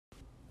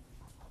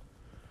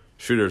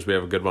Shooters, we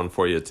have a good one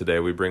for you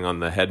today. We bring on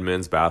the head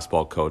men's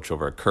basketball coach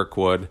over at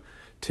Kirkwood,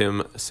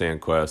 Tim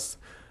Sandquist.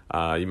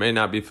 You may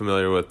not be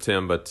familiar with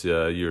Tim, but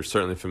you're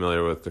certainly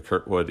familiar with the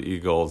Kirkwood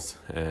Eagles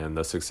and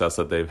the success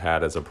that they've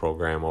had as a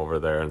program over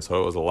there. And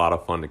so it was a lot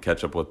of fun to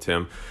catch up with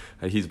Tim.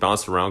 He's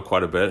bounced around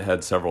quite a bit,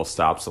 had several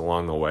stops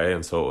along the way,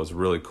 and so it was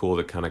really cool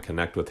to kind of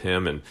connect with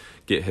him and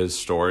get his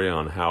story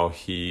on how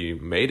he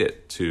made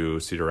it to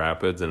Cedar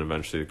Rapids and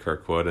eventually to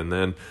Kirkwood, and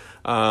then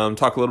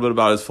talk a little bit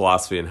about his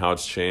philosophy and how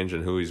it's changed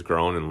and who he's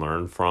grown and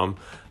learned from.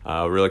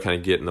 Really kind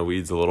of get in the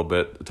weeds a little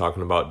bit,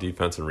 talking about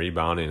defense and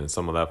rebounding and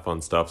some of that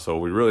fun stuff. So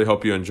we really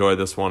hope you enjoy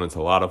this one. It's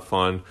a lot of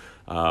fun.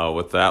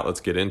 With that,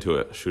 let's get into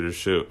it. Shooters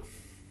shoot.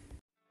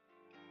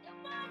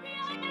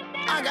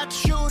 I got the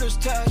shooter's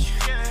touch.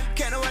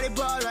 Can't nobody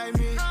ball like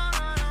me.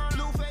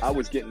 I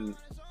was getting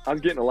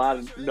a lot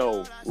of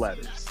no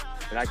letters,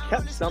 and I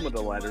kept some of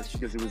the letters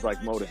because it was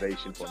like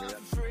motivation for me.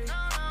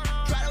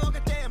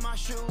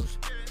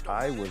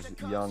 I was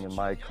young in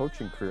my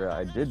coaching career.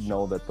 I did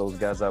know that those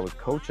guys I was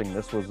coaching,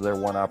 this was their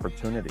one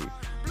opportunity.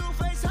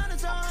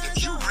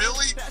 If you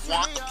really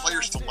want the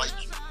players to like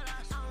you,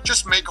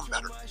 just make them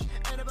better.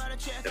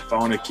 If I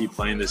want to keep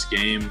playing this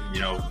game,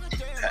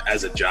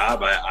 as a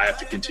job, I have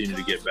to continue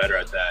to get better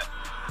at that.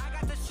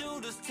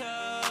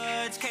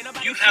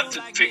 You have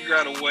to figure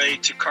out a way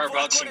to carve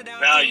out some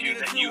value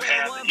that you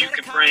have that you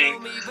can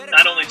bring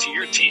not only to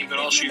your team but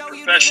also your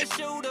profession.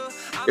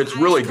 It's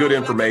really good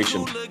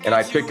information, and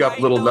I pick up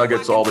little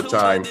nuggets all the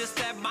time.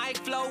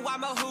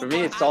 For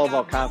me, it's all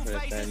about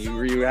confidence, man.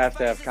 You have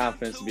to have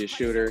confidence to be a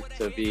shooter,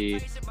 to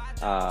be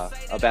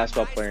a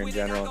basketball player in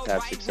general, to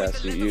have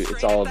success.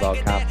 It's all about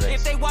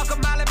confidence. If they walk a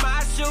mile in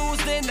my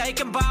shoes, then they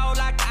can ball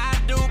like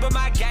I do. But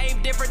my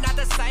game different, not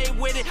the same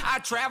with it. I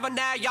travel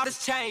now, y'all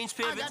just change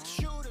pivot.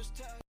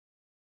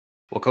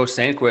 Well, Coach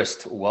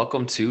Sandquist,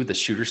 welcome to the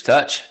Shooter's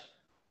Touch.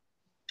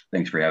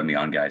 Thanks for having me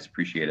on, guys.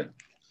 Appreciate it.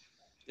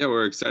 Yeah,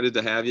 we're excited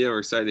to have you. We're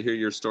excited to hear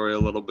your story a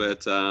little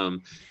bit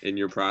in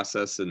your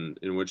process and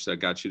in which that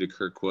got you to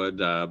Kirkwood.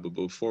 But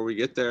before we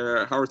get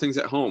there, how are things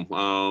at home?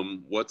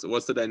 What's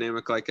the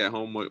dynamic like at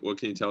home? What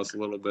can you tell us a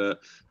little bit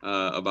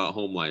about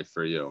home life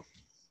for you?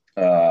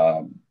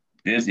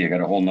 Busy. I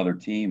got a whole nother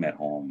team at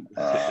home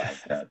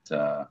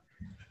that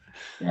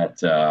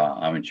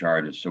I'm in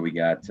charge of. So we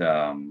got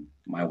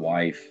my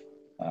wife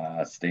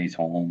stays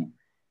home.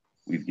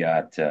 We've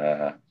got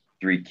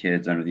 3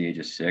 kids under the age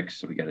of 6.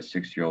 So we got a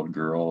 6-year-old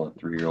girl, a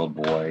 3-year-old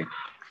boy,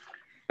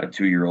 a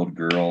 2-year-old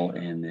girl,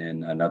 and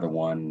then another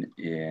one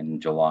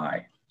in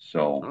July.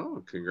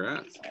 So,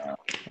 congrats.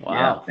 Wow.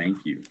 Yeah,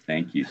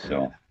 thank you.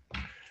 So,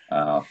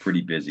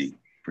 pretty busy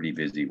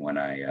when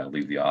I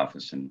leave the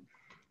office and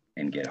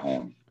get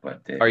home.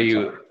 But are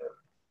you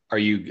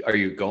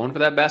going for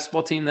that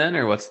basketball team then,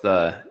 or what's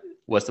the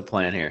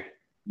plan here?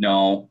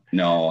 No.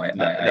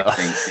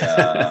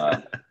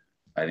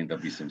 I think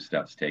there'll be some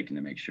steps taken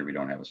to make sure we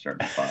don't have a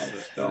starting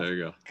 5. So, there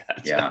you go.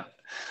 Gotcha.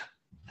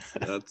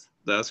 Yeah.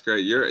 That's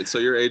great. Your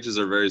ages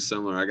are very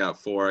similar. I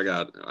got 4.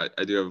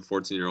 I do have a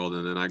 14-year-old,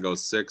 and then I go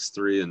 6,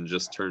 3, and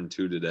just turned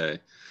 2 today.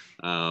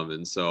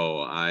 And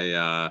so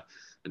I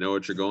know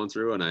what you're going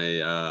through, and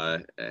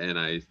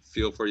I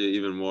feel for you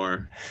even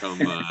more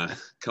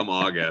come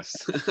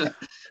August.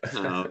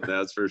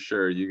 That's for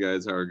sure. You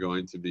guys are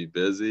going to be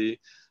busy.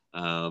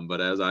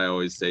 But as I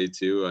always say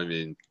too, I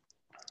mean,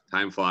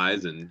 time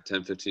flies, and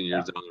 10, 15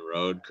 years down the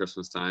road,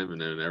 Christmas time,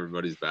 and then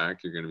everybody's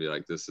back, you're going to be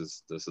like, this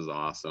is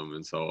awesome.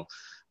 And so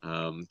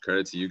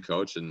credit to you,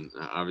 Coach, and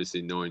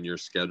obviously knowing your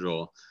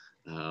schedule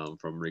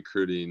from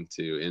recruiting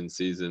to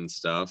in-season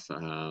stuff.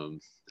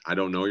 I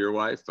don't know your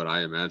wife, but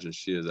I imagine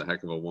she is a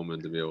heck of a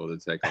woman to be able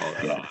to take all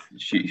of that.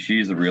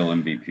 She's the real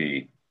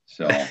MVP.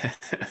 So,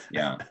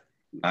 yeah,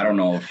 I don't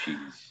know if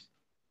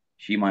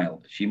she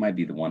might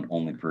be the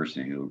only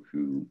person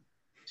who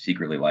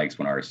secretly likes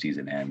when our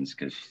season ends,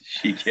 because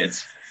she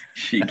gets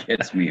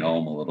me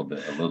home a little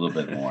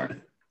bit more.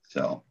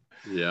 So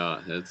yeah,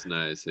 it's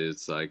nice.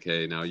 It's like,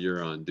 hey, now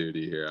you're on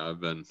duty here. I've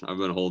been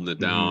holding it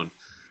down.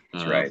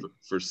 That's right.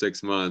 For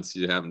 6 months.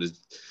 You happen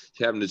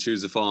to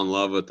choose to fall in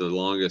love with the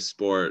longest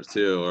sport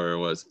too, or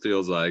what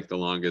feels like the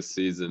longest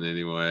season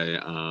anyway.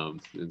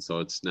 And so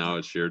it's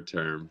your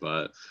turn.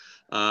 But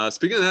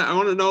speaking of that, I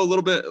want to know a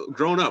little bit,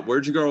 growing up,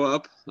 where'd you grow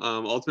up?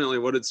 Ultimately,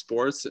 what did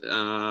sports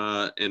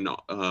and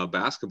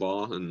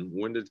basketball, and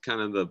when did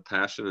kind of the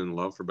passion and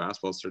love for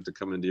basketball start to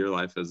come into your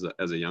life as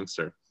a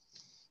youngster?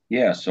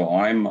 Yeah, so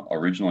I'm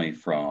originally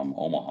from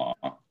Omaha,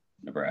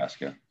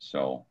 Nebraska.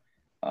 So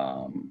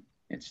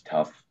it's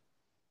tough.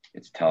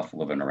 It's tough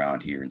living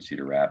around here in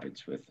Cedar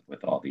Rapids with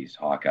all these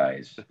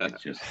Hawkeyes.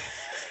 It's just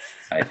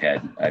I've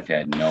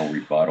had no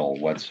rebuttal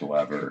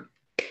whatsoever.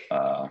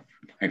 My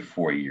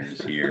 4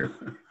 years here.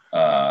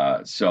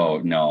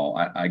 So no,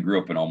 I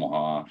grew up in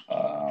Omaha.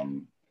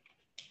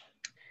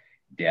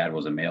 Dad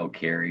was a mail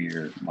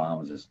carrier. Mom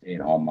was a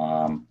stay-at-home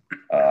mom.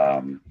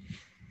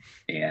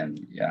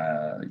 And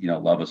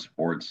love of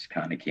sports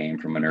kind of came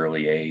from an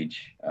early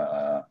age.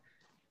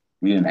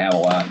 We didn't have a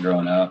lot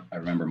growing up. I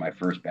remember my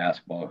first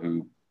basketball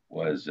hoop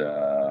was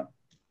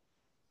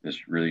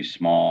just really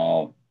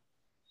small,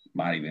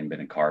 might even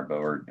been a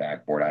cardboard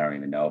backboard. I don't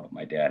even know, but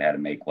my dad had to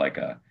make like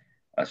a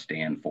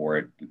stand for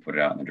it. We put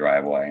it out in the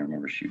driveway. I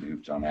remember shooting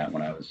hoops on that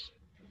when I was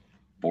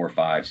 4 or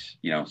 5,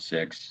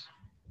 6.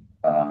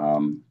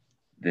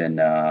 Then,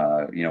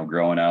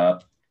 growing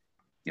up,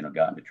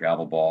 got into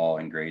travel ball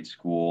in grade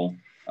school,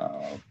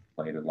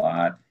 played a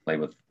lot, played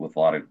with a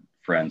lot of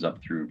friends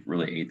up through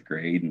really 8th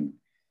grade.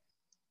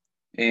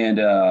 And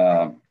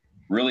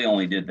really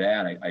only did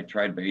that. I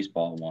tried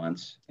baseball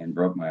once and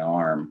broke my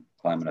arm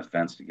climbing a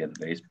fence to get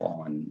the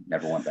baseball, and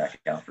never went back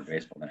out for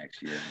baseball the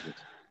next year.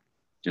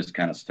 Just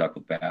kind of stuck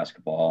with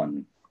basketball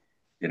and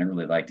didn't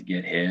really like to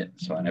get hit.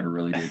 So I never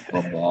really did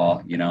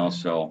football,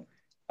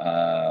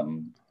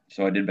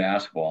 so I did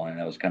basketball, and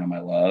that was kind of my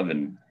love,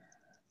 and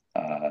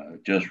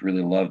just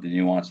really loved the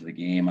nuance of the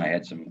game. I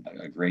had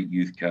a great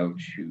youth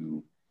coach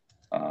who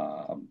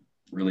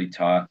really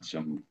taught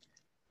some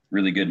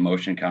really good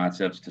motion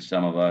concepts to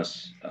some of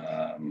us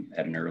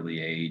at an early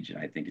age. And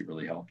I think it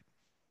really helped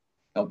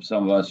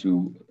some of us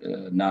who,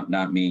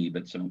 not me,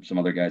 but some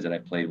other guys that I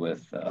played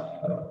with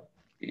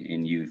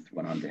in youth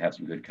went on to have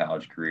some good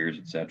college careers,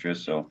 et cetera.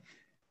 So,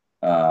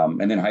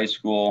 and then high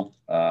school,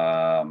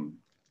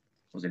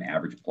 was an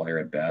average player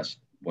at best.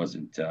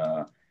 Wasn't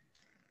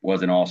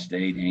all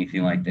state,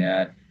 anything like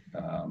that.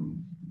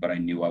 But I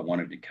knew I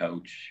wanted to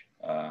coach.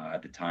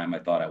 At the time, I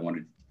thought I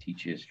wanted to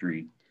teach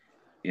history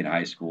in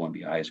high school and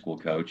be a high school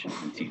coach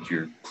and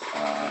teacher.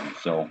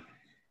 So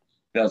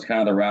that was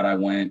kind of the route I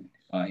went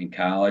in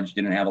college.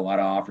 Didn't have a lot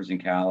of offers in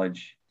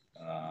college.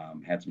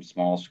 Had some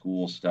small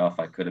school stuff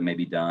I could have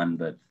maybe done,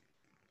 but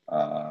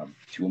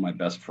 2 of my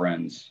best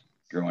friends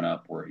growing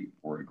up were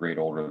a grade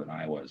older than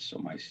I was. So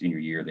my senior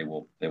year, they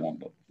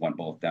went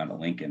both down to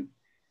Lincoln.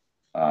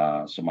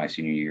 So my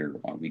senior year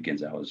on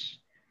weekends, I was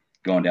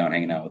going down,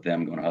 hanging out with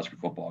them, going to Husker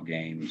football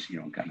games,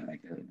 kind of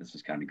like, this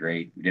is kind of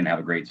great. We didn't have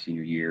a great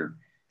senior year.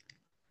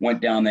 Went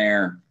down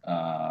there,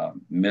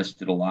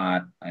 missed it a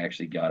lot. I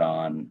actually got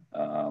on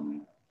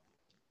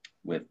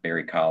with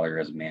Barry Collier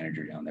as a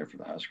manager down there for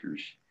the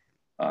Huskers.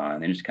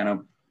 And then just kind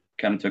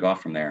of took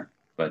off from there.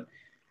 But,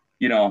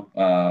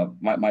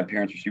 my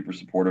parents were super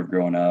supportive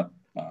growing up.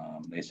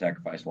 They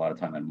sacrificed a lot of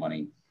time and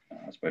money,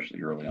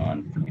 especially early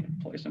on, for me to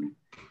play some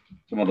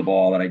of the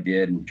ball that I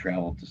did and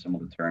travel to some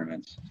of the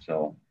tournaments.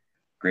 So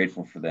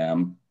grateful for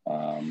them.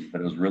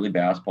 But it was really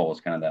basketball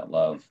was kind of that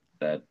love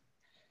that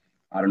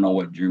I don't know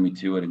what drew me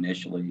to it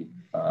initially,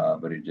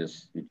 but it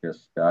just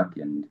stuck.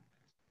 And,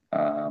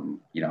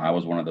 I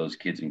was one of those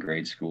kids in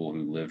grade school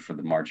who lived for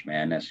the March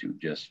Madness, who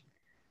just,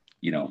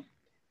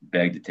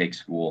 begged to take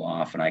school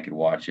off, and I could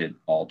watch it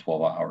all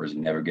 12 hours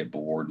and never get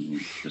bored and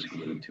just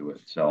glued to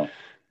it. So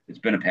it's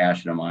been a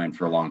passion of mine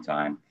for a long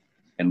time.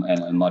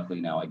 And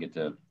luckily now I get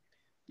to,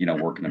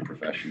 work in a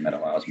profession that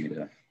allows me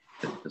to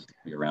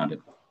be around it.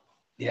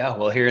 Yeah,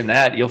 well, hearing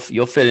that,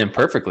 you'll fit in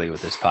perfectly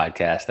with this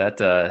podcast.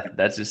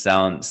 That just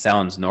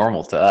sounds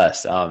normal to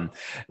us.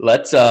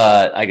 Let's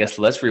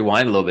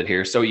rewind a little bit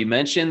here. So you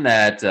mentioned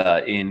that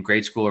in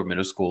grade school or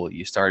middle school,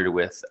 you started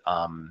with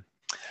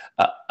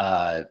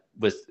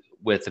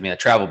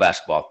travel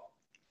basketball.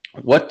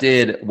 What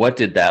did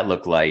that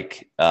look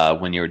like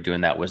when you were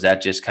doing that? Was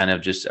that just kind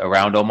of just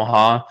around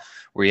Omaha?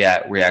 Were you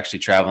actually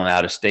traveling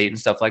out of state and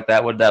stuff like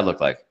that? What did that look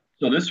like?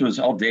 So this was,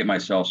 I'll date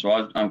myself.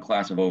 So I'm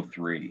class of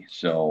 03.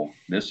 So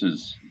this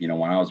is, when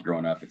I was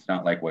growing up, it's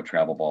not like what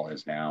travel ball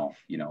is now,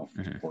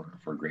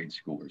 for grade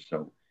schoolers.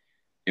 So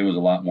it was a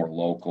lot more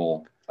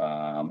local.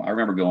 I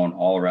remember going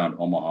all around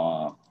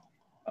Omaha,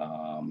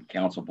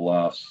 Council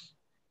Bluffs.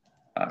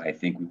 I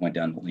think we went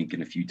down to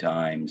Lincoln a few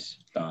times.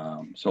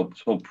 So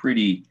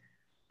pretty,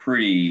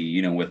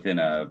 within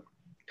a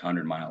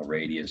 100-mile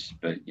radius.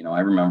 But, I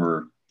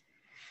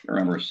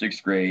remember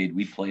 6th grade,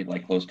 we played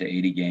like close to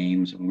 80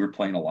 games, and we were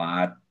playing a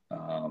lot.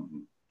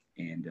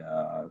 And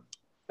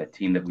the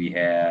team that we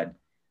had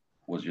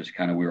was just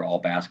we were all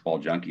basketball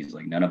junkies.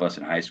 Like none of us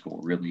in high school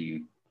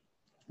really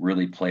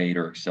played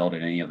or excelled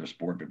in any other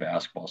sport but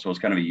basketball. So it's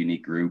kind of a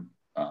unique group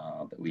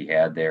that we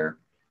had there.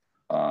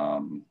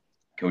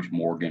 Coach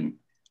Morgan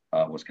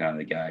was kind of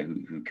the guy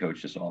who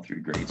coached us all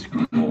through grade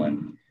school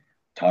and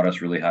taught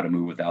us really how to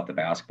move without the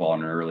basketball at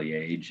an early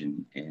age.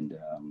 And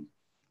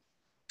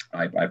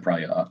I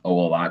probably owe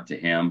a lot to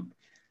him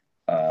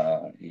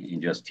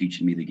in just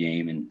teaching me the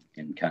game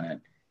and kind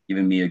of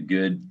giving me a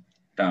good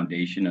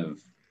foundation of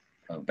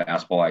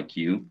basketball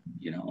IQ,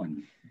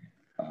 and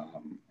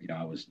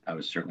I was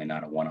certainly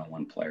not a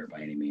one-on-one player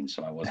by any means,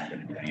 so I wasn't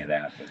going to do any of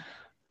that. But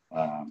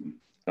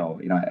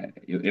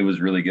it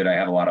was really good. I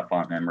have a lot of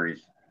fond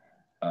memories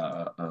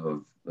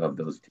of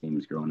those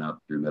teams growing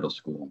up through middle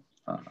school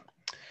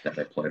that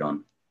I played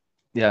on.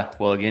 Yeah.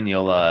 Well, again,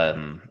 you'll,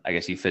 I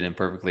guess you fit in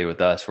perfectly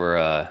with us.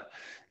 We're,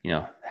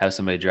 have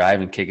somebody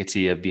drive and kick it to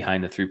you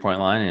behind the 3-point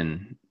line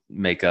and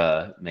make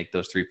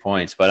those 3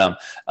 points. But,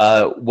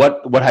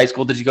 what high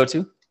school did you go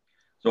to?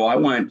 So I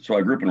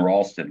grew up in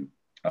Ralston,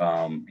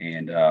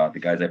 and the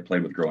guys I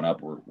played with growing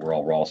up were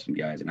all Ralston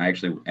guys. And I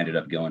actually ended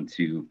up going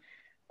to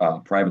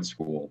private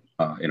school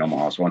in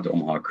Omaha. So I went to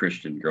Omaha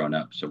Christian growing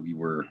up. So we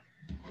were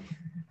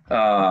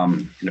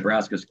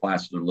Nebraska's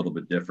classes are a little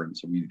bit different.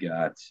 So we've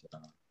got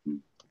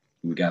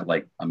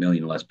like 1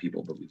 million less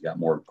people, but we've got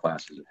more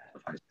classes of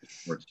high school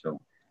sports. So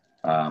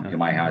in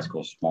my high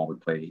school small, we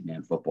played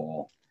 8-man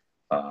football.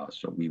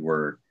 So we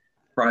were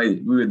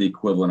the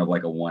equivalent of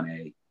like a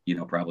 1A,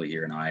 probably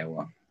here in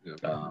Iowa.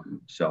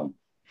 So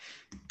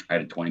I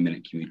had a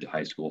 20-minute commute to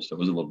high school, so it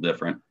was a little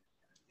different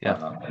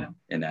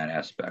in that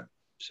aspect.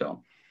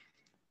 So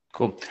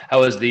cool.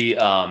 How was the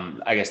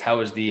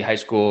high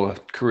school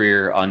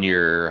career on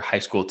your high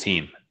school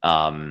team?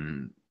 How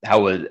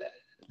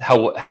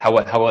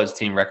was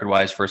team record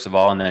wise, first of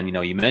all? And then,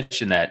 you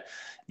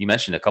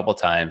mentioned a couple of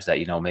times that,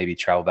 maybe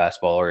travel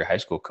basketball or your high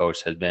school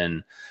coach has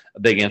been a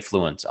big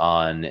influence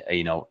on,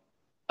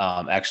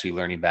 actually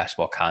learning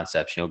basketball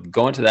concepts.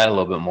 Go into that a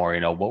little bit more.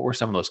 What were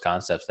some of those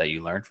concepts that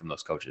you learned from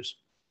those coaches?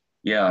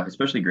 Yeah,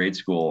 especially grade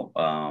school.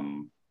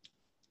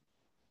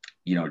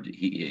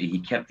 He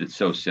kept it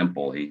so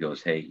simple. He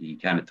goes, hey, he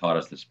kind of taught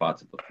us the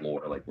spots of the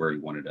floor, like where he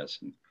wanted us.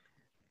 And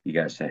you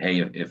guys said,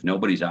 hey, if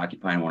nobody's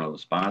occupying one of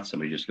those spots,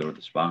 somebody just go to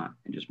the spot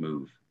and just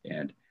move.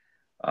 And,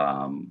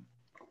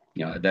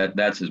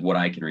 that's what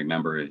I can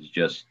remember is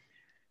just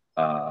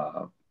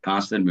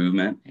constant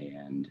movement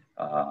and,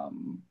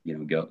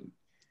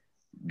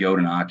 go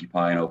to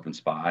occupy an open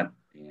spot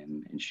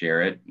and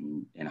share it.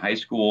 And in high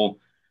school,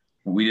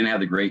 we didn't have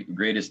the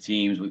greatest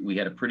teams. We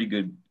had a pretty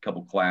good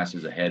couple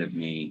classes ahead of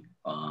me.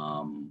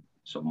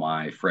 So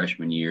my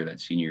freshman year, that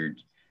senior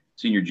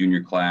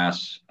junior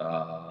class,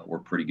 were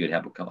pretty good.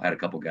 Had a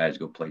couple guys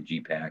go play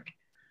GPAC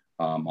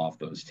off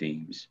those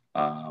teams.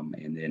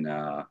 And then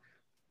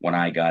when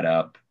I got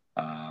up,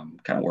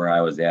 kind of where I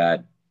was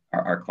at,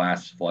 our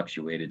class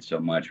fluctuated so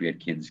much. We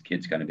had kids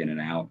kind of in and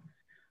out.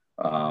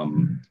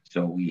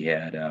 So we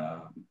had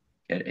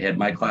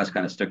my class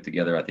kind of stuck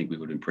together, I think we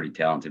would have been pretty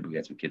talented. We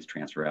had some kids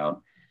transfer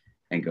out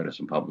and go to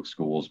some public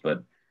schools.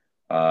 But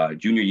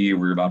junior year,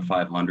 we were about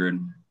 500.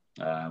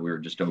 We were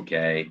just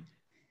okay.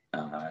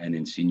 And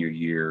then senior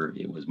year,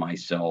 it was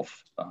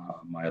myself,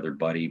 my other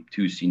buddy,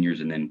 2 seniors,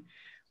 and then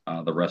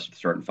the rest of the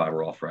starting 5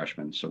 were all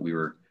freshmen. So we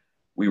were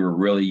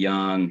really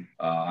young.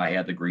 I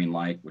had the green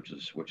light, which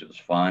is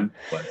fun,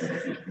 but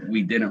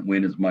we didn't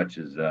win as much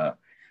as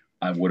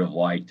I would have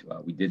liked.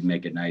 We did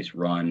make a nice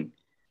run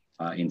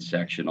in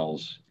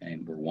sectionals,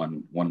 and we're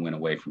one win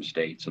away from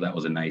state. So that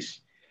was a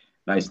nice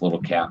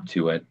little cap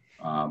to it.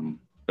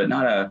 But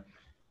not a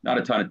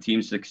ton of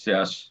team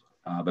success.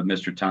 But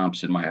Mr.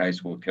 Thompson, my high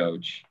school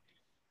coach,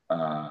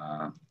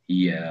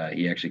 he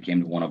actually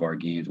came to one of our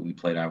games when we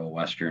played Iowa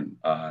Western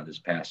this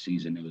past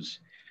season. It was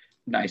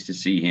nice to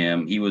see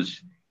him. He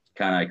was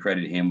I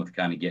credit him with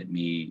kind of getting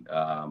me,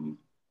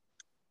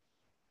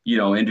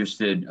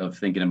 interested of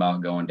thinking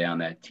about going down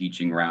that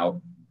teaching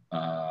route.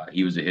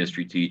 He was a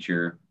history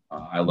teacher.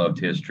 I loved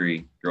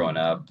history growing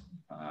up.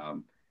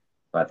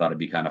 I thought it'd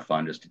be kind of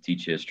fun just to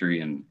teach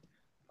history and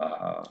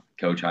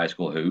coach high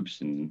school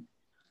hoops. And,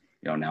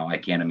 now I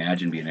can't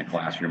imagine being in a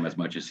classroom as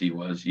much as he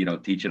was,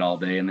 teaching all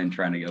day and then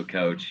trying to go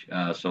coach.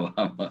 So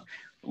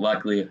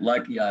lucky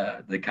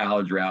the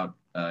college route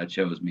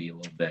chose me a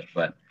little bit,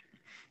 but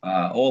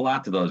a whole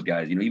lot to those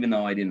guys. Even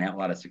though I didn't have a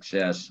lot of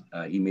success,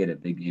 he made a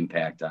big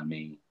impact on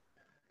me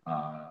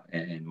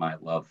and my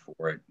love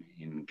for it,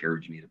 and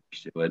encouraged me to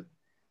pursue it.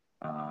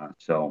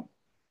 So,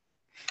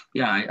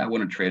 yeah, I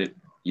wouldn't trade it,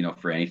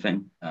 for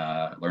anything.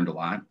 Learned a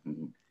lot,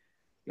 and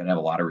you got to have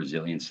a lot of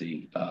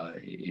resiliency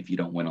if you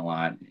don't win a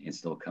lot and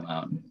still come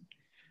out and,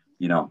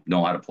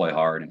 know how to play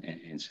hard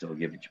and still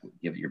give it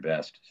your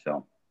best.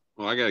 So.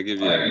 Well, I got to give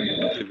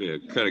you a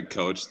credit,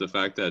 coach. The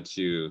fact that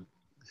you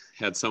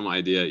had some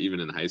idea even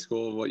in high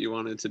school of what you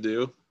wanted to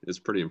do is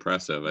pretty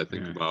impressive. I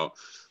think about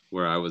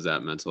where I was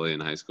at mentally in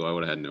high school, I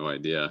would have had no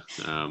idea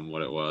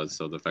what it was.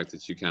 So the fact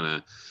that you kind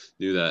of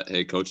knew that,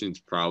 hey, coaching is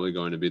probably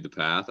going to be the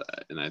path.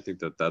 And I think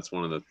that that's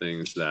one of the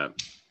things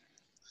that,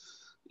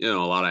 a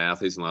lot of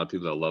athletes and a lot of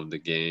people that love the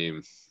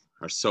game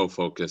are so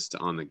focused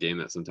on the game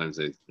that sometimes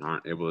they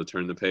aren't able to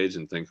turn the page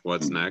and think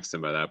what's next.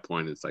 And by that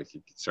point, it's like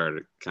you start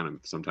to kind of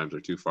sometimes are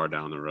too far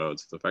down the road.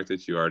 So the fact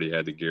that you already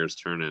had the gears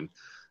turning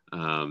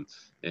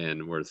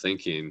and we're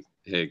thinking,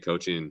 hey,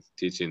 coaching,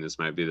 teaching, this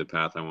might be the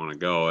path I want to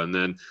go. And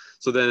then,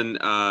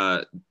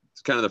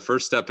 kind of the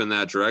first step in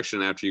that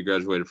direction after you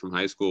graduated from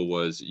high school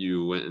was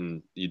you went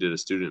and you did a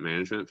student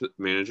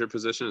manager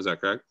position. Is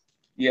that correct?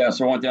 Yeah.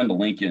 So I went down to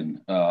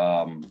Lincoln.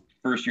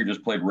 First year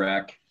just played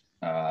rec,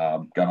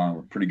 got on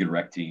a pretty good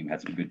rec team,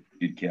 had some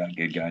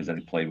good guys that I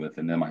played with.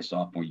 And then my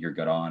sophomore year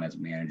got on as a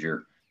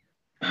manager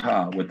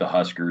with the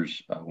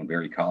Huskers when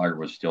Barry Collier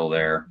was still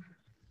there,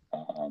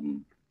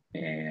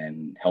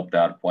 and helped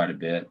out quite a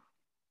bit.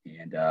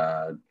 And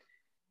I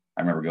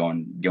remember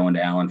going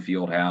to Allen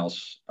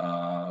Fieldhouse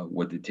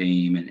with the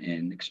team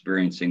and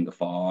experiencing the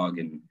fog.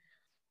 And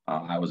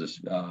I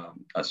was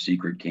a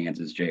secret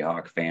Kansas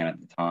Jayhawk fan at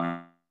the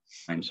time,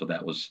 so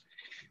that was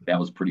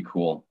pretty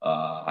cool.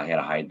 I had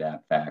to hide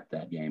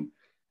that game,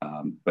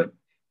 but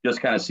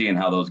just kind of seeing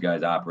how those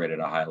guys operate at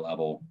a high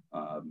level.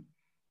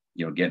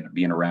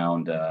 Being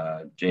around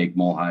Jake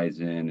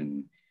Mulheisen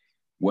and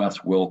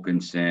Wes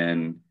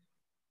Wilkinson.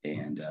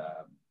 and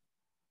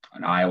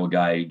an Iowa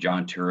guy,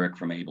 John Turek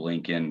from Abe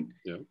Lincoln.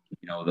 Yeah.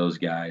 You know, those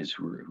guys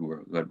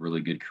who had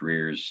really good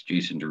careers.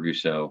 Jason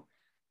DeRusso,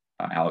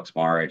 Alex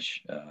Marich.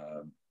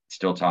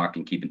 Still talk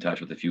and keep in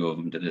touch with a few of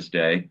them to this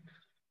day.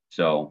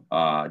 So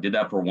I did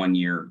that for 1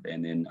 year,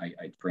 and then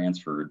I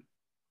transferred.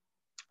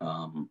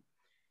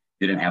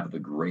 Didn't have the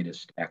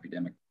greatest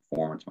academic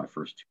performance my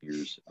first 2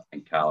 years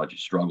in college. I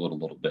struggled a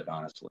little bit,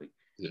 honestly.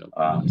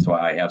 Yeah. So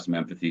I have some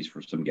empathies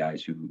for some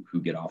guys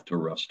who get off to a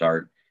rough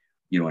start,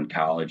 you know, in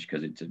college,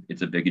 because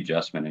it's a big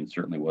adjustment, and it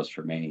certainly was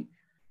for me.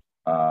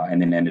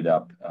 And then ended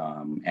up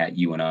at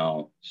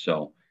UNO,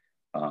 so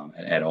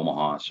at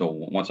Omaha. So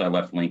once I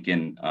left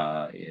Lincoln,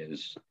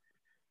 is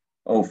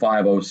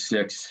 05,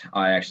 06,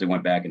 I actually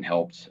went back and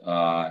helped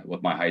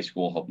with my high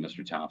school, helped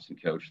Mr. Thompson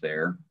coach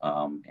there.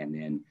 And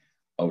then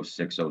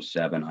 06,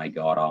 07, I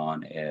got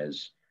on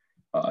as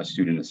a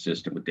student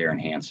assistant with Darren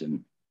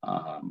Hansen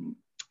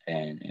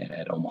and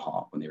at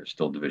Omaha when they were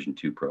still Division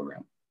II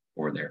program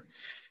over there.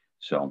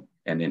 So,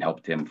 and then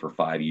helped him for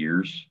 5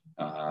 years,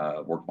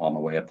 worked all my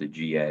way up to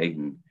GA,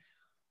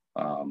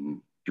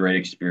 and great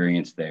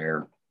experience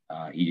there.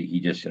 He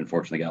just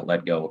unfortunately got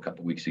let go a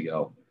couple of weeks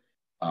ago.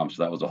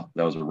 So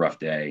that was a rough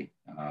day.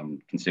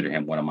 Consider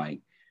him one of my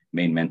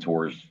main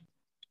mentors,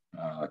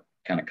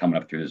 kind of coming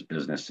up through this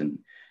business. And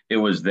it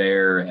was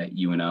there at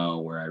UNO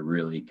where I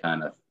really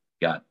kind of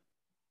got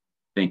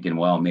thinking,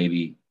 well,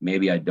 maybe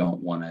I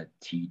don't want to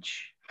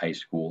teach high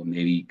school.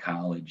 Maybe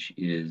college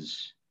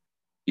is,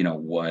 you know,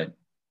 what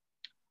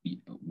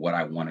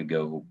I want to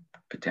go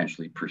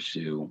potentially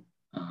pursue.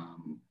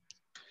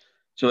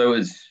 So that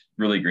was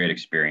really great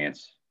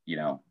experience, you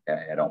know,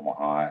 at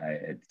Omaha.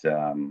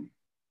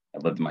 I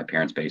lived in my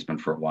parents'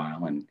 basement for a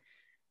while and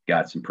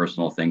got some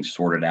personal things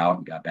sorted out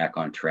and got back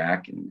on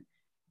track. And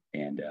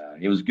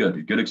it was good.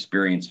 A good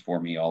experience for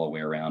me all the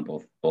way around,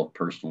 both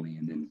personally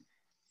and then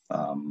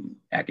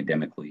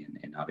academically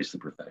and obviously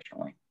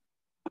professionally.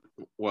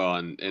 Well,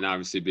 and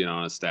obviously being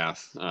on a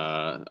staff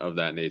of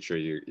that nature,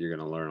 you're going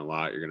to learn a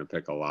lot. You're going to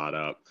pick a lot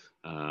up.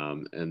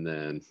 And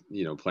then,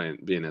 you know,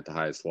 being at the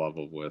highest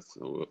level with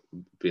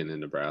being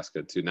in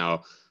Nebraska too.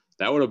 Now,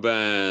 that would have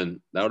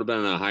been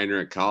a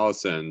Heinrich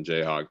Collison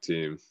Jayhawk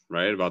team,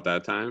 right? About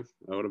that time,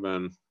 that would have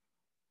been.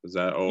 Was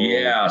that?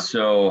 Yeah.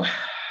 So,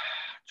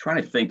 trying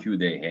to think who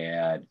they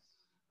had.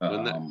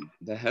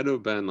 That had to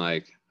have been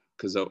like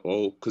because that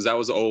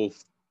was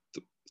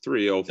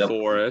 03,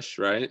 04 ish,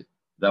 right?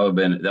 That would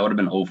have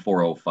been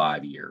 04,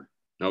 05 year.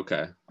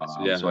 Okay.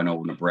 So I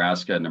know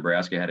Nebraska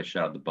had a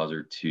shot at the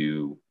buzzer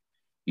to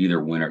either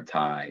win or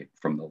tie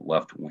from the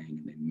left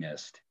wing, and they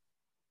missed.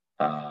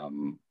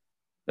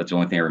 That's the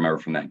only thing I remember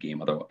from that game.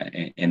 Although,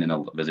 and in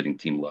a visiting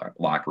team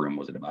locker room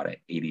was at about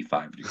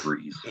 85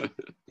 degrees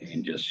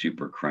and just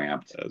super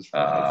cramped. That's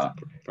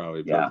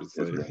probably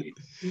purposely.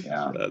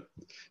 Yeah.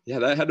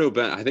 That had to have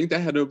been. I think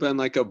that had to have been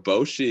like a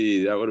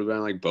Boshi. That would have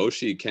been like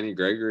Boshi, Kenny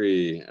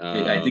Gregory.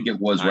 I think it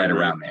was right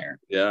around there.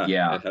 Yeah.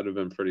 It had to have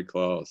been pretty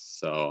close.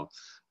 So.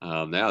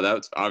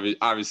 That's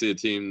obviously a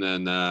team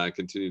then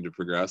continued to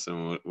progress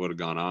and would have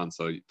gone on.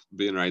 So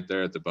being right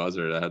there at the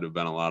buzzer, that had to have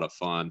been a lot of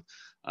fun.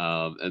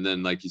 And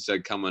then, like you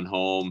said, coming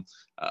home,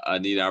 a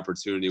neat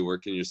opportunity,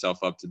 working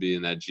yourself up to be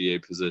in that GA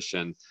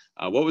position.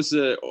 What was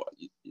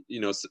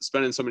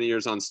spending so many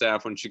years on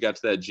staff, once you got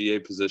to that GA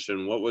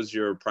position, what was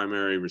your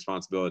primary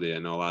responsibility? I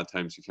know a lot of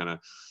times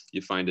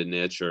you find a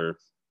niche, or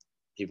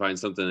you find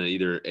something that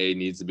either A,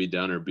 needs to be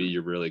done, or B,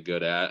 you're really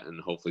good at, and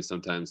hopefully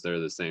sometimes they're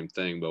the same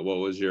thing. But what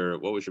was your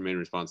main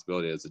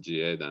responsibility as a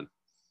GA then?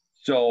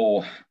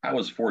 So I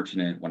was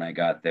fortunate when I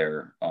got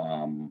there.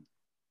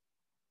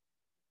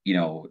 You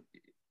know,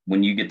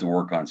 when you get to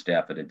work on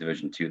staff at a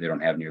Division II, they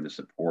don't have near the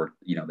support,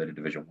 you know, that a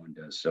Division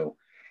I does. So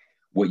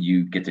what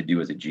you get to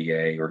do as a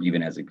GA, or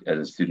even as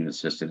a student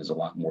assistant, is a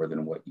lot more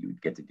than what you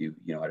get to do,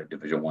 you know, at a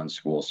Division I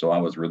school. So I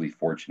was really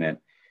fortunate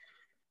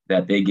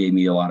that they gave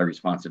me a lot of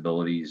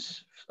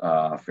responsibilities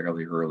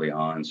fairly early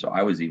on. So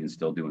I was even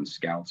still doing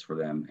scouts for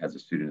them as a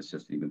student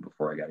assistant even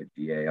before I got a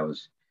GA. I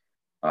was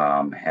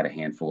had a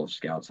handful of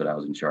scouts that I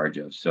was in charge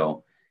of.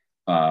 So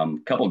a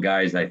couple of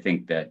guys I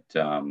think that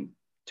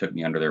took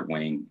me under their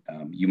wing.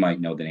 You might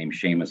know the name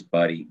Seamus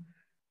Buddy,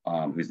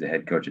 who's the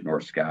head coach at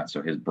North Scott.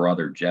 So his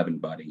brother,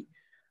 Jevin Buddy,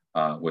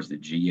 was the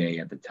GA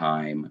at the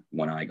time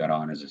when I got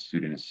on as a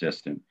student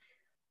assistant.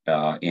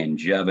 And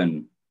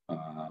Jevin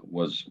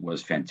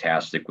was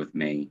fantastic with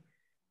me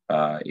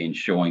in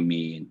showing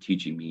me and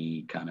teaching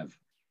me kind of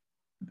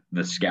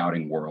the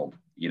scouting world,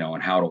 you know,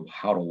 and how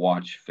to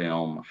watch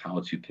film, how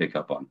to pick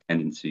up on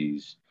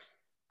tendencies,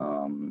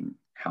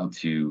 how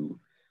to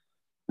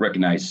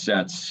recognize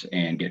sets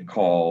and get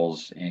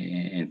calls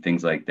and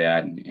things like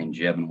that. And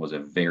Jevin was a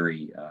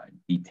very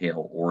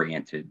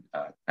detail-oriented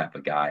type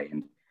of guy,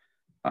 and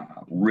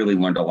really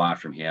learned a lot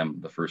from him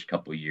the first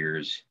couple of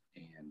years.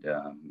 And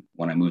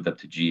when I moved up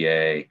to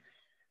GA,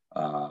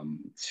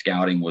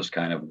 scouting was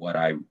kind of what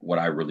I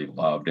really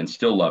loved and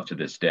still love to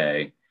this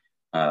day.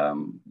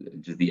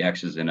 Just the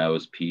X's and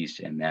O's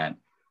piece, and that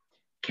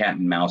cat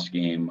and mouse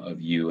game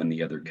of you and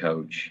the other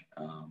coach.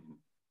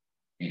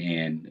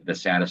 and the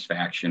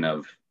satisfaction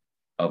of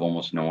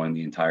almost knowing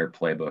the entire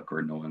playbook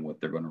or knowing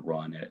what they're going to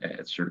run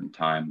at certain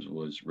times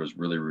was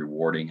really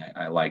rewarding.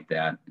 I like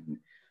that. And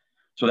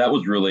so that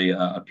was really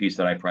a piece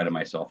that I prided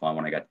myself on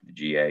when I got to the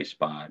GA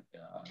spot,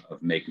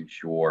 of making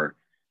sure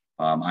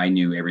I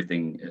knew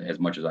everything as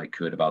much as I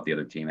could about the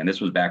other team. And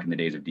this was back in the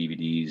days of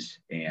DVDs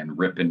and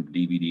ripping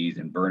DVDs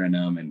and burning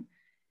them. And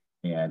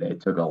it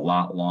took a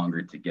lot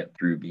longer to get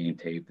through game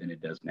tape than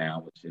it does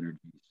now with Synergy.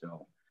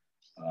 So,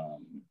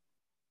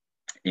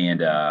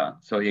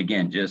 so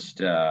again,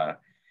 just at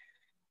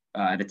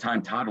the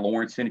time, Todd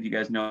Lawrenson, if you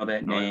guys know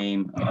that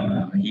name,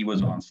 he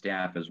was on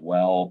staff as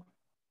well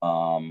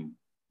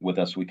with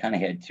us. We kind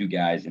of had two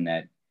guys in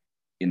that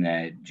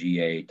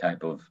GA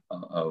type of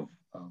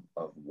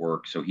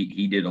work. So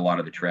he did a lot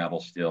of the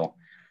travel still,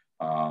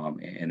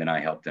 and then I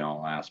helped in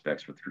all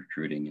aspects with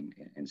recruiting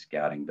and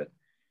scouting. But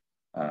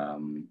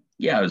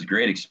yeah, it was a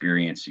great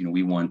experience. You know,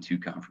 we won 2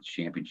 conference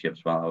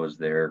championships while I was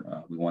there.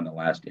 We won the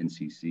last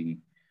NCC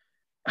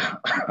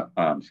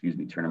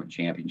tournament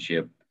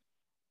championship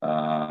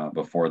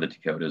before the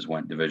Dakotas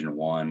went Division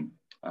One,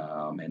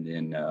 and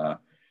then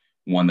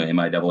won the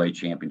MIAA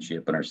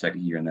championship in our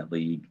second year in that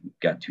league.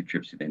 Got 2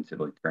 trips to the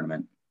NCAA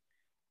tournament.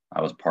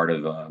 I was part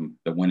of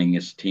the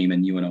winningest team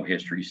in UNO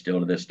history still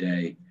to this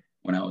day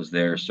when I was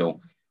there. So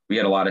we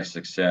had a lot of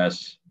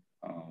success.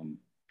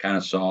 Kind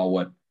of saw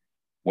what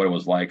it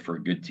was like for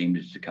a good team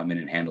just to come in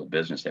and handle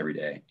business every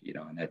day, you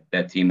know. And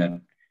that team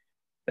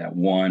that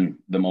won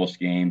the most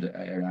games,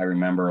 I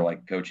remember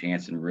like Coach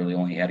Hansen really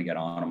only had to get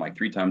on him like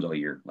 3 times all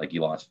year. Like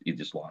you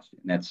just lost it.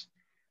 And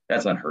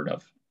that's unheard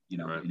of. You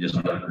know, right. You just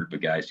have a group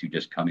of guys who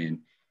just come in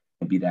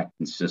and be that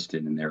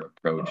consistent in their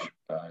approach.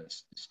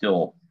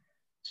 Still,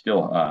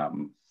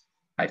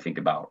 I think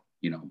about,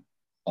 you know,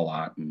 a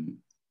lot and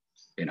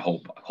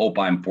hope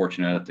I'm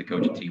fortunate enough to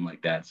coach a team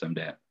like that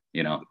someday,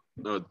 you know.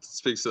 No, it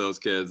speaks to those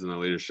kids and the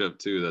leadership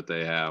too that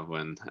they have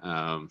when,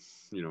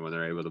 you know, when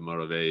they're able to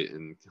motivate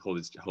and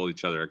hold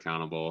each other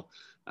accountable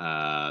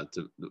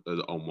to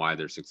on why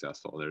they're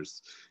successful.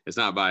 It's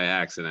not by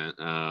accident.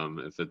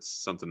 If it's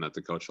something that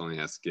the coach only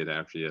has to get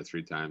after you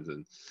 3 times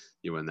and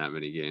you win that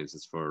many games,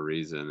 it's for a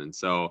reason. And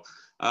so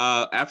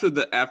after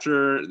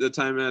the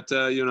time at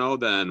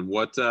then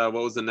what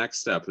was the next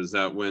step? Is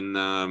that when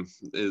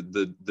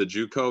the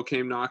JUCO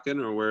came knocking,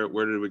 or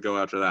where did we go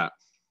after that?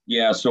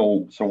 Yeah,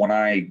 so when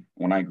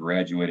I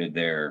graduated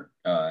there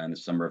in the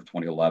summer of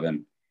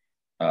 2011,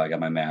 I got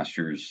my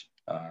master's.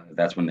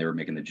 That's when they were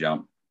making the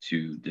jump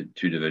to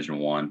Division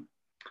One.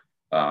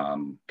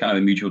 Kind of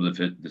a mutual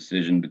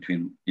decision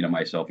between, you know,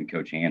 myself and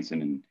Coach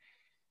Hansen,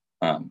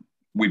 and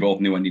we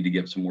both knew I needed to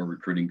get some more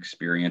recruiting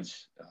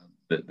experience.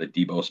 The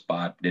Debo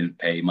spot didn't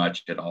pay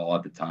much at all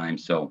at the time,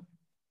 so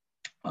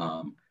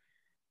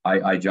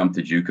I jumped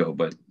to JUCO,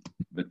 but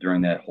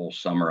during that whole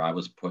summer, I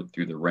was put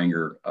through the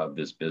ringer of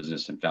this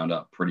business and found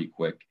out pretty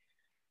quick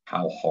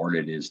how hard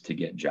it is to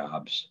get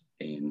jobs.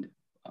 And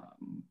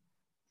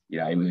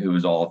it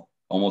was all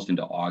almost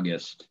into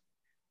August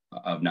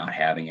of not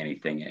having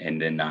anything,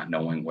 and then not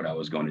knowing what I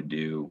was going to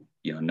do.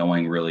 You know,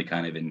 knowing really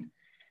kind of in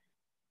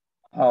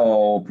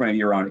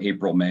maybe around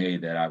April, May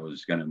that I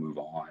was going to move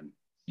on,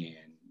 and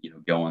you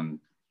know,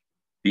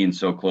 being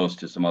so close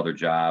to some other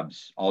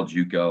jobs, all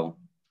JUCO.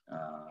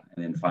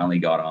 And then finally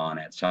got on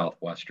at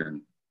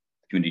Southwestern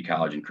Community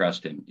College in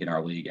Creston in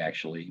our league,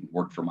 actually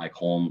worked for Mike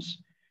Holmes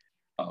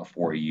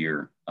for a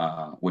year,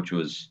 which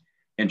was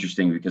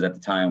interesting because at the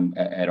time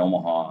at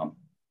Omaha,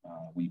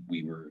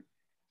 we were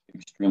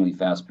extremely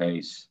fast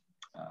paced.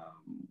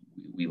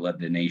 We led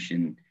the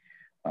nation.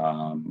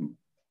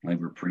 We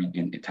were pretty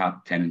in the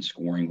top 10 in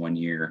scoring one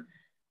year,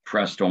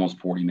 pressed almost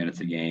 40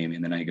 minutes a game.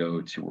 And then I go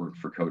to work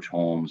for Coach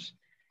Holmes,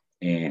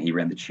 and he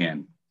ran the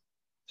chin.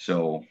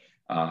 So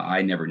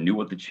I never knew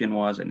what the chin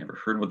was. I never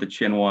heard what the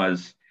chin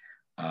was.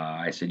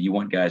 I said, you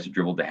want guys to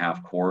dribble to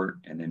half court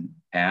and then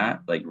pat?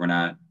 Like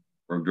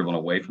we're dribbling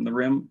away from the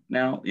rim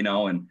now, you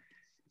know, and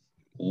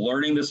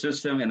learning the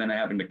system and then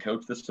having to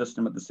coach the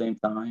system at the same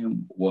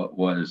time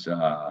was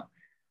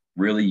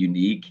really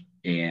unique.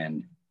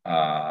 And,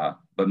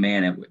 but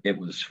man, it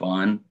was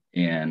fun.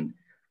 And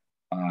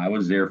I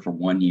was there for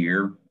 1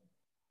 year,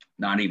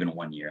 not even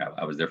 1 year.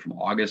 I was there from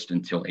August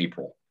until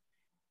April.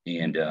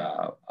 And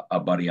a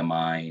buddy of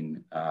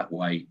mine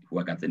who I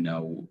got to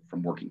know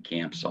from working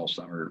camps all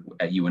summer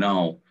at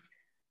UNO,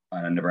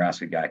 a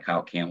Nebraska guy,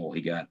 Kyle Campbell,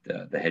 he got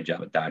the head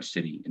job at Dodge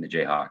City in the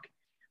Jayhawk.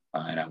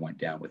 And I went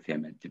down with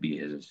him to be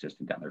his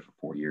assistant down there for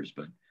 4 years.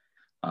 But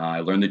I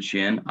learned the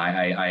chin.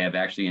 I have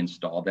actually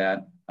installed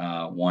that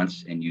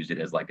once and used it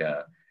as like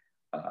a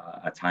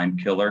time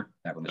killer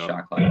back when the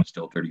shot clock was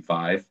still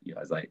 35. You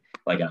know, as like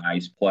an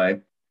ice play.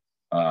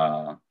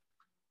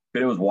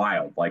 But it was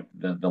wild. Like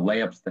the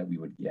layups that we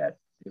would get,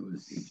 it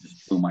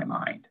just blew my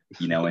mind,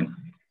 you know. And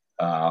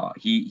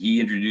he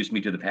introduced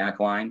me to the pack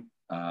line.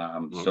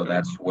 So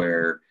that's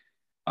where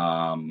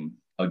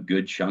a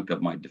good chunk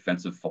of my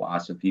defensive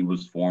philosophy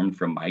was formed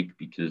from Mike,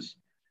 because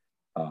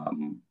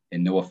and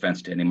no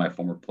offense to any of my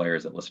former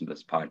players that listen to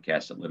this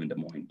podcast that live in Des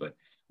Moines, but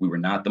we were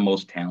not the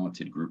most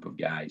talented group of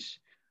guys.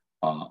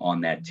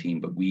 on that team,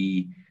 but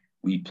we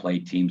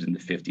played teams in the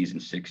 50s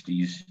and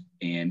 60s,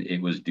 and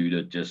it was due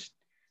to just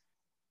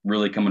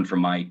really coming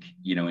from Mike,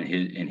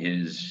 and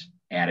his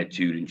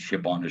attitude and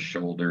chip on his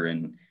shoulder,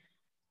 and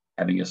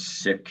having a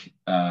sick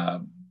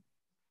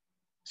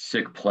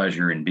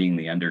pleasure in being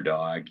the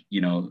underdog,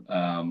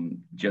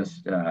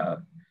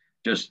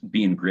 just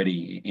being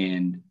gritty,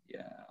 and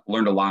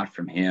learned a lot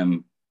from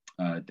him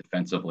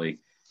defensively.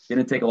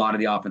 Didn't take a lot of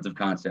the offensive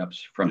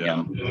concepts from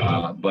him,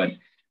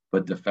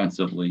 but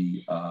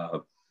defensively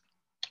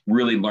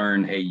really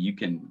learned, hey, you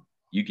can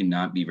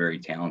not be very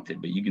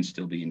talented, but you can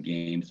still be in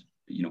games,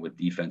 with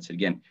defense. And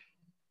again,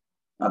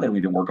 not that we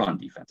didn't work on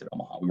defense at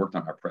Omaha. We worked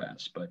on our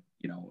press, but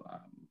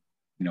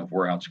if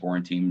we're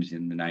outscoring teams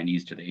in the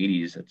 90s to the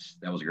 80s,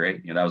 that was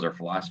great. That was our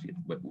philosophy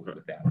with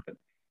that.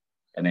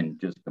 And then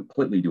just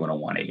completely doing a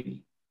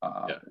 180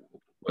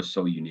 was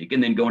so unique.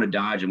 And then going to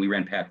Dodge, and we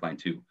ran pack line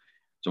too.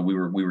 So we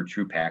were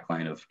true pack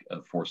line of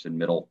force and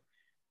middle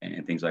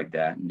and things like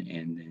that. And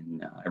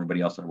then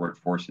everybody else that I worked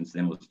for since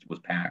then was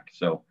pack.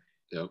 So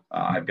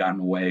I've gotten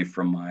away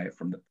from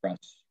the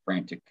press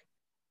frantic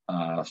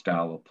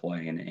style of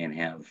play and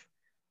have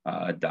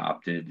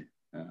adopted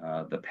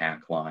the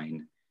pack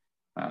line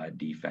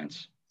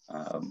defense.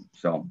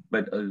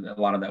 But a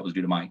lot of that was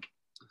due to Mike.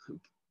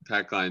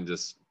 Pack line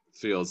just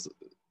feels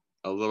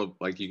a little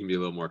like you can be a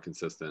little more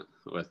consistent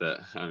with it.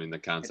 I mean, the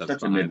concept.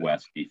 It's such a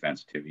Midwest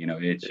defense too.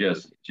 It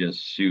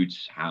just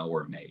suits how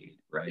we're made,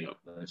 right?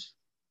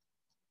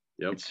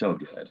 It's so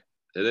good.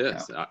 It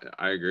is. Yeah.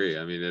 I agree.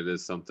 I mean, it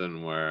is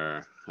something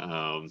where,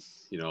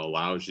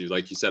 allows you,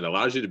 like you said,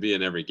 allows you to be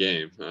in every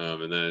game.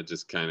 And then it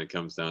just kind of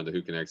comes down to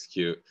who can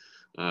execute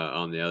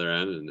on the other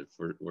end. And if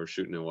we're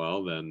shooting it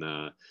well, then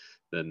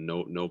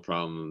no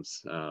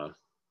problems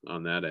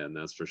on that end,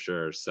 that's for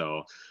sure.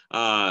 So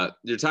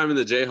your time in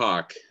the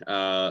Jayhawk,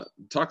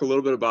 talk a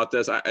little bit about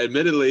this. I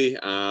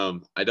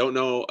don't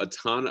know a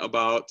ton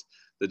about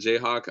the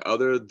Jayhawk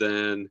other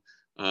than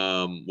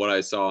what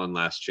I saw on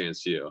Last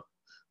Chance U.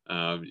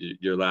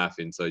 You're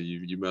laughing, so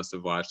you must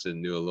have watched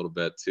and knew a little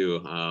bit too.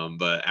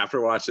 But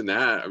after watching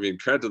that, I mean,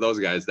 credit to those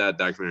guys. That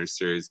documentary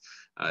series,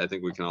 I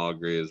think we can all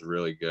agree, is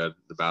really good.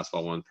 The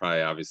basketball one,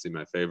 probably obviously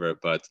my favorite,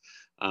 but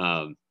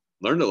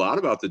learned a lot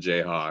about the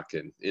Jayhawk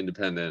and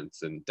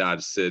Independence and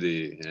Dodge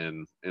City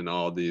and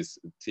all these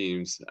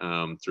teams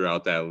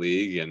throughout that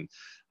league. And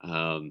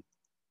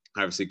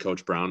obviously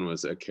Coach Brown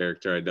was a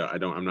character.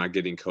 I'm not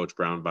getting Coach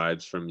Brown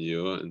vibes from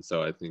you. And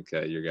so I think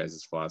your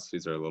guys'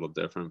 philosophies are a little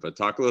different, but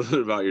talk a little bit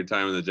about your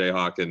time in the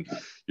Jayhawk. And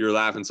you were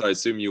laughing, so I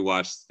assume you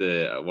watched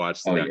the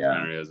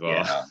documentary as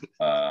well.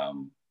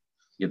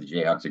 The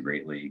Jayhawk's a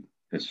great league,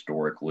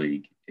 historic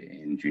league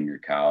in junior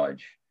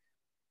college.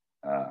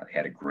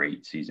 Had a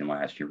great season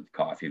last year with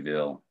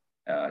Coffeyville,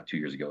 2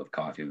 years ago with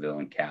Coffeyville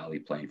and Cali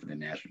playing for the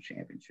national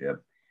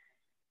championship.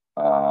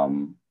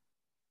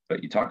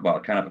 But you talk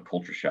about kind of a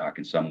culture shock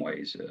in some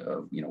ways.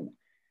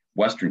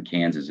 Western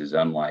Kansas is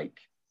unlike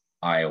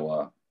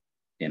Iowa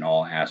in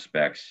all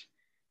aspects.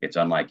 It's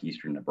unlike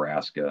Eastern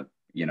Nebraska.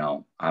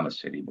 I'm a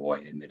city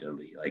boy,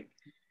 admittedly.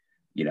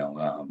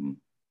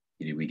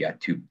 We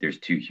got there's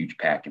two huge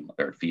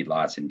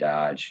feedlots in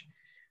Dodge.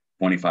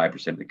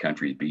 25% of the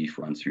country's beef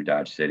runs through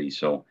Dodge City.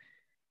 So,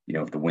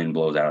 if the wind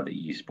blows out of the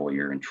east, boy,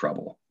 you're in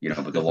trouble.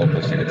 But the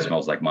locals say it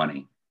smells like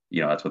money.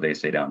 That's what they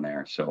say down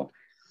there. So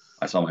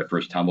I saw my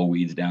first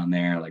tumbleweeds down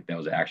there. Like, that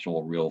was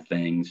actual real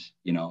things,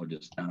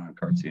 just not on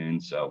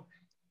cartoons. So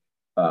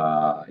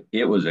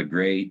it was a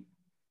great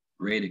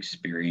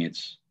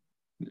experience.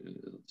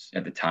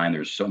 At the time,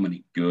 there's so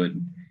many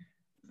good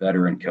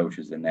veteran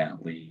coaches in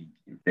that league.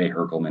 Jay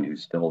Herkelman,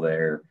 who's still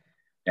there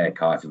at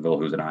Coffeyville,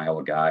 who's an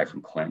Iowa guy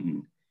from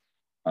Clinton.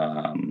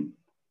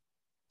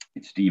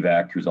 Steve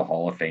Eck, who's a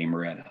Hall of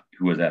Famer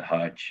who was at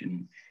Hutch,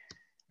 and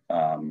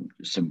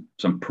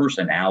some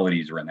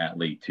personalities were in that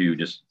league too.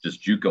 Just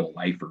JUCO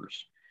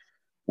lifers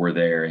were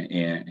there,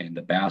 and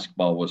the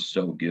basketball was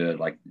so good.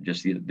 Like,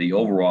 just the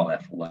overall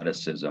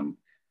athleticism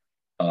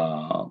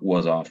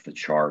was off the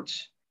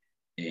charts,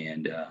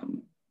 and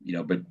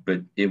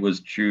but it was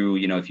true.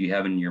 If you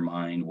have in your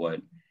mind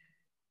what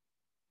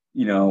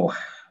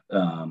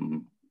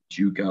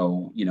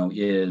JUCO,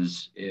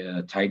 is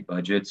tight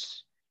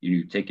budgets.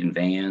 You're taking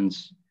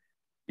vans.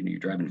 You're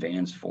driving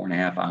vans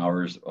 4.5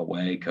 hours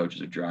away.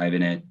 Coaches are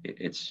driving it.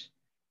 It's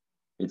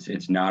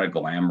not a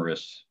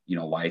glamorous,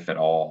 life at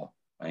all,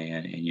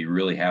 and you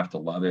really have to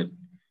love it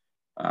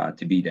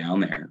to be down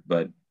there.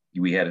 But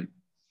we had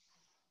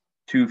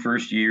 2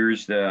 first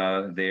years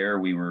there.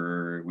 We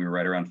were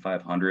right around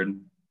 500,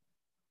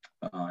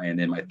 and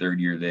then my 3rd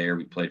year there,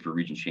 we played for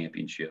region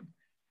championship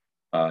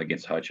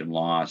against Hutch and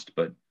lost.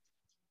 But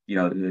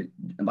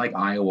like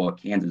Iowa,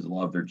 Kansas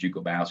love their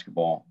JUCO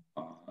basketball.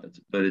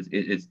 But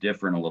it's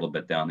different a little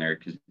bit down there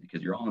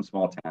because you're all in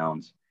small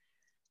towns.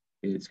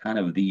 It's kind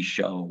of the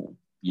show,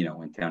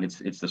 in town.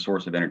 It's the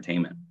source of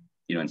entertainment,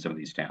 in some of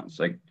these towns.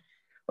 Like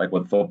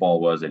what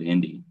football was at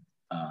Indy.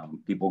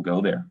 People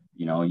go there.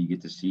 You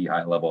get to see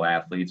high level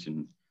athletes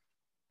and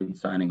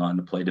signing on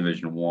to play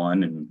Division I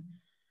and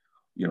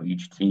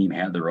each team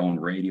had their own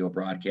radio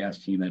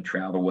broadcast team that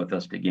traveled with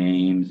us to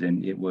games,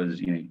 and it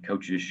was,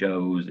 coaches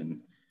shows, and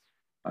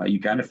you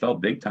kind of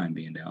felt big time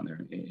being down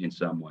there in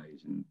some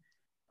ways.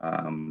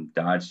 And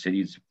Dodge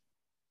City's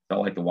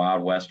felt like the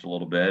Wild West a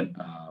little bit,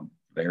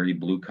 very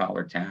blue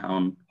collar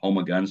town, home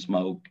of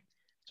Gunsmoke.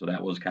 So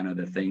that was kind of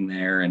the thing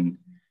there. And,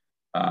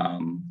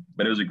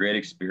 but it was a great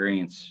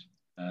experience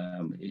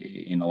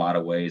in a lot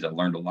of ways. I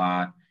learned a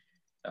lot,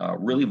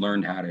 really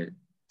learned how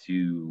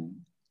to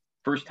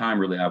first time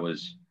really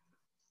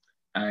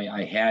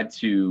I had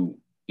to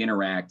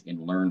interact and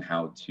learn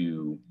how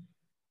to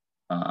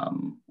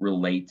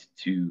relate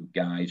to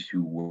guys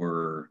who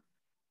were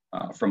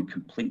from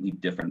completely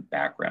different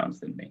backgrounds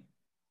than me,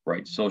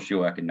 right?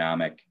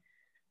 Socioeconomic,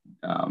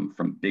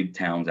 from big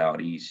towns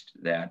out east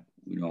that,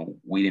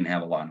 we didn't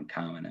have a lot in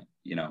common,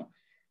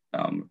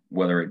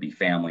 whether it be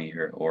family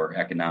or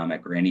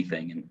economic or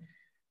anything. And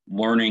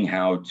learning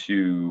how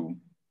to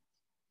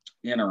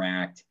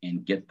interact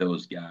and get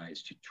those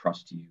guys to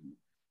trust you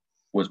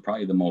was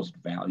probably the most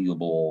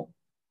valuable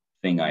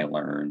thing I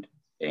learned.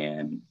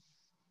 And,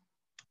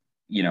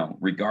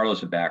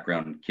 regardless of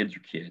background, kids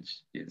are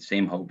kids,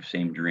 same hopes,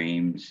 same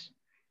dreams.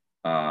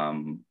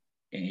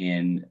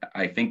 And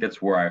I think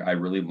that's where I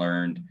really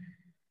learned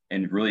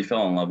and really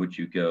fell in love with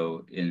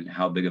JUCO and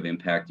how big of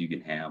impact you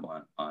can have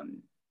on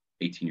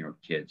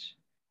 18-year-old kids.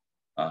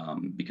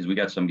 Because we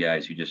got some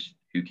guys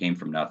who came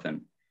from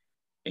nothing,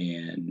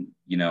 and,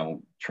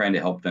 trying to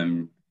help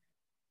them,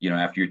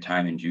 after your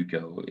time in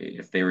JUCO,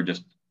 if they were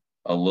just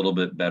a little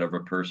bit better of a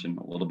person,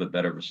 a little bit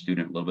better of a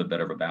student, a little bit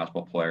better of a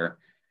basketball player,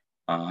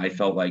 I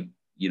felt like,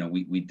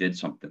 we did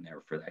something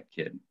there for that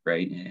kid.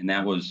 Right. And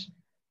that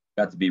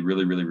got to be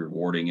really, really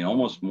rewarding, and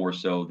almost more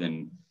so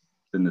than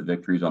the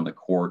victories on the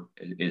court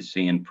is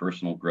seeing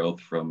personal growth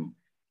from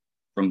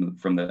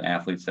the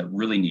athletes that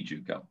really need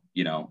JUCO.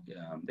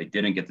 They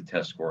didn't get the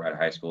test score out of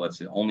high school. That's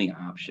the only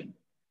option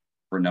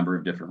for a number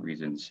of different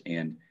reasons.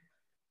 And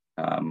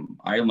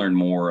I learned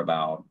more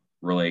about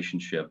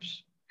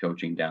relationships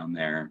coaching down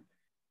there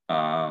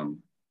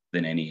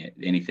than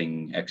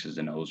anything X's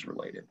and O's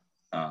related.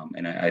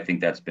 And I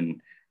think that's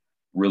been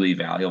really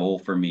valuable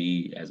for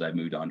me as I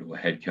moved on to a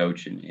head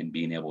coach and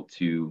being able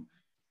to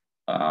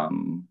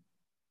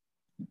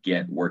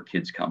get where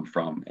kids come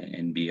from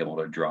and be able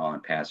to draw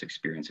on past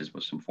experiences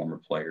with some former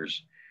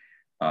players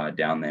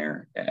down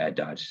there at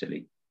Dodge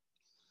City.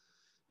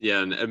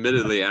 Yeah, and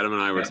admittedly, Adam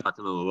and I were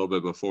talking a little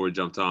bit before we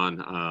jumped on.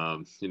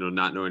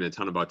 Not knowing a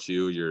ton about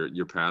you,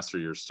 your past or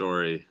your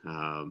story.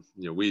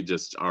 We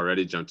just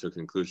already jumped to a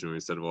conclusion. We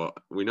said, well,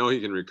 we know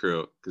he can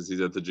recruit because he's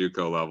at the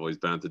JUCO level. He's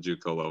been at the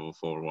JUCO level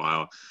for a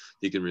while.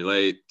 He can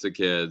relate to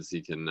kids. He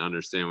can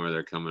understand where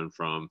they're coming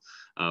from,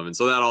 and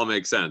so that all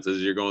makes sense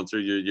as you're going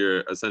through.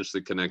 You're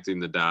essentially connecting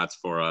the dots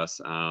for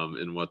us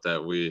in what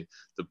the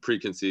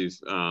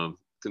preconceived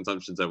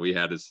consumptions that we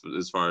had as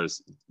far as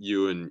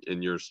you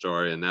and your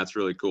story, and that's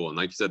really cool. And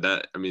like you said,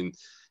 that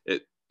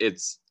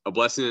it's a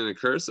blessing and a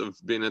curse of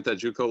being at that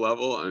JUCO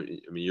level. I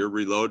mean, you're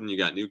reloading, you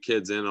got new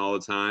kids in all the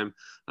time,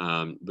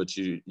 but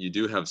you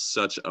do have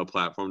such a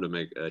platform to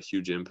make a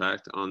huge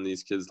impact on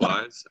these kids'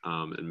 lives,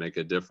 and make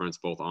a difference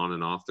both on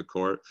and off the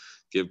court,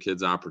 give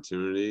kids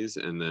opportunities,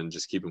 and then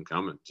just keep them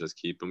coming,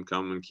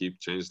 keep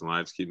changing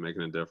lives, keep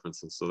making a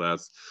difference. And so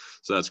that's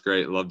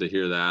great. Love to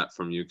hear that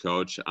from you,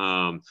 Coach.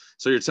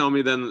 So you're telling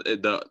me then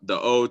the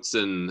oats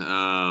and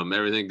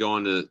everything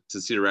going to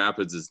Cedar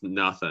Rapids is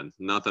nothing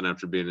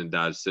after being in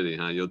Dodge City,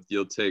 huh?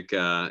 You'll take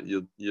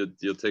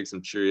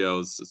some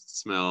Cheerios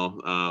smell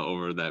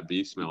over that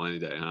beef smell any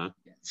day, huh?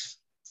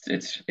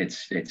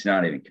 It's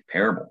not even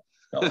comparable,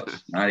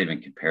 fellas. Not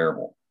even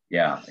comparable.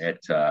 Yeah,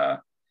 it's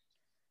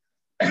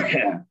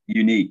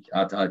unique.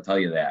 I'll tell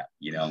you that.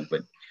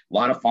 But a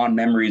lot of fond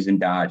memories in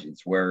Dodge.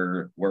 It's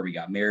where we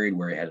got married,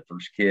 where I had the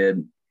first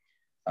kid.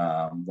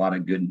 A lot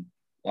of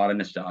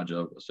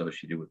nostalgia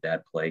associated with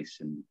that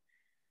place, and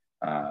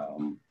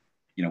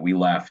we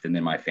left, and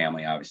then my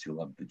family obviously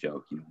loved the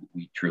joke.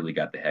 We truly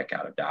got the heck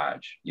out of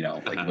Dodge,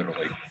 like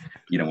literally,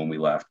 when we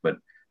left. But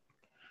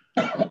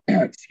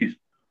excuse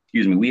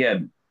me, we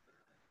had,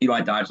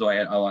 at Dodge, so I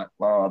had a lot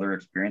of other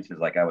experiences.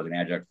 Like I was an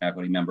adjunct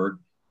faculty member,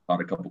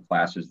 taught a couple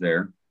classes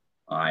there.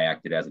 I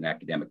acted as an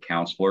academic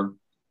counselor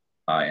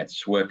at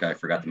SWIC. I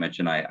forgot to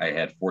mention I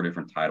had 4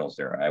 different titles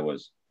there. I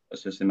was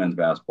assistant men's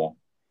basketball,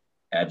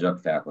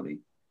 adjunct faculty,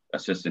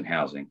 assistant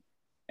housing,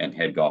 and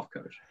head golf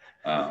coach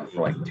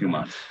for like 2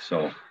 months.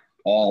 So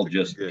all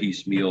just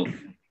piecemeal,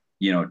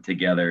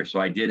 together. So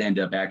I did end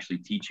up actually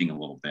teaching a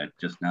little bit,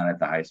 just not at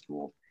the high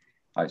school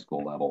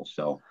level.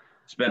 So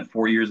spent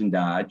 4 years in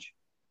Dodge,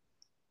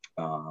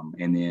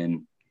 and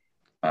then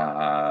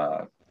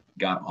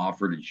got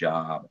offered a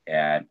job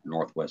at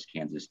Northwest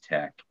Kansas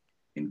Tech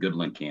in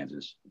Goodland,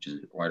 Kansas, which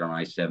is right on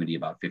I-70,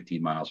 about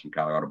 15 miles from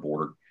Colorado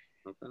border.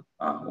 Okay.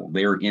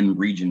 They're in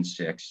Region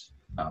 6,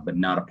 but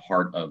not a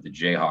part of the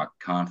Jayhawk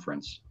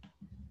Conference.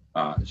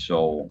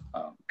 So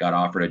got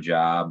offered a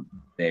job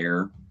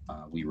there.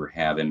 We were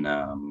having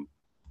I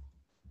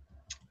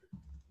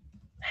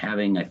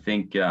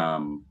think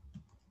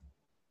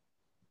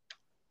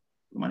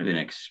it might have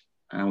been,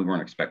 I know we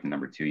weren't expecting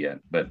number 2 yet,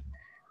 but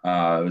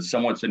it was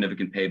somewhat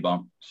significant pay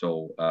bump.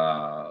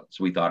 So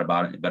we thought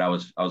about it, but I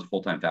was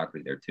full-time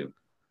faculty there too.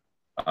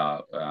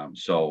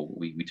 So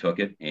we took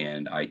it,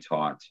 and I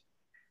taught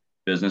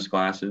business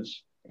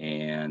classes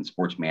and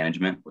sports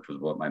management, which was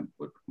what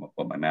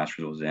my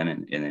master's was in,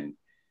 and then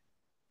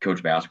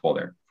coached basketball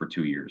there for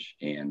 2 years.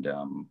 And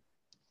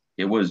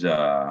it was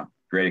a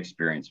great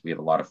experience. We have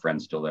a lot of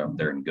friends still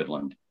there in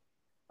Goodland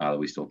that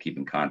we still keep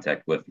in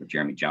contact with.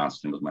 Jeremy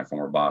Johnston was my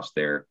former boss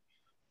there.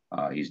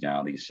 He's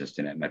now the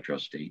assistant at Metro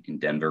State in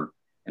Denver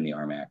in the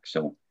RMAC.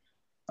 So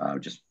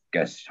just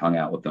guys hung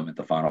out with them at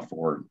the Final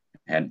Four.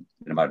 Had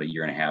been about 1.5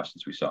 years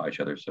since we saw each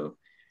other. So,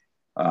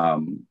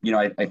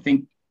 I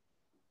think,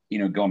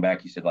 going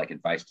back, you said like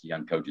advice to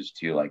young coaches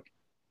too, like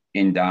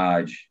in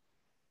Dodge,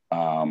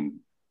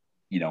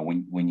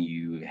 when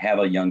you have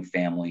a young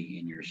family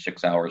and you're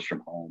 6 hours from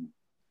home,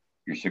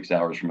 you're 6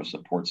 hours from a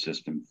support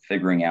system,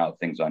 figuring out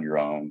things on your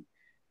own.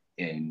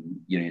 And,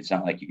 it's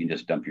not like you can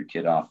just dump your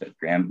kid off at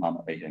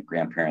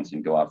grandparents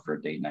and go out for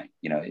a date night.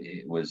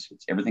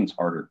 Everything's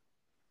harder,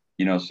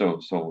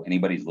 so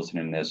anybody's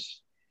listening to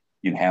this,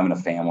 having a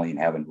family and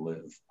having to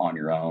live on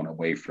your own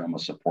away from a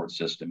support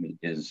system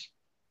is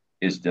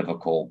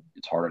difficult.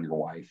 It's hard on your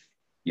wife.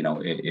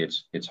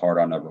 It's hard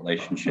on a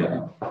relationship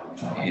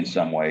in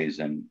some ways.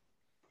 And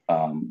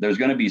there's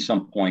going to be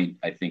some point,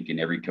 I think, in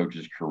every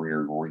coach's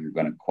career where you're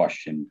going to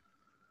question,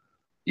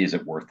 is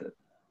it worth it?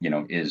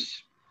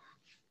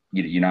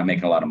 You're not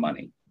making a lot of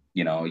money.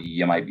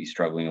 You might be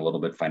struggling a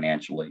little bit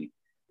financially,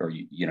 or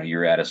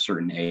you're at a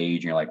certain age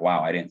and you're like,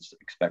 wow, I didn't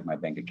expect my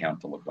bank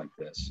account to look like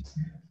this.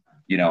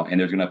 And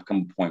there's going to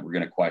come a point we're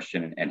going to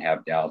question and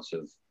have doubts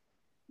of,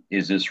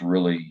 is this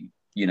really,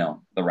 the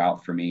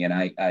route for me? And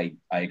I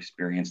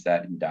experienced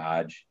that in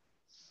Dodge.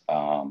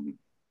 And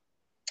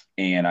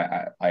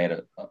I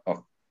had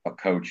a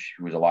coach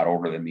who was a lot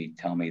older than me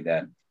tell me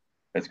that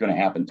it's going to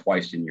happen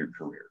twice in your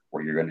career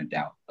where you're going to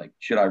doubt, like,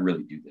 should I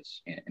really do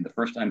this? And the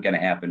first time kind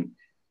of happened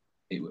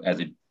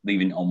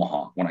leaving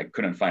Omaha when I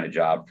couldn't find a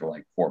job for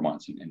like 4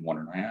 months and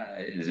wondering,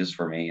 is this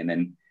for me? And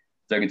then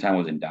the second time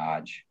was in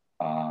Dodge,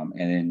 and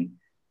then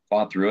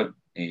fought through it.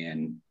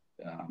 And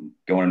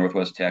going to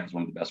Northwest Tech is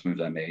one of the best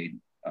moves I made.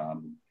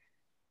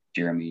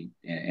 Jeremy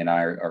and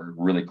I are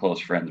really close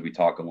friends. We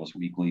talk almost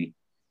weekly,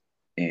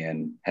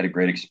 and had a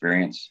great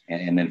experience.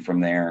 And then from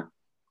there,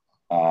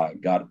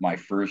 got my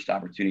first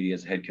opportunity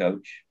as a head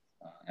coach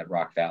at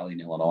Rock Valley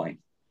in Illinois.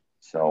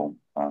 So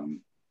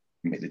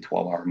made the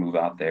 12-hour move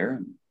out there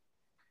and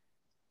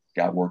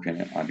got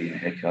working on being a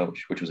head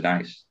coach, which was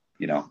nice,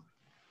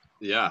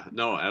 Yeah,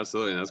 no,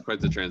 absolutely. That's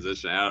quite the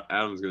transition.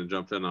 Adam's going to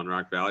jump in on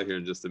Rock Valley here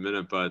in just a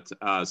minute. But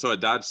so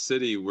at Dodge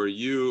City, you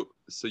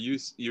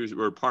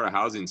were part of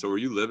housing. So were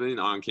you living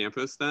on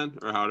campus then,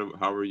 or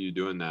how were you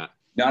doing that?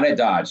 Not at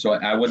Dodge. So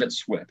I was at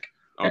SWIC.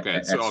 Okay.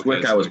 At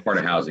SWIC, I was part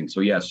of housing. So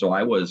yeah, so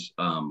I was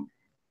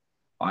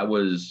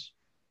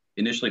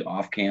initially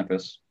off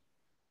campus,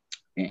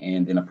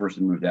 and then a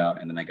person moved out,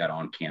 and then I got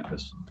on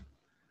campus.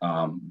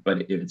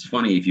 But it's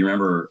funny, if you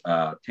remember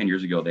 10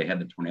 years ago, they had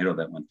the tornado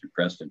that went through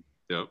Preston.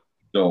 Yep.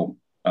 So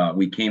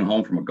we came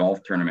home from a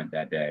golf tournament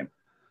that day,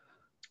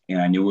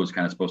 and I knew it was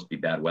kind of supposed to be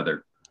bad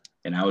weather.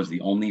 And I was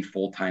the only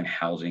full-time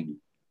housing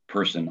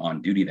person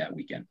on duty that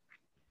weekend.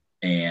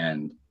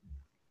 And,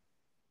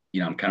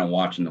 I'm kind of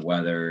watching the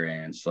weather,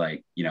 and it's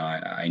like,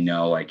 I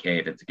know, like, hey,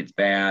 if it gets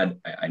bad,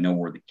 I know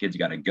where the kids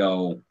got to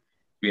go.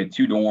 We had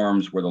 2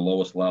 dorms where the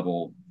lowest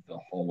level, the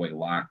hallway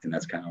locked, and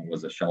that's kind of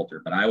was a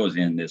shelter. But I was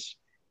in this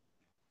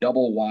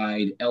double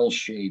wide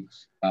L-shaped,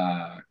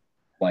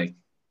 like,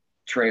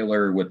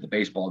 trailer with the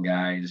baseball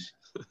guys,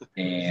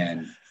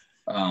 and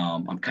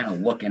I'm kind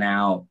of looking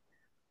out,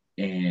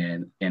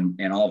 and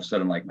all of a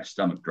sudden, like, my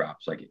stomach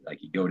drops, like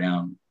you go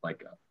down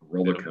like a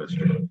roller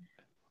coaster.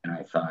 And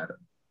I thought,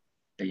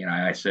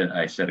 I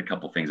said a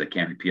couple things I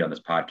can't repeat on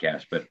this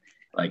podcast, but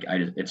like,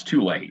 it's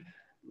too late.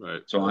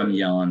 Right. So I'm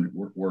yelling,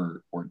 we're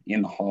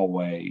in the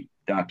hallway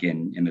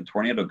ducking, and the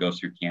tornado goes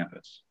through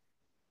campus,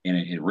 and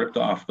it ripped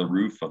off the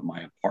roof of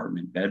my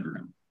apartment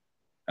bedroom.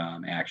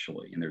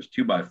 Actually, and there's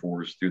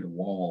 2x4s through the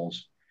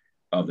walls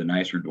of the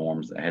nicer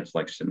dorms that had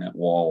like cement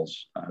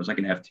walls. It was like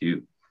an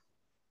F2.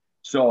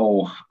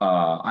 So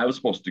I was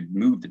supposed to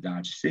move to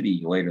Dodge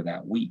City later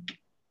that week.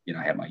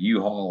 I had my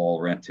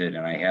U-Haul rented,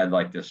 and I had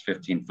like this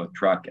 15-foot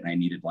truck, and I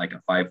needed like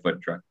a 5-foot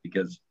truck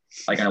because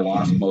like I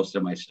lost most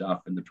of my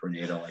stuff in the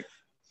tornado. Like,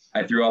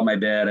 I threw out my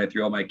bed, I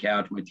threw out my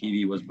couch, my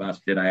TV was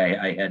busted.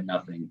 I had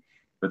nothing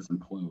but some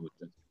clothes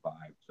that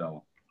survived.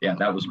 So yeah,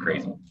 that was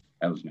crazy.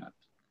 That was nuts.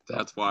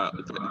 That's wild.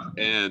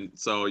 And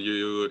so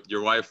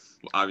your wife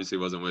obviously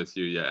wasn't with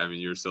you yet. I mean,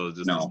 you're still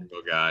just a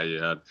single guy.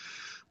 You had,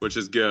 which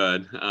is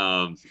good.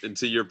 And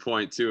to your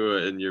point too,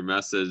 in your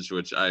message,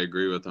 which I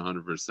agree with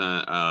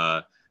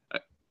 100%,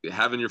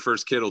 having your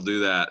first kid will do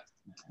that.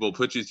 Will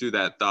put you through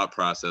that thought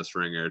process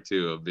ringer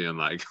too of being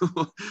like,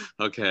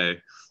 okay,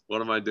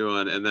 what am I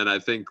doing? And then I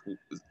think,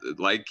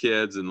 like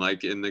kids and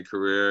like in the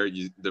career,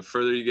 the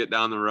further you get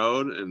down the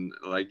road, and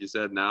like you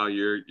said, now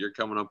you're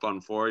coming up on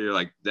 4, you're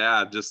like,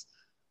 Dad, just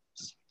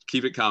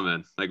keep it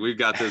coming. Like, we've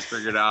got this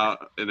figured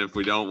out, and if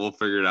we don't, we'll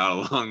figure it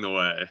out along the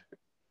way.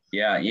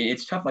 Yeah,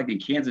 it's tough. Like in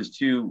Kansas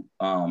too,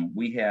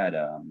 we had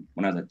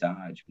when I was at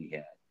Dodge, we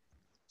had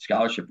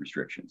scholarship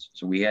restrictions,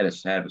 so we had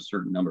to have a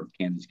certain number of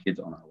Kansas kids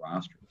on our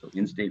roster. So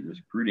in-state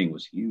recruiting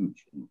was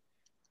huge. And,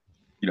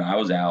 I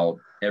was out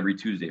every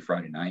Tuesday,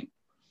 Friday night,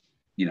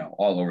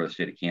 all over the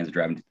state of Kansas,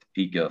 driving to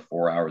Topeka,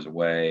 4 hours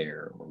away,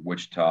 or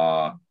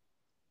Wichita.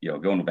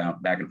 Going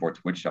back and forth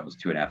to Wichita was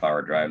 2.5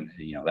 hour drive.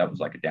 That was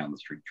like a down the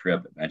street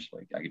trip.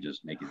 Eventually, I could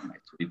just make it in my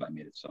sleep. I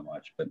made it so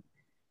much, but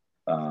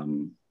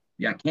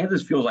yeah,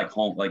 Kansas feels like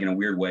home. Like in a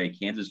weird way,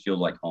 Kansas feels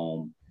like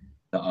home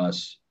to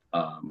us.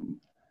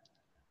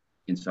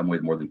 In some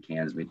ways, more than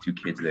Kansas. We had 2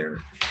 kids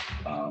there.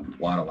 A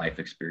lot of life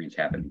experience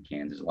happened in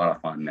Kansas. A lot of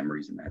fond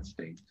memories in that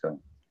state. So,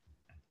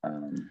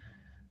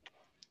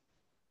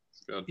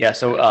 yeah.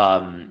 So,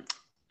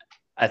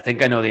 I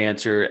think I know the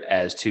answer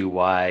as to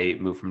why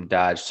move from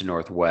Dodge to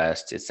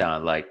Northwest. It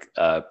sounded like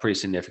a pretty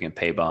significant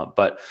pay bump.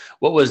 But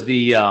what was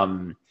the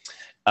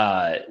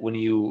when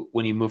you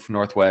moved from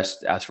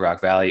Northwest out to Rock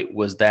Valley?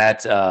 Was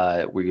that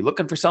were you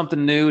looking for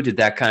something new? Did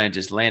that kind of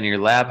just land in your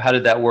lap? How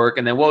did that work?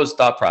 And then what was the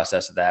thought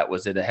process of that?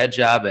 Was it a head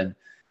job and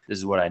this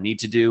is what I need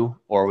to do,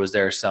 or was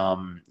there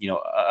some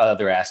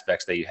other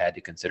aspects that you had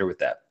to consider with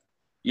that?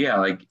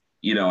 Yeah, I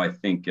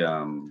think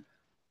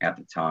at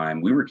the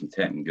time we were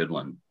content in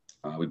Goodland.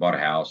 We bought a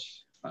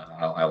house.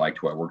 I liked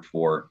who I worked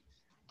for.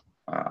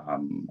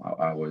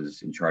 I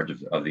was in charge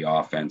of the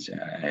offense.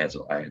 I had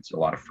a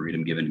lot of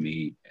freedom given to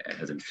me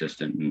as an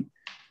assistant, and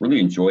really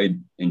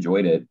enjoyed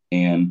it.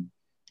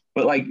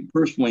 But like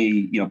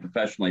personally,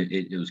 professionally,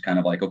 it was kind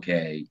of like,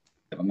 okay,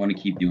 if I'm going to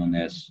keep doing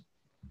this,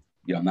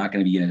 I'm not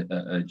going to be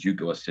a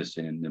JUCO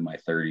assistant in my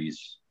 30s,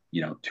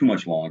 too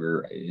much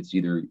longer. It's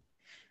either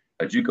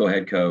a JUCO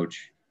head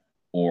coach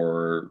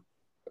or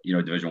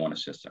Division I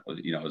assistant.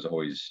 It was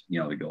always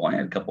the goal. I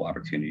had a couple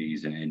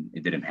opportunities and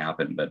it didn't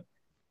happen, but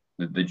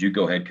the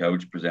JUCO head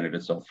coach presented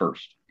itself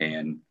first.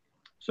 And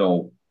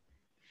so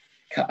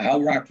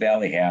how Rock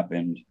Valley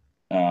happened.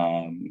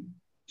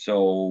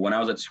 So when I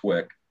was at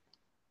SWIC,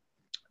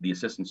 the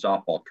assistant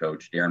softball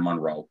coach, Darren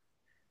Monroe,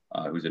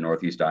 who's a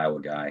Northeast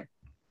Iowa guy,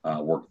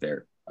 worked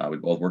there. We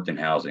both worked in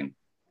housing,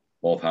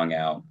 both hung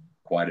out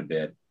quite a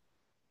bit.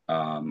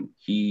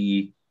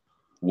 He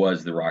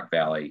was the Rock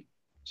Valley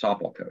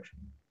softball coach.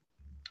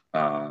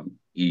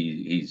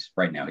 He's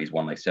right now, he's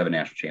won like 7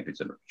 national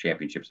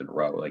championships in a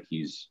row. Like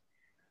he's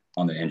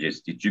on the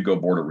NJ's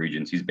JUCO board of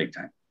regents. He's big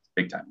time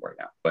right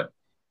now. But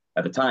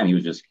at the time he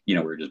was just, we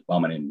were just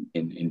bumming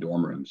in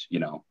dorm rooms,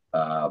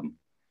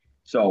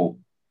 so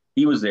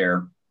he was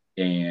there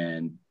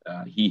and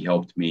he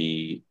helped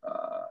me,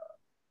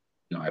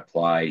 I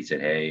applied. He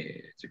said,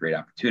 hey, it's a great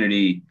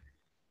opportunity,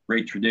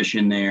 great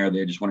tradition there.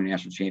 They just won a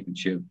national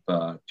championship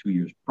 2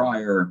 years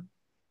prior.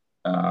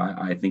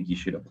 I think you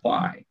should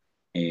apply.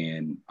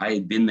 And I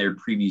had been there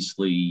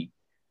previously.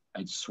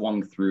 I'd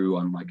swung through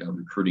on like a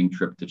recruiting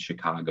trip to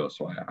Chicago.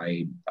 So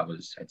I'd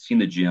seen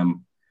the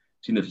gym,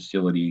 seen the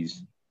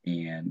facilities,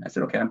 and I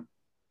said, okay,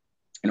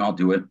 and I'll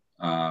do it.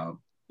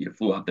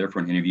 Flew out there for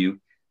an interview,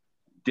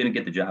 didn't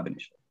get the job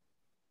initially.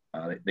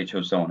 They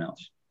chose someone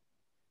else.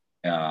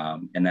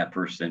 And that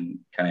person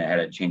kind of had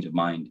a change of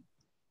mind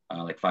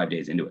like 5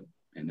 days into it.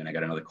 And then I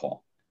got another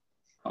call.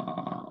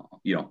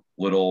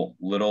 Little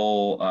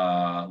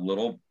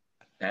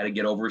had to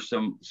get over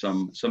some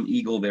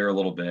ego there a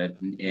little bit.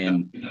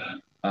 And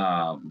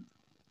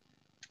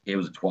it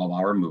was a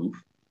 12-hour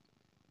move.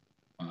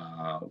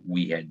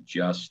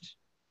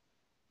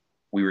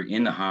 We were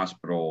in the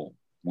hospital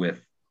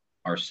with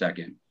our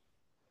second,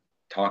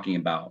 talking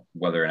about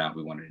whether or not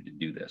we wanted to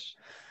do this.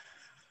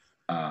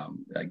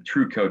 Like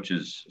true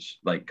coaches,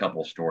 like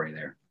couple story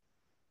there.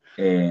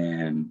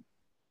 And,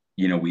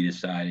 we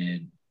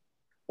decided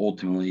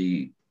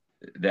ultimately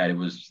that it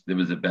was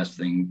the best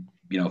thing,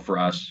 for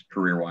us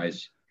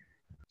career-wise.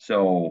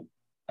 So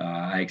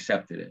I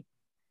accepted it.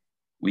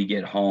 We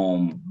get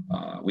home.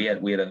 We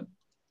had a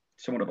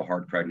somewhat of a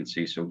hard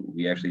pregnancy, so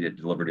we actually had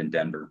delivered in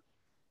Denver,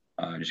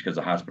 just because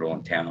the hospital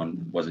in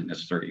town wasn't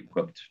necessarily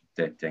equipped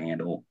to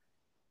handle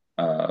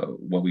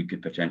what we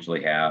could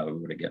potentially have. We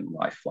would have gotten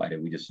live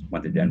flighted. We just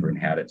went to Denver and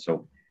had it.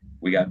 So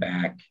we got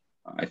back,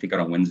 I think on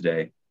a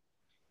Wednesday.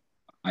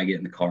 I get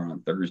in the car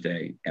on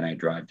Thursday and I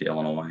drive to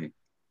Illinois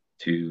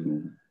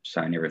to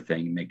sign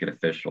everything, make it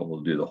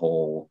official, do the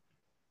whole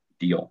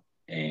deal.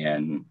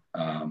 And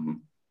I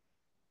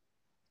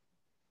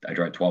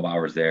drive 12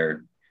 hours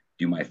there,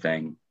 do my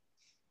thing.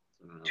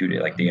 2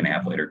 days, like day and a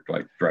half later,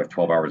 I drive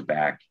 12 hours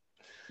back,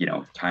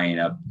 tying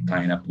up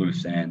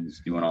loose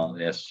ends, doing all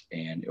this.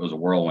 And it was a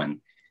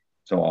whirlwind.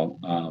 So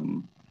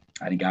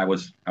I think I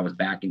was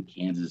back in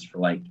Kansas for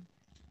like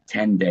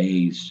 10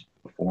 days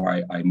before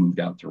I moved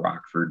out to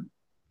Rockford,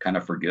 kind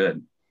of for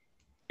good.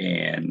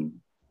 And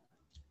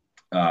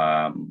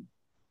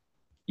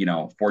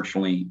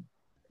fortunately,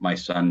 my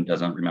son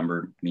doesn't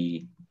remember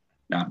me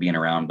not being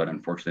around, but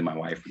unfortunately, my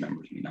wife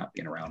remembers me not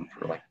being around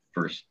for like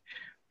first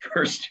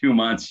 2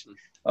 months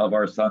of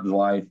our son's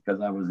life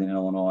because I was in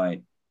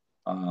Illinois.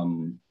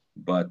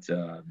 but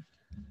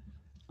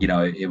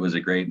it was a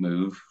great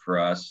move for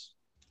us.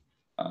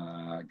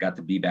 Got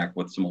to be back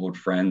with some old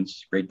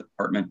friends, great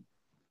department,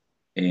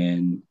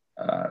 and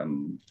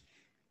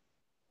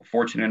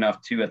fortunate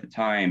enough too at the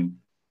time,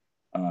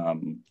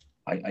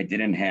 I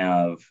didn't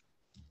have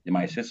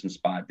my assistant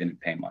spot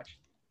didn't pay much.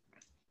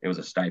 It was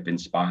a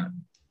stipend spot,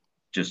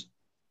 just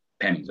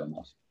pennies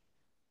almost.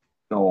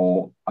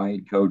 So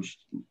I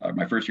coached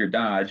my first year at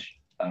Dodge,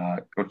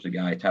 coached a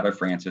guy, Tyler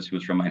Francis, who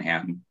was from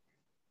Manhattan,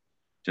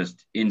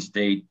 just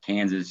in-state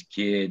Kansas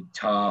kid,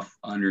 tough,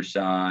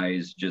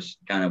 undersized, just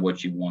kind of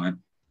what you want,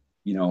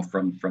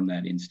 from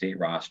that in-state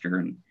roster.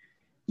 And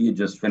he had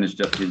just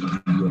finished up his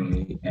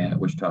BA at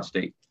Wichita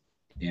State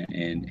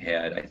and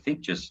had, I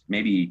think, just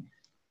maybe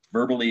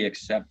verbally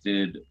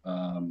accepted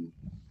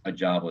a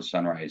job with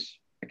Sunrise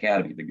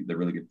Academy, the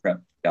really good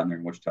prep down there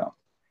in Wichita.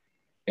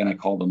 And I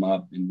called him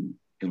up, and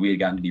because we had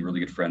gotten to be really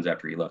good friends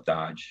after he left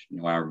Dodge.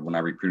 When I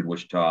recruited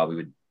Wichita, we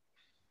would,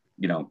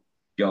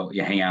 go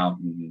hang out.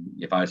 And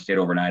if I stayed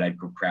overnight, I'd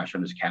go crash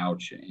on his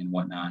couch and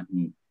whatnot.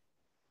 And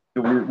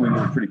so we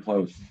were pretty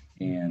close.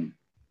 And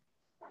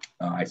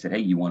I said, "Hey,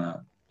 you want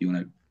a job? You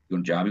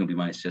want to be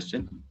my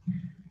assistant?" He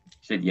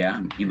said, "Yeah."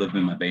 And he lived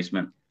in my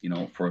basement,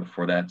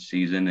 for that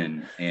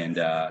season, and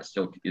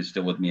is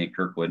still with me at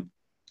Kirkwood.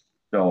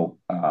 So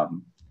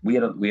we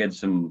had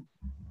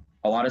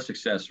a lot of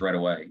success right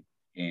away,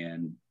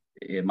 and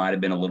it might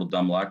have been a little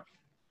dumb luck,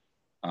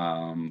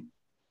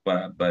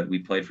 but we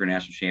played for a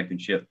national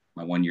championship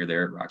my 1 year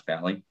there at Rock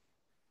Valley.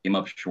 Came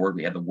up short.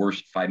 We had the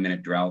worst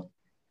 5-minute drought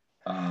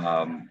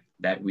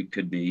that we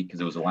could be, because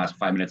it was the last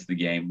 5 minutes of the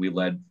game. We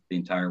led the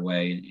entire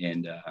way,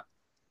 and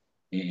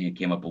it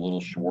came up a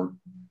little short.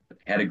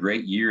 Had a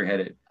great year.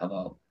 Had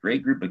a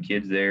great group of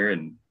kids there,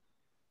 and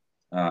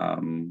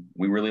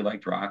we really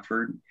liked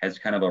Rockford. It's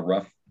kind of a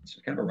rough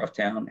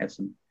town. Has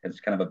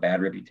kind of a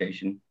bad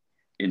reputation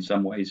in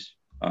some ways,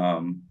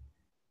 but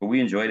we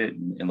enjoyed it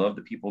and loved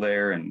the people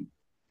there. And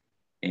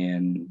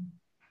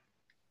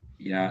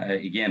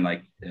again,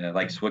 like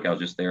Swick, I was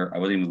just there.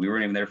 We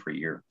weren't even there for a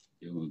year.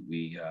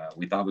 We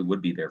thought we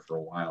would be there for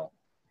a while.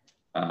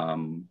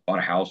 Bought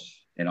a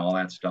house and all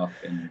that stuff,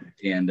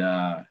 and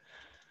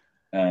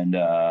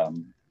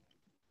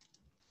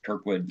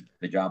Kirkwood,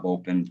 the job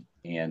opened,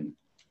 and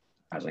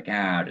I was like,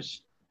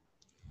 it's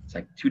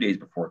like 2 days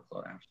before it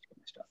closed. I was just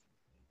getting my stuff,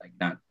 like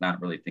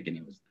not really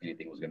thinking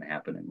anything was going to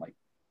happen. And like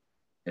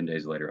 10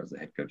 days later, I was the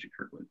head coach at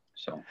Kirkwood.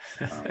 So,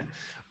 and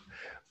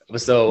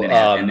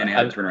then I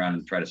had to turn around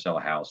and try to sell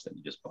a house that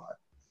you just bought.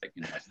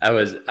 I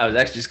was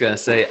actually just going to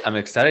say, I'm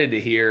excited to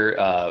hear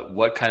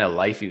what kind of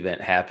life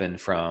event happened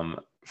from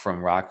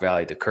Rock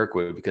Valley to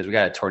Kirkwood, because we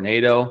got a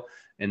tornado,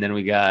 and then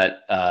we got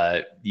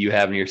you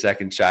having your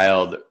second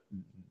child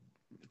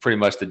pretty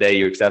much the day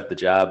you accept the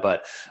job.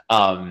 But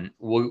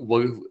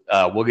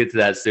we'll get to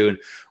that soon.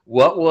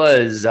 What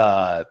was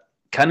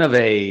kind of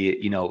a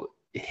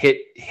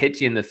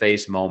hit you in the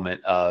face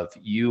moment of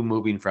you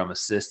moving from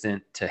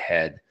assistant to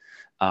head?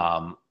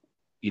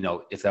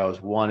 If that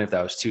was one, if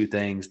that was two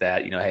things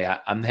that, hey,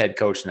 I'm the head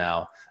coach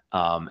now.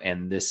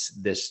 And this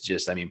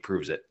just,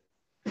 proves it.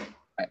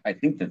 I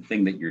think the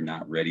thing that you're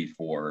not ready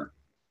for,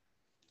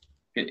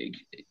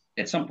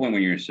 at some point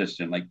when you're an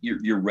assistant, like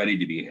you're ready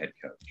to be a head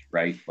coach,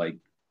 right? Like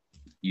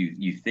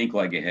you think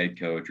like a head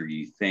coach, or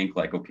you think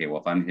like, okay,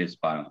 well, if I'm in his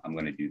spot, I'm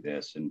going to do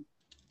this.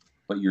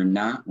 But you're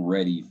not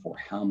ready for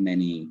how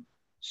many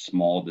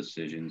small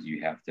decisions you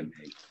have to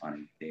make on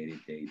a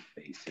day-to-day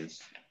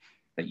basis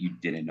that you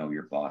didn't know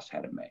your boss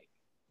had to make.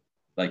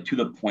 Like, to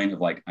the point of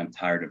like, I'm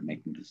tired of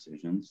making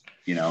decisions,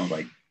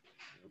 like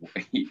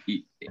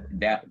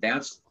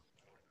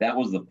that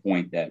was the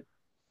point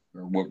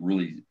or what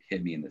really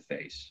hit me in the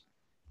face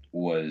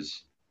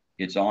was,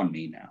 it's on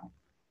me now.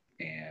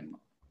 And,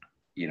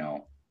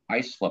 I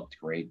slept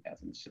great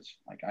as an assistant.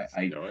 Like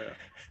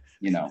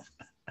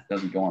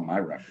doesn't go on my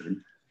record,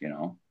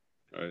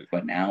 right.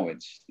 But now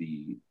it's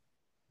the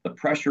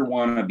pressure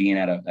of being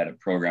at a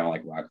program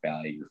like Rock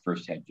Valley, your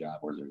first head job,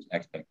 where there's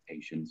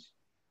expectations.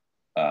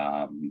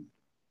 There's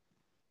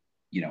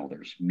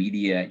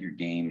media at your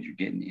games. You're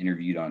getting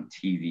interviewed on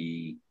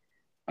TV.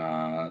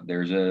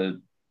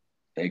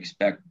 They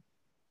expect,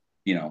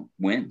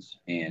 wins,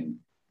 and,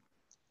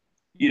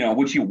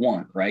 what you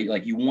want, right?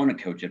 Like, you want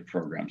to coach at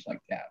programs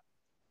like that.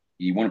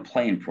 You want to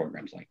play in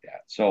programs like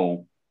that.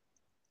 So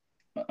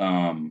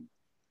that,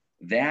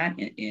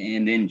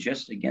 and then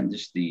just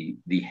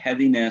the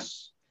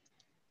heaviness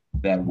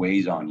that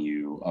weighs on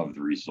you of the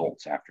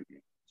results after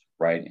games,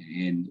 right?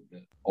 And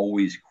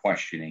always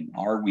questioning,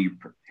 are we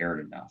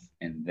prepared enough?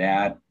 And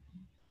that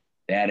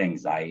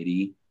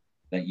anxiety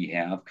that you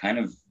have kind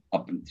of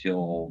up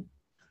until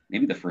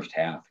maybe the first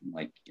half, I'm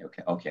like,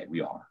 okay,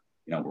 we are,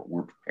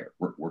 we're prepared.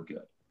 We're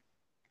good.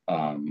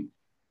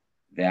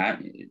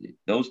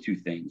 Those two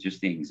things,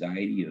 just the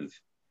anxiety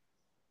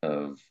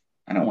of,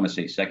 I don't want to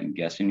say second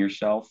guessing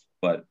yourself,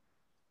 but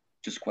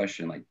just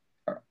question, like,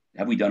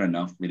 have we done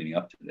enough leading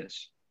up to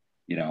this?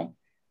 And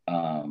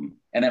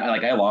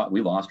then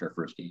we lost our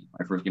first game.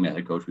 My first game as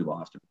head coach, we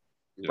lost it.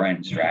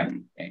 Brandon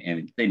Stratton.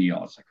 And then,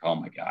 it's like, oh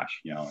my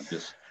gosh,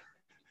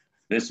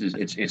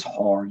 it's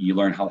hard. You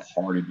learn how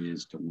hard it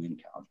is to win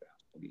college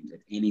basketball games at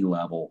any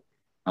level,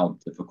 how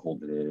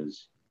difficult it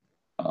is.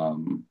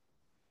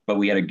 But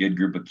we had a good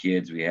group of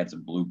kids. We had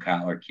some blue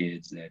collar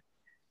kids that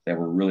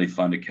were really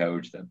fun to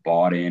coach, that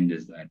bought into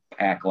that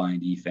pack line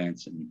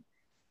defense. And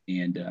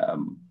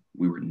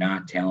we were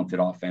not talented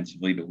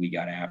offensively, but we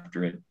got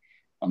after it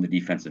on the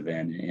defensive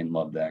end and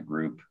loved that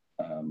group.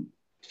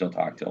 Still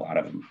talk to a lot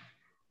of them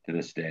to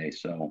this day.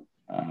 So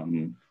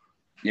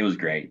it was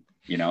great,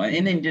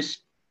 and then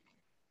just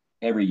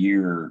every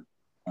year,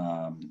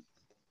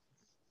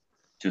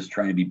 just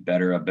trying to be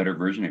a better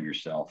version of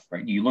yourself,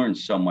 right? You learn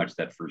so much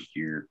that first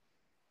year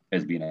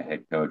as being a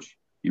head coach.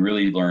 You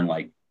really learn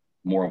like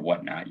more of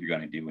what not you're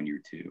going to do in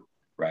year 2,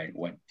 right?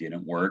 What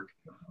didn't work,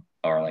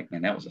 or like,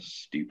 man, that was a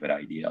stupid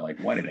idea. Like,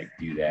 why did I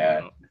do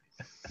that?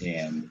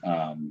 And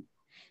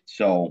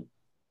so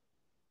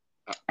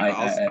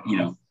I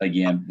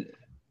again,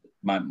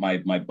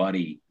 my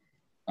buddy,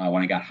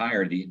 when I got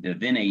hired, the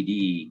then AD,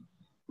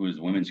 who was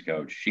the women's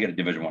coach, she got a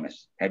Division I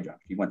head job.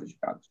 She went to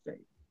Chicago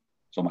State.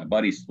 So my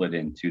buddy slid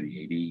into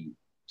the AD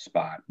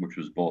spot, which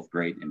was both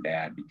great and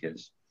bad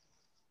because,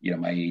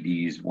 my AD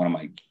is one of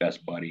my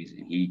best buddies,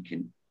 and he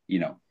can,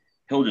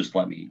 he'll just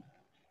let me.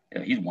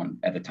 He's won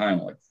at the time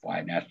like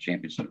 5 national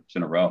championships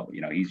in a row.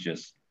 He's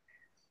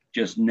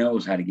just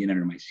knows how to get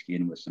under my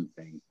skin with some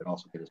things, but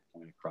also get his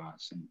point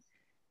across.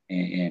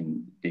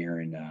 And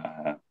Darren,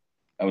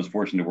 I was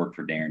fortunate to work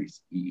for Darren.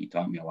 He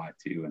taught me a lot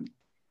too.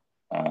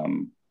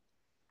 And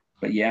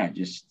but yeah,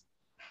 just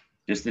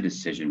the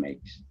decision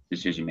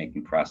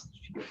making process.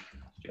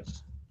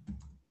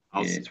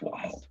 It's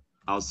wild.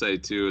 I'll say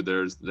too,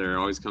 there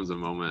always comes a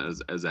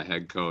moment as a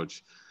head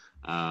coach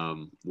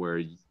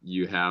where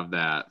you have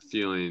that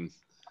feeling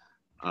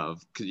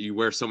of, cause you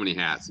wear so many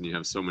hats and you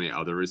have so many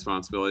other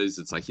responsibilities.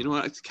 It's like,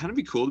 it's kind of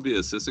be cool to be an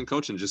assistant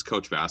coach and just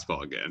coach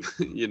basketball again,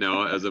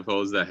 as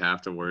opposed to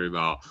have to worry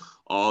about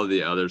all of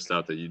the other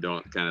stuff that you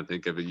don't kind of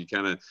think of. It. You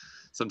kind of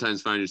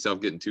sometimes find yourself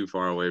getting too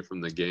far away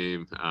from the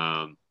game.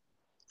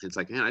 It's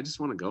like, man, I just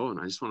want to go and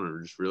I just want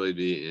to just really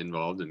be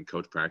involved in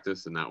coach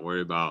practice and not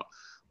worry about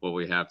what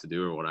we have to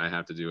do or what I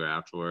have to do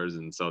afterwards.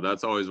 And so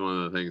that's always one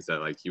of the things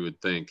that like you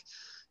would think,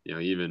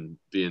 even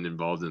being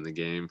involved in the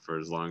game for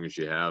as long as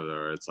you have,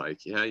 or it's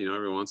like, yeah,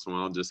 every once in a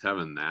while, just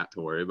having that to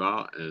worry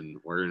about and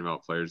worrying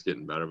about players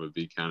getting better would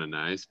be kind of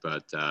nice,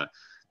 but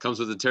comes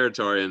with the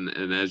territory.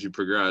 And as you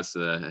progress,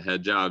 the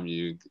head job,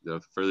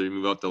 the further you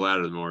move up the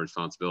ladder, the more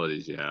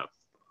responsibilities you have.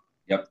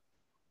 Yep.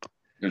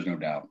 There's no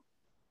doubt.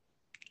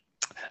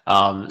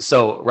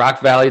 So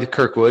Rock Valley to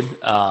Kirkwood,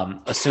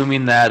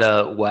 assuming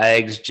that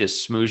Wags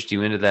just smooshed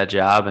you into that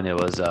job and it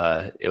was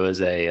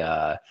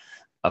a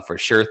for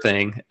sure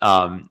thing.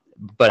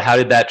 But how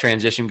did that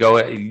transition go?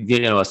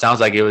 It sounds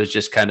like it was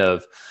just kind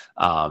of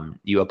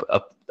you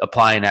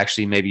applying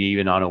actually maybe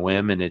even on a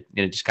whim, and it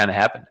just kind of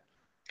happened.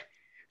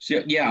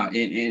 So yeah,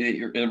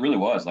 it really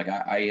was. Like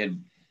I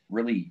didn't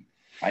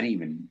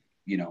even,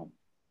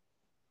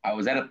 I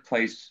was at a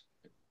place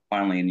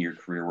finally in your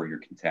career where you're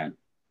content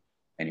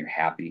and you're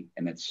happy,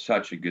 and that's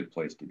such a good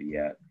place to be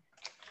at,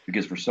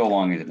 because for so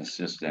long as an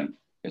assistant,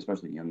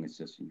 especially a young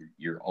assistant,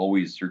 you're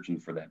always searching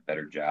for that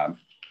better job,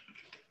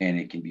 and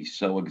it can be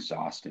so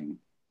exhausting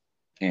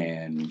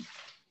and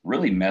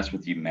really mess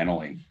with you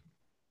mentally,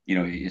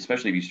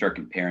 especially if you start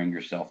comparing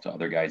yourself to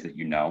other guys that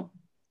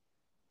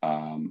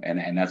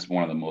and that's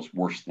one of the most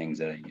worst things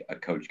that a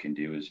coach can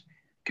do, is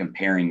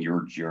comparing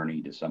your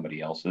journey to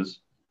somebody else's.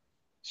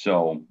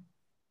 So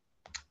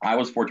I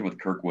was fortunate with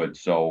Kirkwood.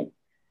 So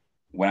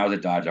when I was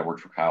at Dodge, I worked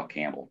for Kyle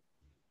Campbell.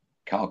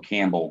 Kyle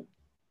Campbell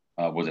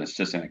was an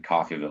assistant at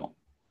Coffeyville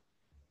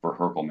for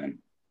Herkelman.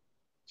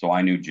 So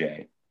I knew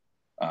Jay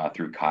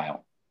through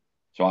Kyle.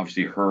 So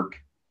obviously Herc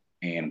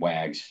and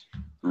Wags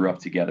grew up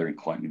together in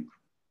Clinton.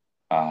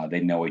 They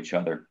know each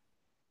other.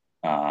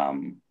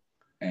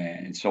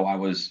 And so I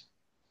was,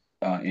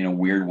 in a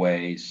weird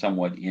way,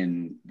 somewhat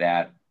in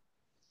that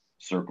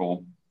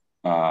circle.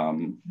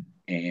 And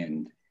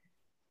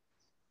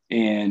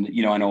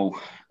I know,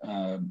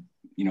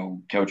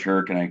 Coach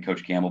Herc and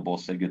Coach Campbell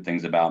both said good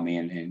things about me,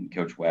 and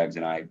Coach Wags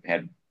and I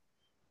had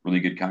really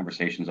good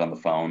conversations on the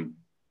phone.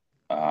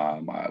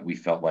 We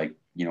felt like,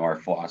 our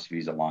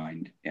philosophies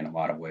aligned in a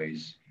lot of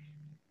ways.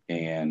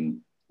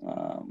 And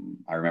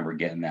I remember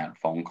getting that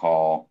phone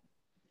call,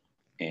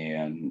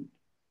 and,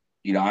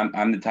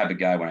 I'm the type of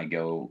guy when I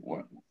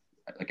go,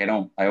 like,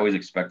 I always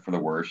expect for the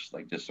worst,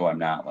 like, just so I'm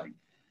not like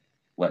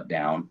let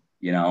down,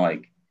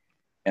 and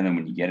then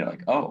when you get it,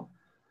 like, oh,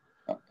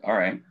 all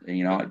right,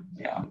 I'll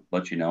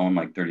let you know in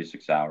like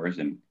 36 hours.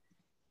 And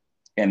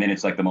then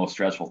it's like the most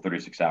stressful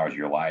 36 hours of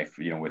your life,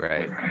 with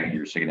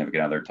your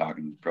significant other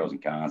talking pros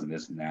and cons and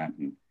this and that.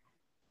 And,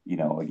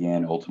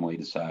 again, ultimately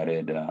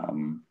decided,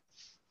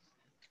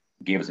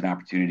 gave us an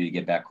opportunity to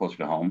get back closer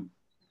to home.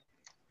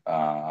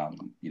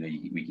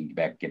 We can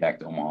get back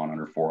to Omaha in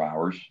under 4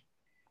 hours.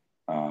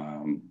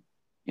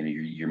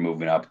 You're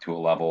moving up to a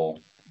level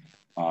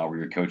where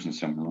you're coaching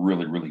some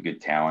really, really good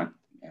talent.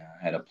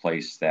 at a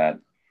place that,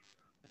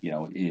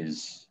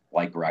 is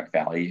like Rock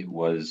Valley. It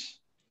was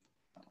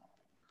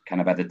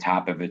kind of at the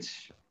top of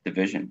its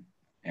division.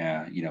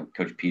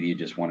 Coach Petey had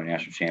just won a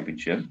national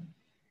championship.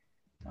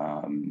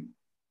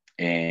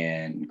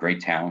 And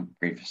great town,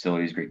 great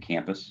facilities, great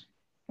campus,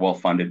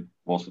 well-funded,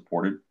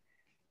 well-supported.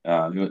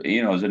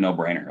 It was a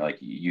no-brainer. Like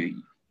you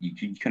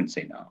couldn't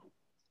say no.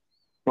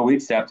 So we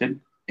accepted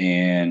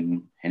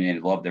and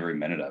loved every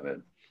minute of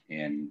it.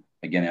 And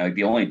again, like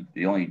the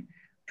only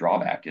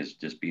drawback is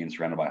just being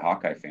surrounded by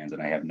Hawkeye fans,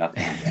 and I have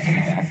nothing to say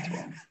back to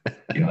them.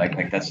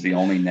 Like that's the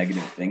only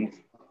negative thing,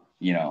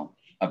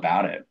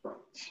 about it.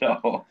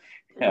 So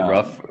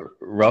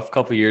rough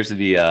couple years to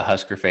be a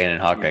Husker fan in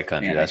Hawkeye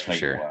country. Man, that's for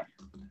sure.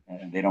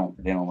 And they don't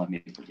let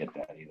me forget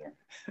that either.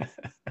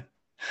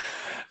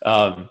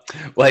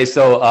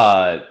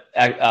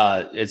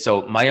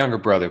 So my younger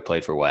brother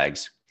played for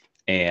Wags,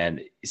 and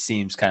it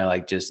seems kind of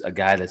like just a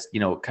guy that's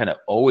kind of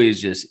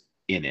always just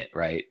in it,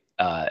 right?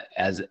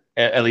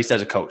 At least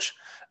as a coach.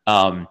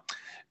 I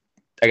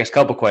guess a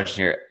couple questions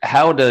here.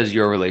 How does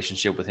your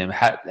relationship with him?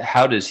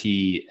 How does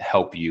he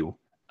help you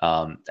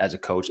as a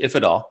coach, if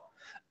at all?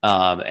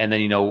 And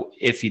then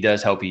if he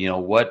does help you,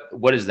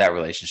 what is that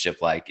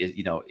relationship like?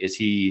 Is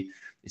he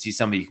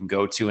somebody you can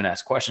go to and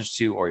ask questions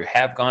to, or you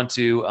have gone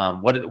to?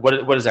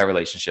 What does that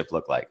relationship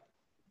look like?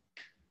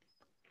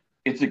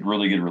 It's a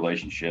really good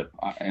relationship,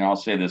 and I'll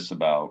say this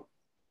about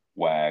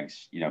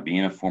Wags.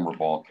 Being a former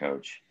ball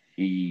coach,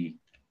 he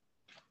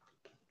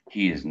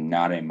is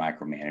not a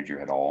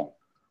micromanager at all.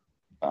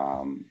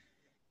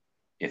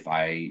 If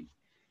I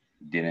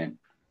didn't,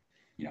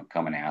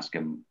 come and ask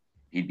him,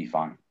 he'd be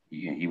fine.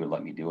 He would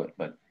let me do it,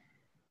 but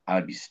I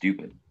would be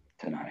stupid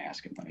to not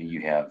ask him. I mean,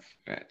 you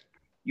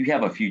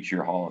have a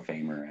future Hall of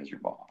Famer as your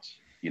boss,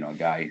 a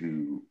guy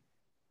who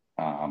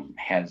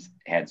has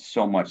had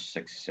so much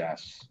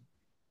success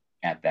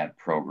at that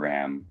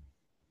program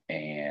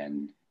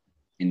and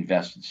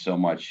invested so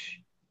much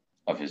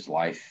of his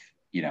life,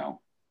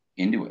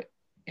 into it.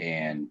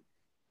 And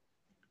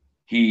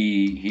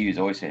he was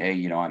always said,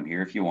 hey, I'm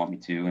here if you want me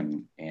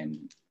to.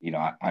 And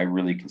I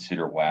really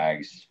consider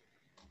Wags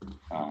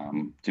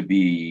to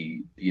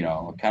be,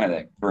 kind of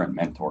that current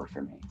mentor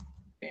for me.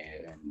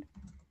 And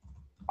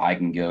I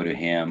can go to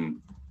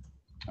him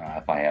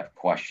if I have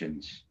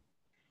questions.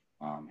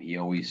 He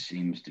always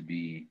seems to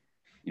be,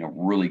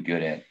 really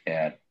good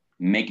at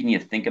making you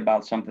think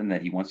about something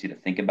that he wants you to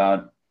think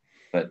about,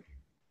 but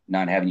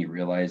not having you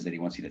realize that he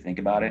wants you to think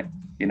about it,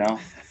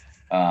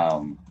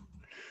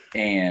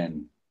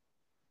 and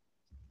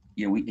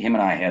him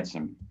and I had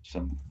some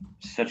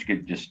such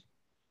good, just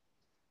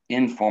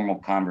informal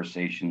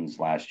conversations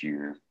last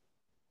year,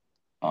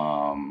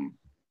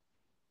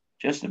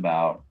 just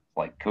about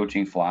like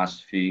coaching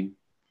philosophy.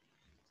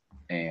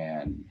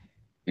 And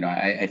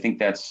I think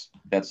that's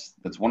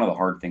one of the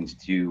hard things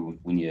too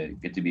when you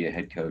get to be a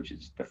head coach,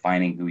 is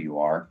defining who you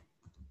are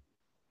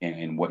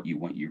and what you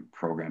want your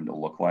program to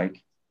look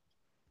like.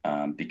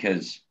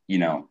 Because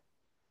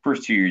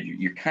first 2 years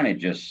you're kind of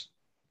just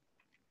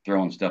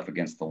throwing stuff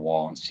against the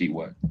wall and see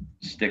what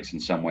sticks in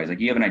some ways. Like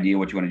you have an idea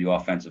what you want to do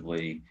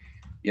offensively,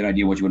 you have an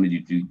idea what you want to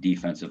do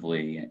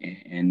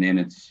defensively, and then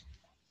it's,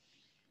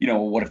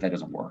 what if that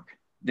doesn't work?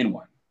 Then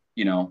what?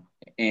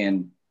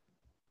 And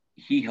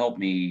he helped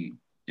me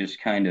just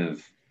kind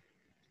of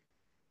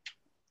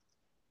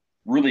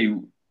really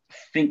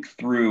think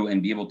through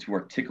and be able to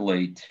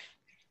articulate,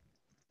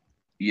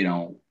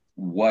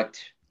 what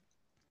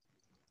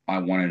I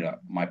wanted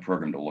my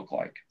program to look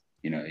like.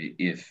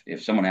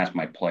 If someone asked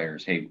my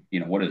players, hey,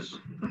 what is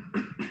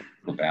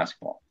for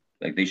basketball?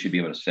 Like they should be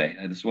able to say,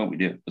 this is what we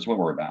do. This is what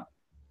we're about.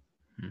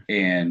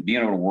 And being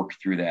able to work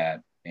through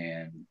that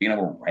and being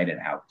able to write it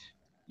out,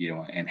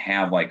 and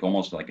have like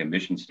almost like a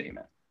mission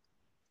statement,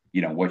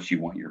 what you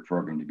want your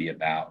program to be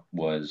about,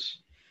 was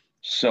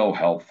so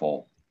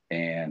helpful.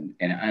 And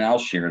I'll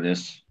share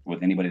this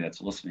with anybody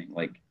that's listening.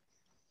 Like,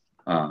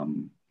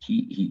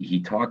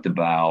 he talked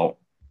about,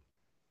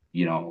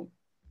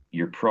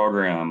 your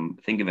program,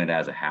 think of it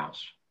as a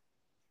house,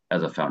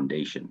 as a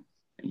foundation,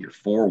 and your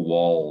four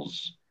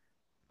walls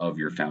of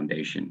your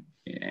foundation.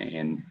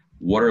 And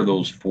what are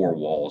those four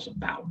walls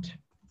about?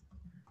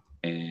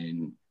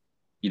 And,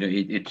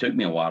 it took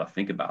me a while to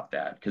think about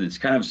that, because it's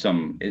kind of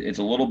it's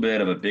a little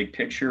bit of a big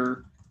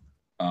picture,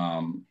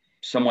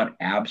 somewhat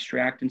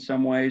abstract in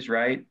some ways,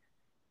 right?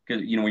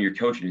 Because, when you're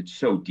coaching, it's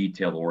so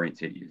detail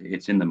oriented,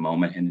 it's in the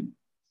moment. And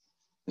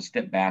to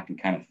step back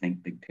and kind of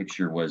think big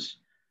picture was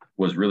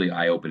really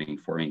eye-opening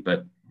for me.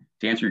 But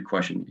to answer your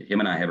question, him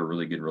and I have a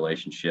really good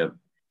relationship.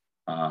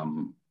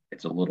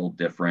 It's a little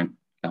different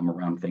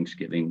around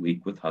Thanksgiving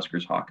week with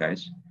Huskers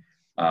Hawkeyes.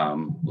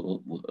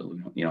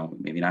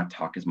 Maybe not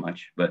talk as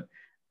much, but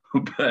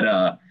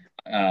no,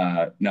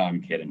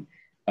 I'm kidding.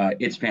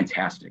 It's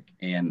fantastic.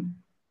 And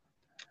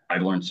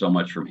I've learned so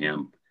much from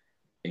him,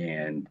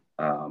 and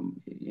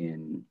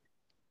in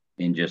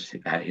just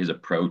his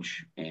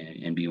approach,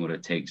 and being able to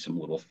take some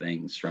little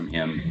things from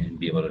him and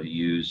be able to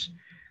use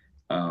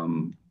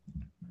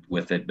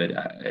with it. But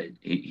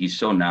he's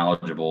so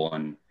knowledgeable,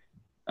 and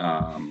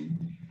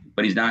but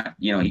but he's not,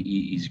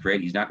 he's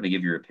great. He's not going to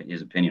give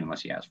his opinion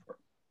unless he asks for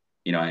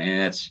it,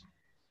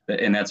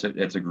 and that's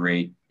a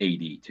great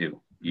AD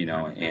too,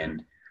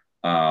 and,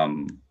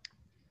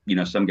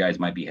 some guys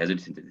might be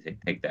hesitant to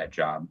take that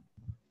job.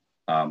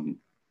 Coming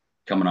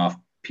off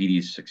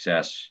PD's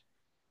success,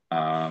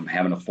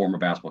 having a former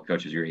basketball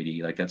coach as your AD,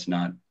 like that's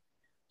not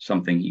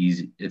something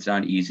easy. It's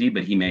not easy,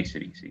 but he makes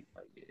it easy.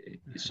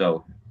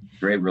 So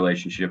great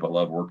relationship. I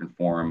love working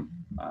for him.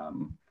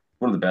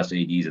 One of the best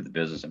ADs of the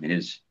business. I mean,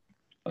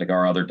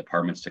 our other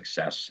department's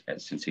success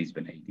since he's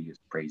been AD is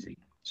crazy.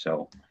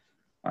 So,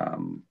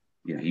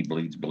 he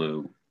bleeds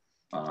blue,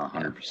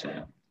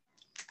 100%.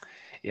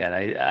 Yeah,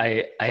 and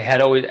I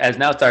had always, as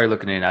an outsider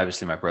looking in,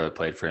 obviously my brother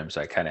played for him,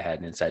 so I kind of had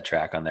an inside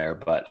track on there.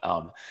 But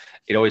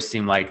it always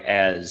seemed like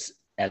as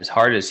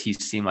hard as he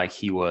seemed like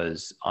he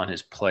was on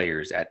his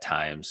players at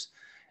times,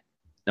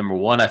 number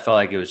one, I felt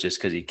like it was just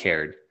because he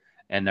cared.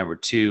 And number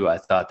two, I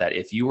thought that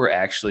if you were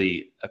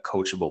actually a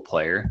coachable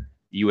player,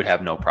 you would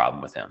have no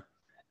problem with him.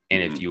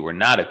 And if you were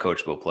not a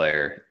coachable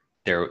player,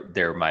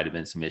 there might have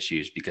been some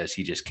issues because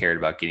he just cared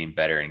about getting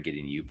better and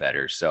getting you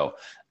better. So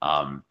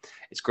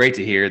it's great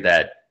to hear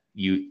that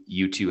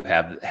you two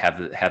have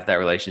that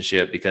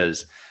relationship,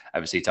 because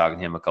obviously talking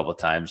to him a couple of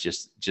times,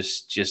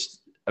 just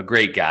a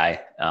great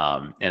guy.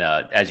 And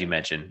as you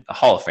mentioned, a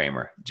Hall of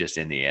Famer just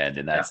in the end.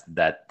 And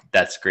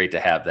that's great to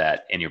have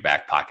that in your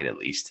back pocket, at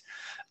least.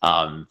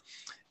 Well,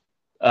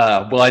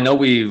 I know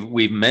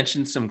we've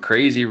mentioned some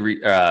crazy,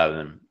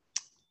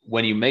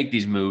 when you make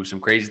these moves,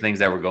 some crazy things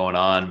that were going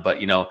on, but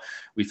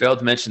we failed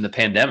to mention the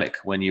pandemic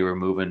when you were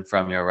moving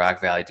from Rock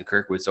Valley to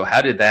Kirkwood. So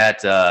how did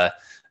that,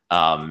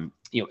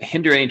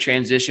 hinder any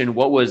transition?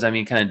 What was,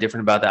 kind of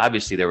different about that?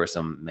 Obviously there were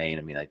some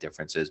main,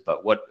 differences,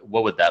 but what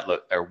would that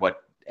look, or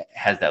what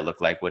has that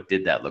looked like? What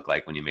did that look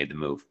like when you made the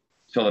move?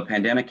 So the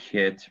pandemic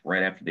hit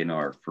right after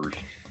our first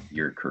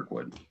year at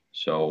Kirkwood.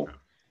 So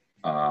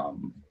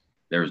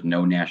there was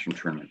no national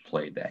tournament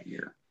played that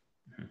year.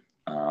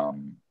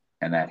 And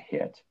that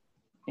hit.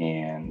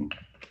 And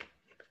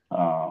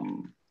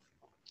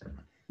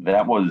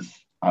that was,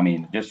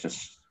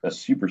 just a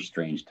super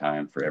strange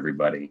time for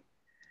everybody.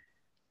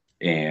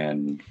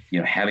 And,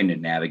 having to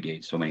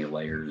navigate so many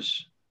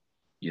layers,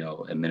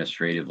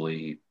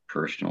 administratively,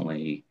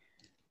 personally,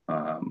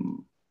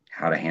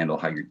 how to handle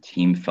how your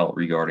team felt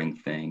regarding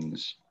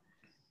things.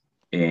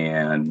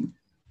 And,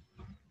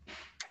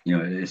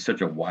 it's such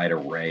a wide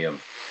array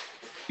of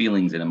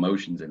feelings and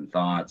emotions and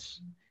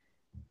thoughts.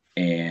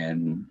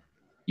 And,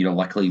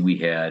 luckily we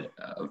had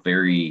a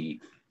very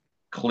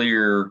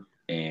clear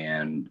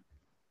and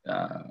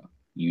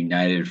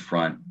united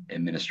front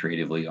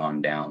administratively on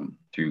down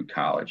through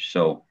college.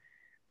 So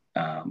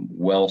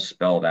well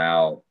spelled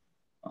out.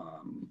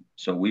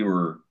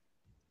 So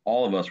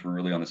all of us were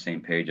really on the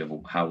same page of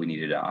how we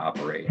needed to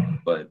operate.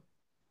 But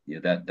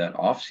that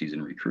off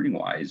season recruiting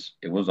wise,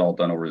 it was all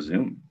done over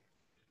Zoom.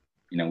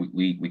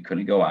 We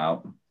couldn't go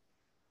out.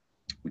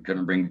 We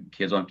couldn't bring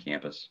kids on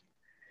campus.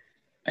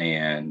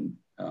 And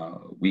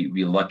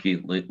we luckily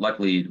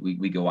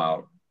we go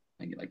out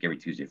like every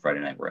Tuesday,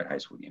 Friday night, we're at high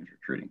school games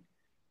recruiting.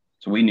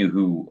 So we knew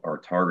who our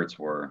targets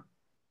were,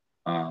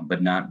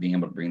 but not being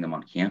able to bring them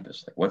on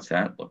campus. Like, what's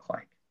that look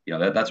like?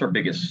 That's our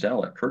biggest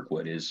sell at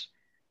Kirkwood is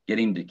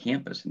getting to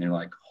campus. And they're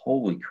like,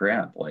 holy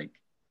crap. Like,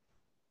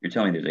 you're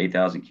telling me there's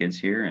 8,000 kids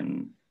here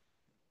and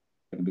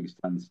the biggest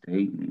town in the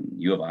state, and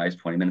U of I is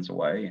 20 minutes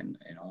away and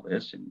all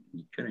this. And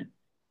you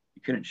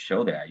couldn't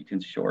show that. You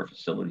couldn't show our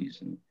facilities.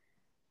 And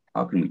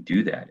how can we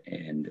do that?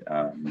 And,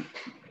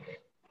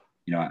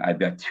 I've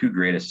got two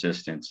great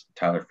assistants,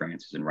 Tyler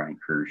Francis and Ryan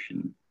Kirsch,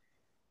 and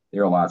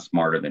they're a lot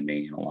smarter than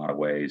me in a lot of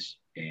ways.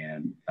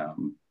 And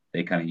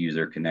they kind of use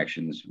their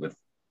connections with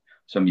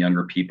some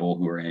younger people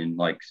who are in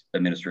like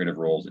administrative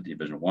roles at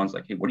Division I's.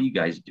 Like, hey, what are you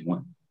guys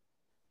doing?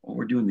 Well,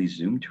 we're doing these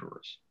Zoom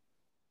tours,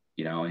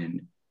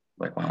 and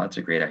like, wow, that's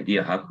a great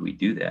idea. How can we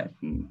do that?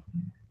 And,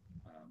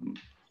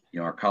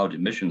 our college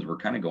admissions, we're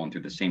kind of going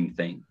through the same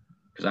thing,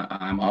 because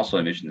I'm also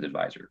an admissions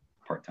advisor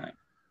part-time,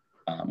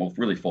 well,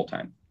 really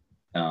full-time.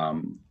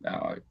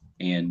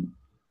 And,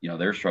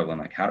 they're struggling.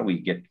 Like, how do we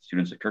get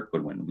students at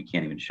Kirkwood when we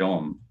can't even show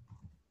them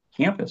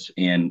campus?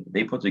 And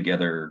they put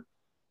together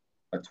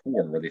a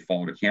tour where they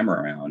followed a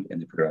camera around and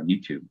they put it on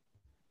YouTube.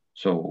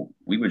 So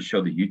we would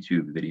show the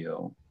YouTube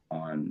video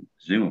on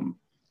Zoom,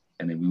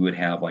 and then we would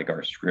have like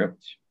our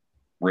script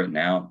written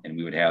out, and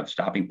we would have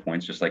stopping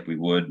points just like we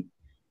would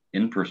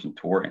in-person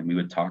tour. And we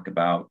would talk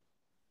about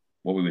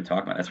what we would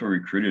talk about. That's what we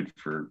recruited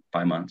for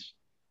 5 months,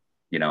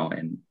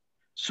 and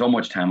so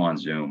much time on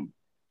Zoom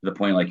to the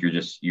point like you're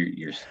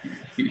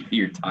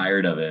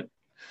tired of it.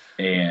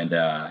 And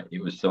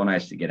it was so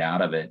nice to get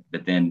out of it.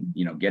 But then,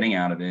 getting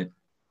out of it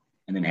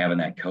and then having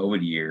that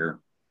COVID year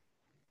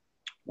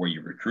where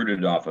you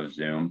recruited off of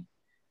Zoom,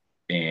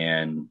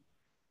 and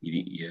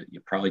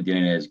you probably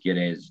didn't get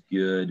as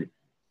good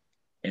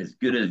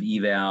of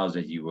evals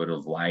as you would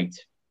have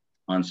liked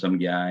on some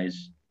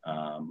guys.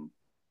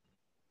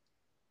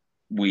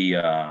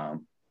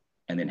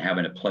 And then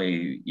having to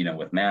play,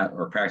 with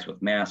practice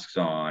with masks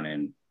on.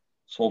 And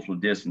social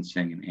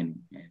distancing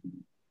and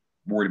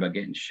worried about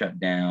getting shut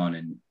down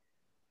and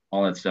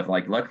all that stuff.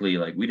 Like, luckily,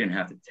 like, we didn't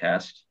have to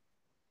test,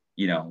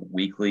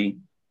 weekly.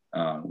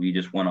 We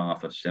just went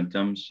off of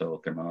symptoms, so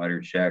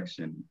thermometer checks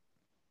and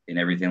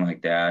everything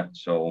like that.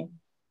 So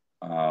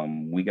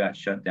we got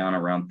shut down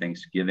around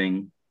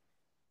Thanksgiving,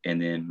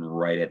 and then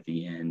right at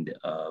the end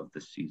of the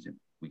season,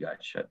 we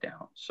got shut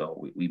down.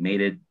 So we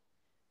made it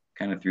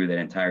kind of through that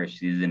entire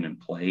season and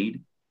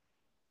played.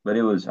 But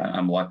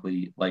I'm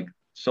luckily, like,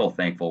 so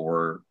thankful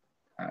we're,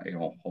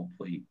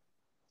 hopefully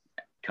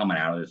coming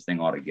out of this thing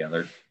all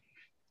together.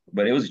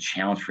 But it was a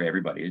challenge for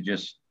everybody. It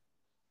just,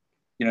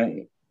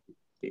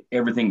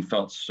 everything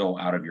felt so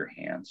out of your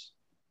hands,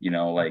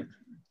 like,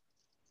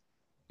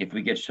 if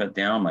we get shut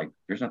down, like,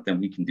 there's nothing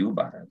we can do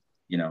about it,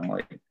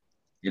 like,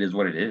 it is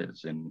what it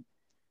is. And,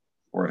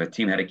 or if a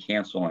team had to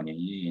cancel on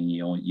you and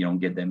you don't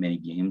get that many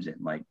games in,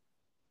 like,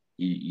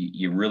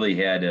 you really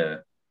had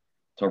to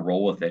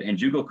roll with it. And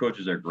JUCO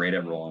coaches are great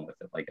at rolling with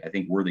it. Like, I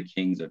think we're the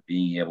kings of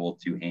being able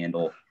to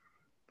handle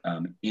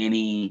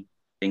anything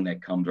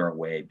that comes our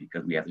way,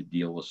 because we have to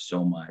deal with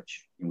so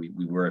much, and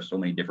we wear so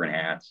many different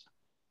hats.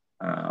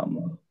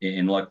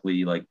 And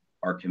luckily, like,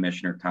 our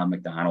commissioner, Tom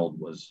McDonald,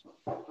 was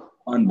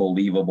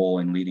unbelievable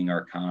in leading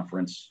our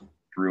conference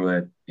through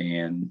it.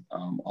 And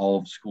all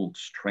of school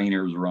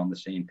trainers were on the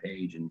same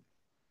page. And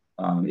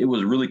it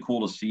was really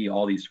cool to see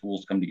all these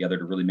schools come together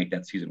to really make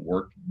that season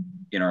work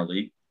in our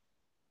league.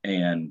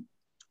 And,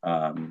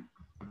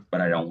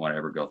 but I don't want to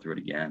ever go through it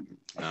again.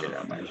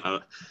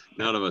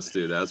 None of us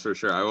do, that's for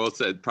sure. I will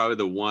say probably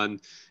the one,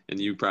 and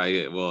you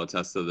probably will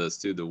attest to this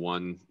too, the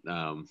one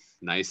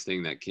nice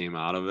thing that came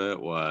out of it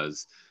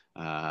was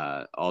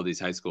all these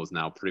high schools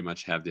now pretty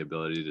much have the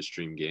ability to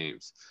stream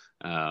games.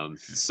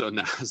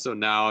 So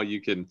now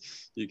you can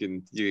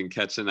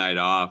catch a night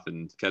off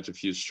and catch a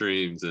few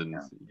streams, and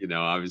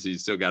obviously you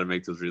still got to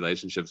make those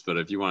relationships, but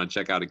if you want to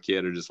check out a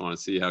kid or just want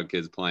to see how a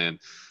kid's playing,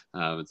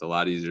 it's a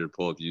lot easier to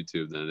pull up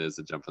YouTube than it is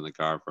to jump in the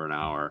car for an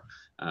hour.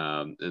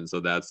 And so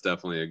that's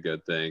definitely a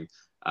good thing.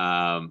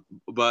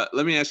 But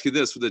let me ask you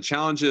this, with the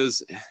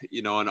challenges,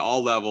 on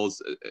all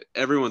levels,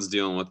 everyone's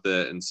dealing with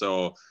it. And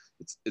so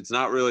it's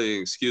not really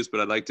an excuse,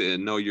 but I'd like to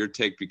know your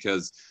take,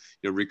 because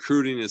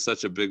recruiting is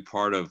such a big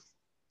part of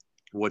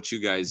what you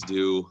guys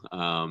do,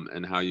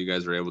 and how you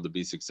guys are able to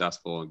be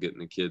successful in getting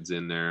the kids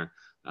in there.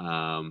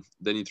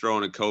 Then you throw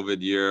in a COVID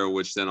year,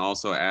 which then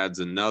also adds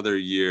another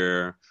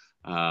year,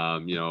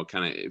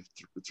 it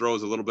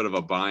throws a little bit of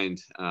a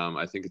bind.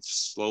 I think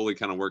it's slowly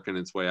kind of working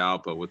its way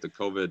out, but with the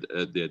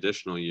COVID, the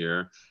additional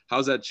year,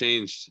 how's that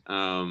changed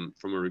from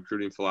a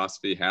recruiting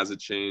philosophy? Has it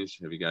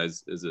changed?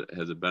 Has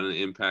it been an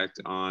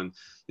impact on,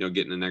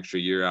 getting an extra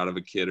year out of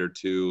a kid or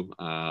two?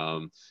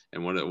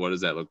 And what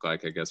does that look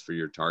like, I guess, for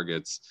your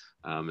targets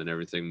and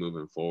everything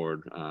moving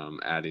forward,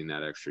 adding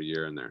that extra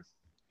year in there?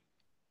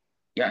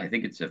 Yeah, I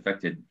think it's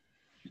affected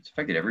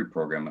every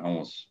program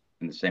almost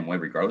in the same way,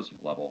 regardless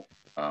of level.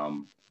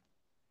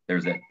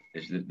 There's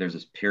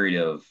this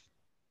period of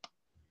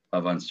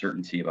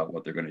uncertainty about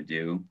what they're going to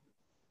do,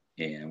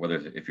 and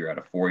if you're at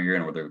a 4-year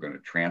and whether they're going to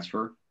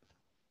transfer,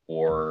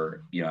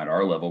 or at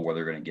our level where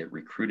they're going to get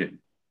recruited.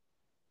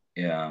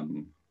 I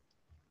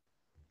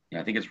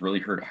think it's really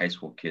hurt high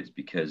school kids,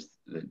 because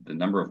the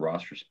number of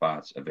roster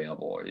spots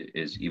available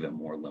is even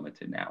more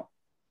limited now,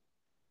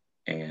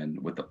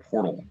 and with the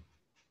portal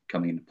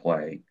coming into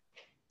play,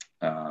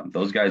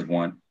 those guys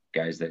want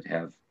guys that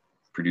have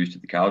produced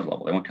at the college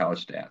level. They want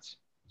college stats.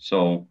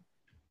 So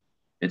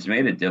it's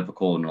made it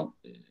difficult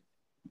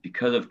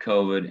because of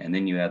COVID, and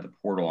then you add the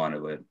portal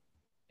onto it,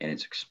 and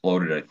it's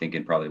exploded, I think,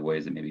 in probably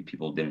ways that maybe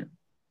people didn't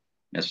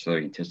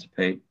necessarily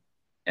anticipate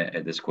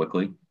at this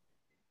quickly.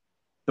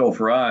 So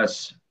for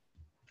us,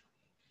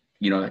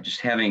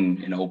 just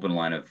having an open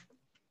line of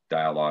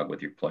dialogue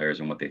with your players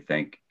and what they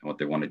think and what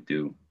they want to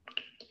do.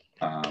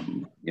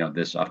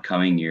 This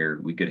upcoming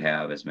year, we could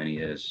have as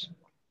many as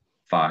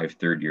 5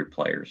 third-year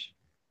players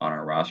on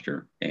our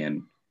roster,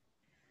 and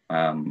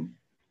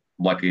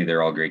luckily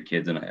they're all great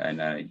kids,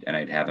 and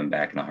I'd have them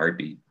back in a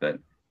heartbeat. But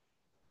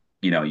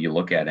you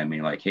look at them and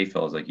you're like, hey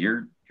fellas, like,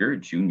 you're a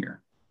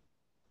junior,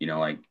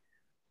 like,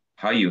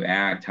 how you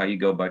act, how you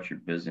go about your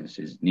business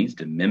needs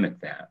to mimic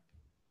that.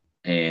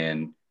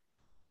 And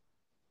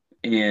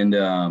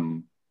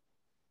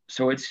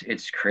so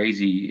it's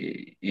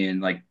crazy.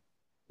 And like,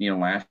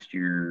 last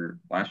year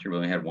we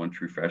only had 1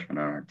 true freshman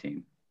on our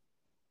team.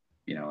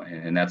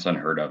 And that's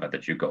unheard of at the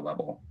JUCO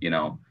level,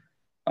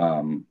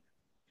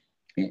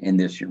 and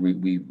this year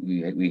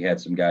we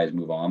had some guys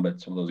move on, but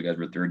some of those guys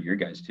were 3rd-year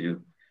guys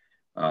too.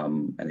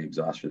 And they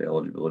exhausted the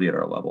eligibility at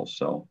our level.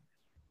 So,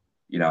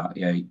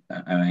 I'm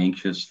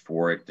anxious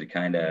for it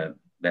to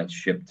that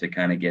ship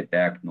to get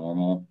back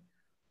normal,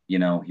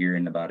 here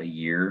in about a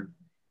year.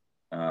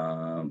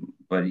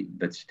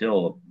 But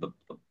still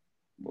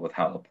with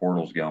how the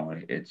portal's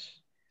going,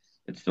 it's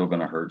still going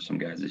to hurt some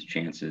guys'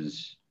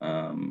 chances,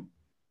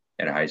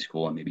 at high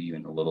school, and maybe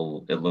even a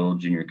little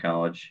junior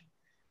college,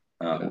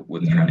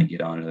 with trying to get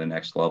on to the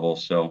next level.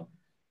 So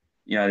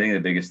I think the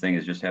biggest thing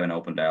is just having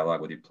open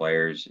dialogue with your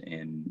players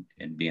and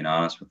being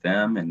honest with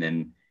them. And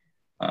then,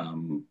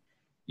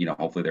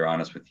 hopefully they're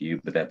honest with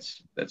you, but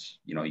that's,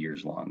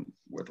 years long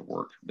worth of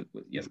work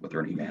with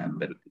earning that.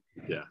 But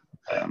yeah,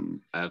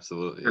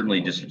 absolutely.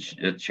 Certainly just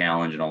a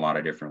challenge in a lot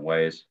of different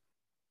ways.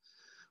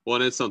 Well,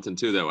 and it's something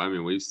too that, I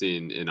mean, we've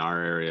seen in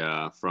our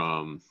area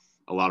from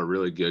a lot of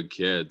really good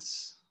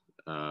kids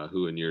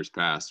who in years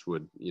past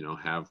would,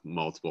 have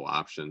multiple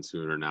options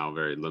who are now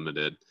very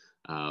limited,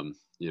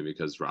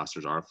 because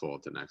rosters are full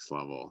at the next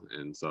level.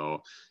 And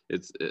so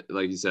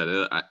like you said,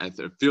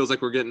 it feels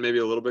like we're getting maybe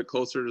a little bit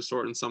closer to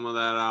sorting some of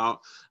that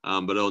out,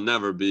 but it'll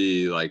never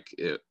be like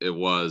it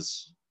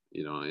was,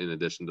 in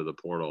addition to the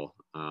portal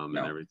and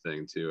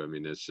everything too. I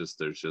mean, there's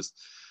just,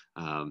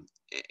 and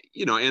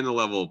the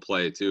level of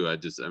play too.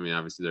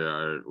 Obviously there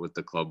are, with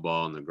the club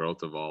ball and the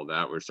growth of all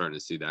that, we're starting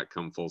to see that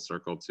come full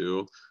circle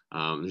too.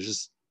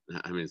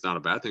 It's not a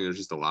bad thing. There's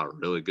just a lot of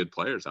really good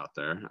players out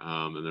there.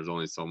 And there's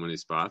only so many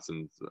spots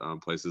and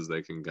places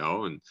they can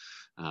go. And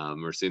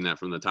we're seeing that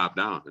from the top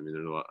down. I mean,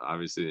 there's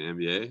obviously the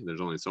NBA,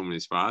 there's only so many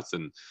spots,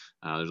 and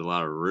there's a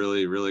lot of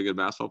really, really good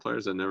basketball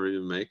players that never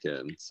even make it.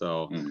 And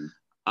so,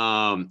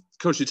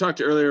 Coach, you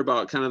talked earlier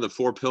about kind of the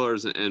 4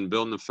 pillars and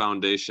building the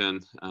foundation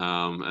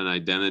and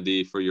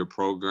identity for your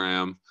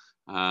program.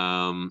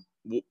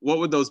 What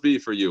would those be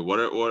for you? What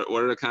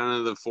are the kind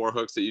of the 4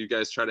 hooks that you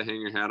guys try to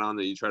hang your hat on,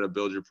 that you try to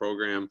build your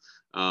program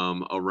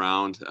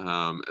around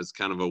as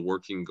kind of a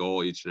working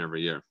goal each and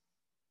every year?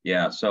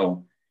 Yeah.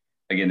 So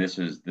again, this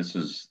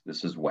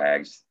is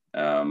Wag's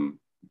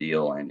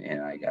deal,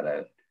 and I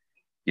gotta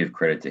give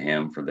credit to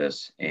him for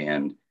this.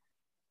 And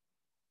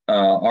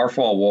our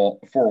 4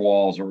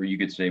 walls, or you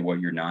could say what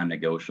your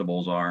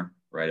non-negotiables are,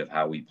 right, of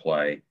how we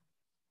play,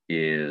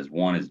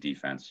 one is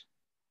defense.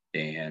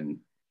 And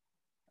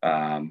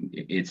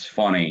it's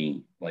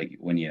funny, like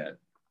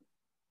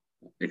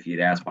if you'd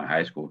ask my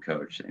high school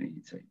coach and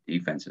he'd say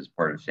defense is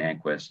part of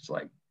Sandquist, it's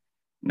like,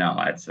 no,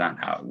 that's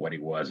not what he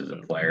was as a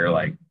player.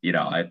 Like,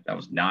 I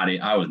was not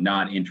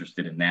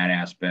interested in that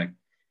aspect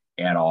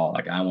at all.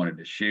 Like, I wanted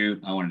to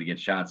shoot, I wanted to get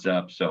shots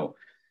up. So,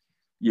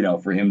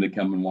 for him to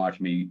come and watch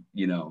me,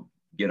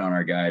 get on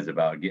our guys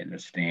about getting a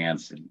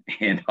stance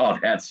and all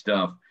that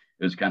stuff,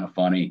 it was kind of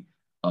funny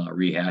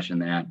rehashing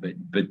that.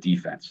 But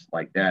defense,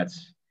 like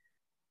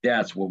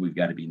that's what we've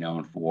got to be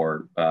known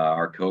for.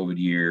 Our COVID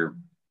year,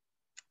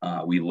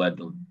 we led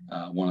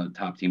one of the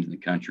top teams in the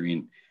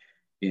country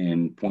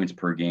in points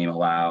per game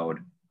allowed.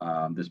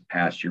 This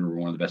past year, we were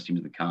one of the best teams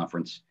in the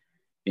conference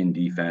in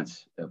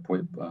defense,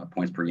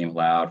 points per game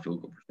allowed,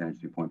 field goal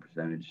percentage, 3-point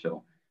percentage.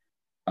 So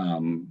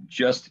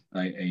just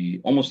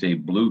almost a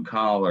blue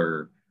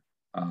collar,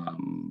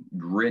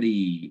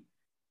 gritty,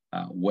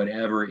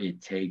 whatever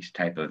it takes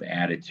type of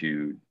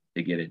attitude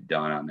to get it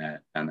done on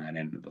that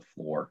end of the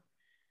floor.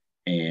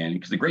 And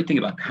because the great thing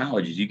about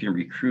college is you can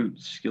recruit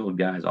skilled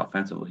guys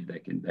offensively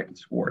that can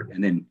score,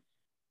 and then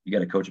you got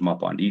to coach them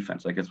up on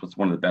defense. Like, that's what's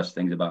one of the best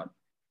things about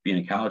being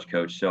a college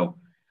coach. So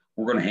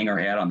we're going to hang our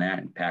hat on that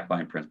and pack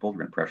line principles.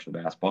 We're going to pressure the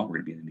basketball. We're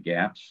going to be in the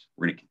gaps.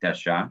 We're going to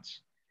contest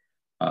shots.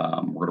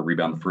 We're going to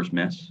rebound the first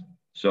miss.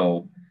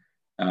 So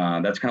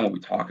that's kind of what we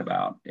talk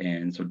about.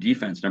 And so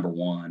defense, number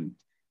one,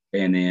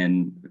 and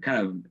then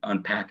kind of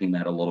unpacking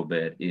that a little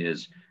bit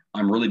is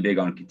I'm really big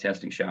on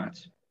contesting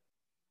shots.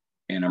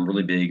 And I'm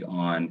really big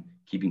on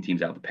keeping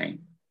teams out of the paint.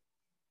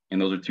 And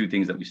those are 2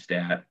 things that we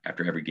stat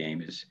after every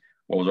game is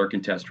what was our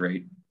contest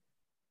rate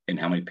and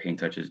how many paint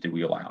touches did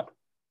we allow.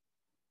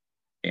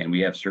 And we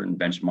have certain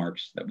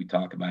benchmarks that we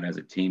talk about as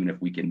a team. And if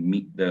we can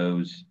meet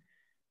those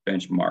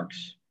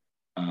benchmarks,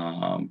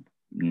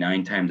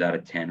 9 times out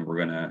of 10, we're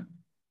gonna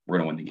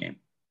win the game.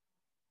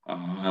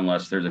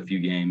 Unless there's a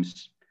few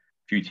teams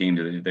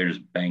that they're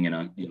just banging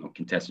on,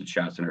 contested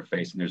shots in our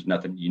face, and there's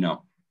nothing,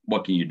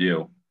 what can you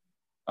do?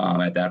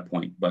 At that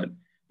point. But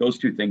those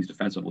 2 things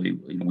defensively,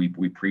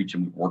 we preach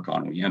and we work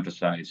on, we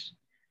emphasize.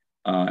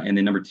 And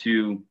then number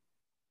 2,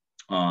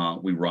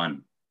 we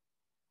run.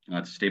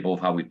 It's a staple of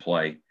how we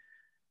play.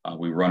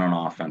 We run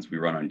on offense, we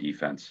run on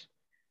defense,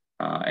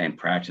 and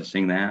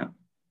practicing that,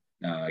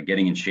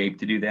 getting in shape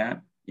to do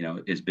that,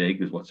 is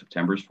big, is what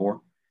September is for.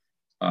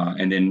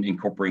 And then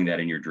incorporating that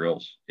in your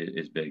drills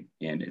is big.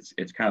 And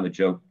it's kind of the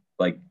joke,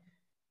 like,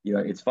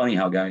 it's funny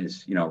how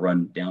guys,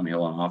 run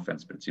downhill on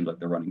offense, but it seems like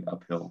they're running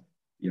uphill,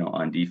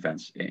 on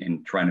defense,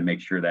 and trying to make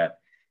sure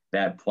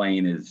that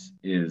plane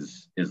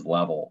is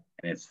level,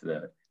 and it's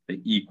the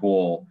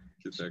equal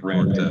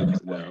sprint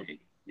way,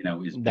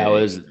 is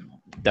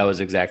that was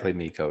exactly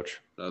me, Coach.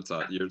 That's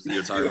you're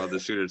talking about the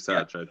shooter's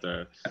touch right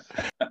there.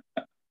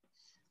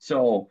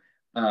 So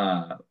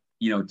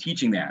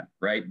teaching that,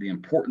 right, the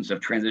importance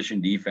of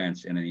transition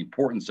defense and the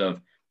importance of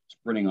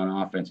sprinting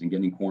on offense and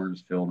getting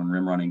corners filled and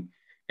rim running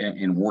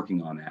and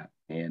working on that.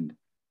 And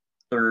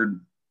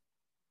third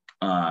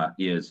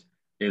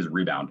is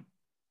rebound.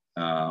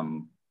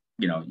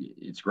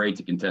 It's great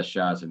to contest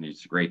shots and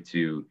it's great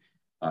to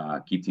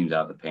keep teams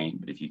out of the paint,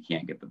 but if you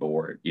can't get the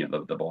board, the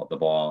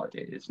ball,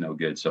 it's no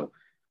good. So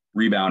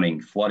rebounding,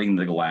 flooding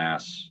the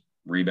glass,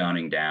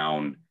 rebounding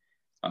down,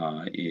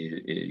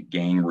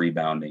 gang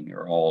rebounding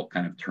are all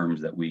kind of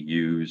terms that we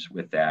use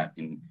with that.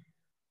 And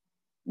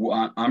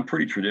I'm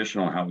pretty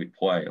traditional in how we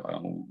play.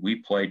 We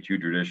play two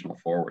traditional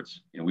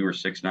forwards. We were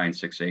 6'9",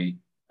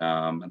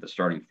 6'8" at the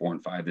starting 4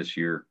 and 5 this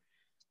year.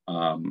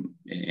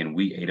 And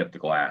we ate up the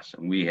glass,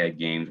 and we had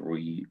games where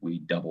we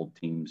doubled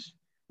teams'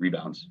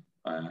 rebounds.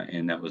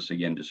 And that was,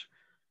 again, just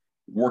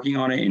working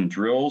on it in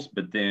drills,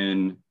 but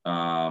then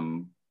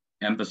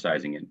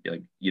emphasizing it.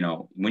 Like,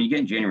 when you get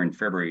in January and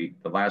February,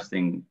 the last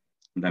thing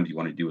sometimes you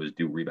want to do is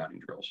do rebounding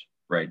drills,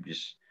 right?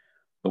 Just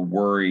the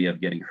worry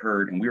of getting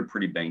hurt. And we were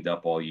pretty banged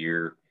up all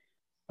year.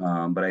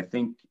 But I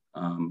think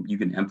you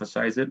can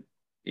emphasize it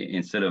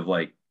instead of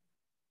like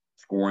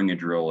scoring a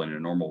drill in a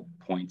normal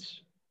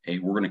points. Hey,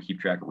 we're going to keep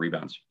track of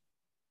rebounds.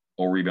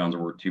 O rebounds are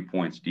worth 2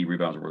 points. D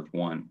rebounds are worth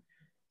 1.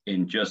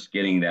 And just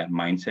getting that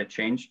mindset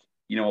changed,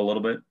 a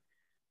little bit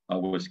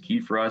was key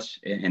for us.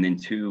 And then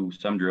 2,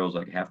 some drills,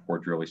 like half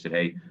court drill, we said,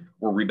 hey,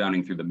 we're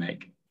rebounding through the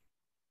make.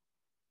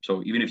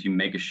 So even if you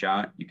make a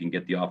shot, you can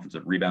get the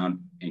offensive rebound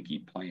and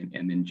keep playing.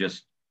 And then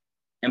just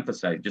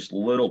emphasize just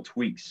little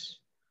tweaks,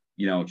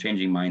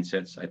 changing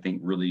mindsets, I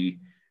think really,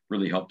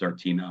 really helped our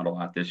team out a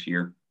lot this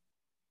year.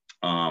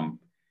 And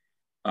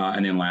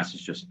then last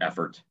is just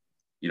effort,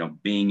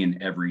 being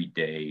an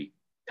everyday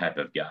type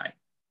of guy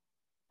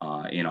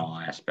in all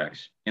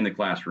aspects, in the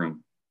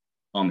classroom,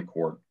 on the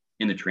court,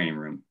 in the training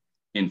room,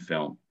 in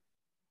film,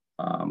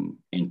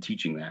 and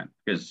teaching that,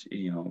 because,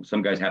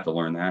 some guys have to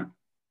learn that,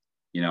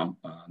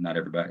 not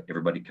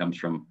everybody comes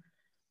from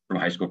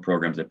high school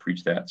programs that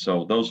preach that.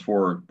 So those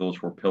four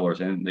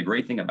pillars. And the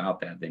great thing about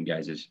that then,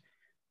 guys, is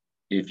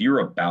if you're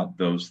about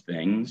those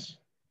things,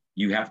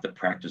 you have to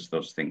practice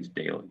those things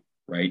daily,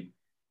 right?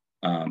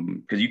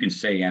 Because you can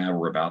say, yeah,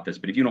 we're about this,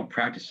 but if you don't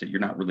practice it, you're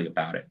not really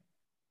about it.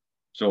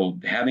 So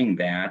having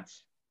that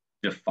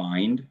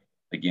defined,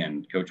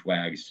 again, Coach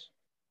Wags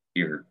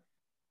here,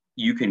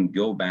 you can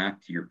go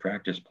back to your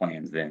practice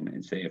plans then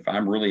and say, if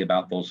I'm really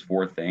about those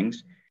 4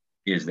 things,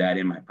 is that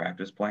in my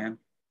practice plan?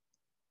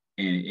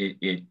 And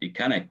it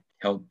kind of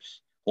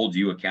helps hold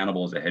you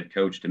accountable as a head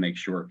coach to make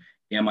sure,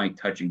 am I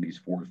touching these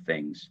 4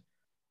 things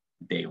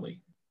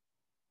daily?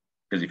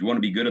 Because if you want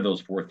to be good at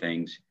those 4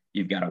 things,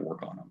 you've got to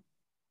work on them.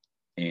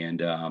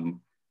 And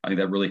I think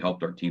that really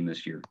helped our team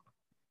this year,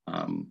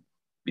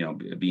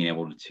 being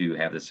able to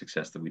have the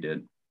success that we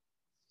did.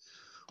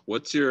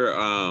 What's your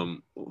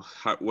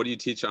what do you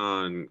teach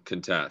on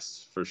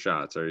contests for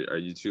shots? Are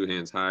you 2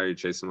 hands high? Are you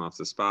chasing them off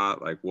the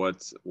spot? Like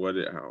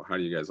how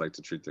do you guys like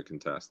to treat the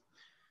contest?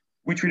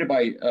 We treat it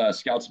by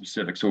scout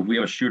specific. So if we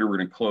have a shooter, we're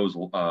going to close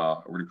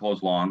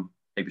long,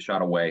 take the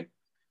shot away.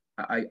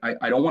 I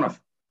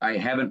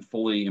haven't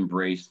fully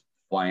embraced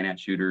flying at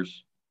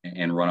shooters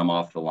and run them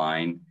off the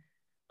line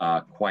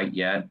quite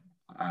yet.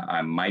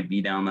 I might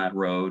be down that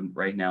road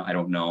right now. I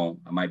don't know.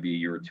 I might be a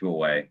year or 2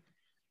 away.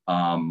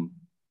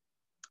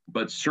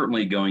 But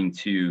certainly going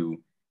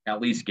to at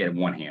least get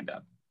 1 hand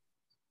up.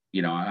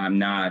 I'm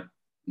not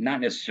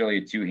necessarily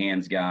a 2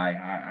 hands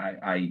guy.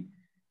 I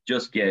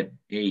just get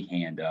a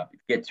hand up. If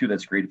you get 2,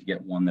 that's great. If you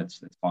get 1,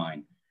 that's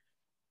fine.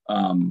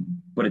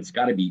 But it's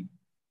got to be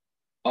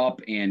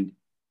up and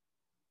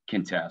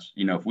contest.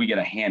 If we get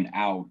a hand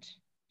out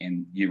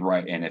and you're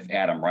right, and if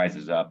Adam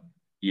rises up,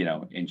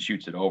 and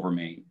shoots it over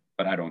me,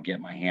 but I don't get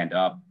my hand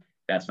up,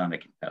 that's not a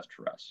contest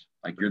for us.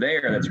 Like, you're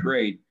there, that's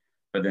great,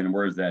 but then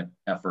where's that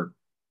effort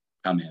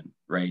come in,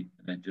 right?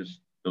 That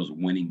just those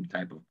winning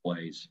type of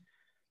plays.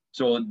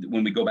 So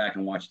when we go back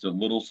and watch, it's a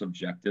little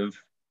subjective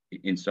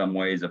in some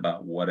ways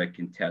about what a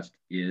contest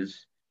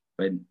is,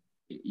 but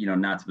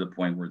not to the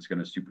point where it's going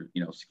to super,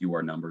 skew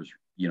our numbers,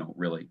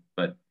 really,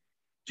 but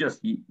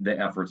just the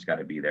effort's got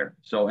to be there.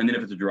 So, and then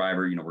if it's a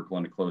driver, we're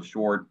going to close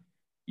short,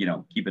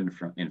 keep it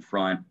in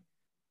front.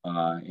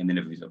 And then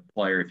if he's a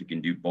player, if you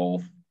can do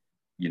both,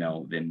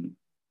 then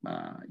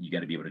you got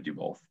to be able to do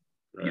both.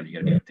 Right. You got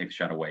to be able to take a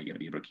shot away. You got to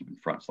be able to keep in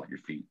front, slide your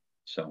feet.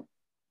 So,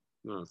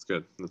 no, that's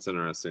good. That's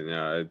interesting.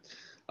 Yeah,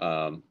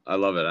 I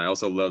love it. I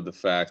also love the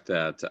fact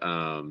that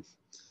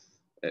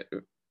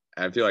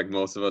I feel like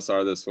most of us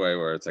are this way,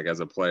 where it's like, as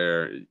a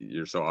player,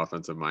 you're so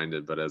offensive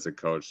minded, but as a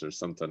coach, there's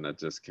something that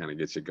just kind of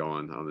gets you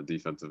going on the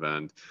defensive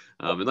end.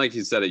 And like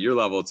you said, at your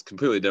level, it's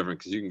completely different,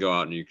 because you can go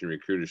out and you can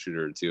recruit a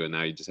shooter or 2, and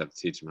now you just have to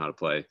teach them how to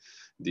play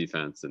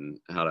defense and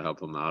how to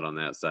help them out on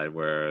that side.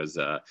 Whereas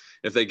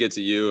if they get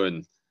to you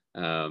and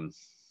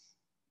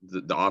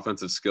the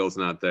offensive skill's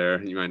not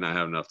there, you might not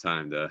have enough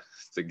time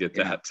to get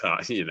that taught,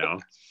 I think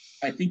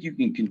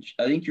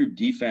I think your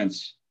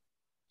defense,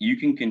 you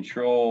can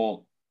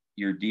control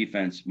your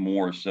defense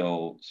more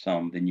so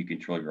than you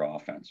control your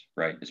offense,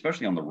 right?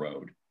 Especially on the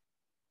road.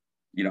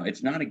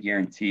 It's not a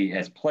guarantee.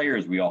 As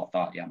players, we all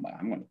thought, yeah,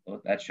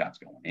 that shot's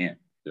going in.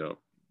 Yeah.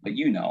 But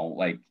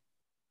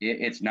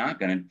it's not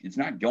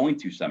going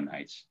to some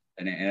nights,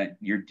 and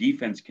your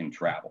defense can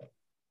travel.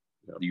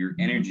 Yep. Your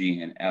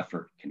energy and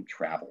effort can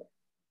travel.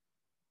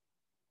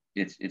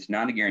 It's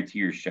not a guarantee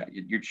your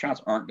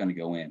shots aren't going to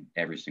go in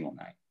every single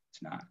night.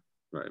 It's not.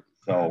 Right.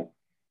 So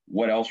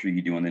what else are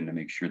you doing then to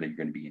make sure that you're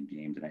going to be in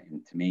games?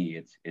 And to me,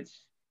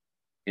 it's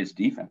it's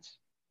defense.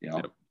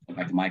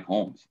 Like Mike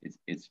Holmes,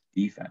 it's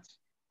defense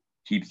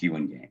keeps you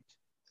in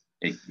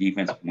games.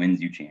 Defense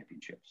wins you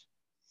championships.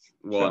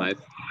 Well,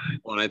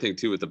 and I think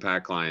too with the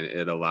pack line,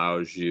 it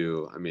allows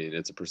you. I mean,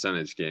 it's a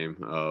percentage game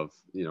of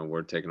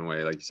we're taking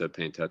away, like you said,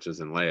 paint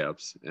touches and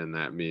layups, and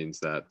that means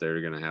that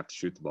they're going to have to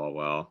shoot the ball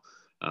well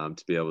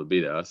to be able to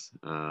beat us.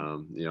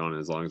 And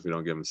as long as we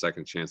don't give them a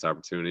second chance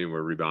opportunity,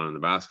 we're rebounding the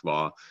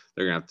basketball.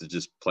 They're going to have to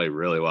just play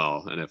really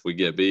well. And if we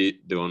get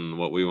beat doing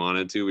what we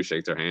wanted to, we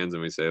shake their hands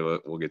and we say,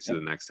 "Look, we'll get you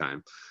the next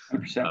time."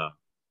 100%.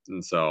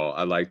 And so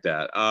I like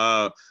that.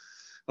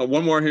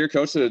 One more here,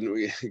 Coach,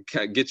 to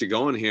get you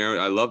going here.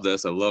 I love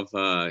this. I love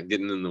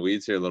getting in the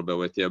weeds here a little bit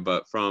with you.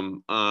 But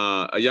from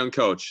a young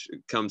coach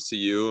comes to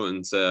you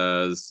and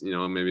says,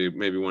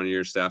 maybe one of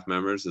your staff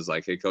members is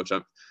like, "Hey, Coach,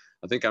 I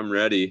think I'm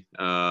ready.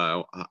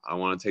 I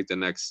want to take the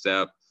next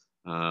step.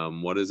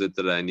 What is it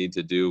that I need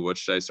to do? What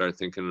should I start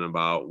thinking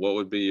about?" What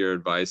would be your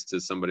advice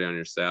to somebody on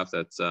your staff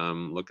that's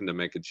looking to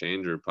make a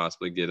change or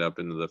possibly get up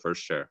into the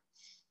first chair?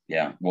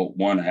 Yeah, well,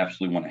 one, I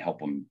absolutely want to help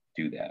them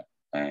do that.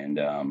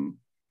 And,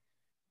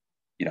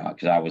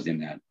 because I was in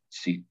that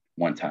seat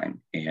one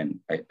time, and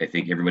I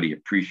think everybody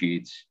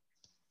appreciates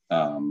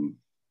a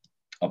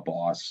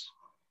boss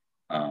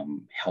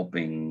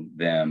helping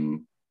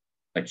them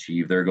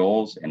achieve their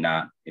goals and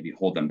not maybe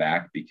hold them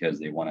back because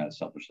they want to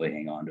selfishly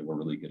hang on to a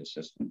really good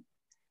assistant.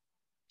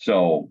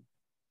 So,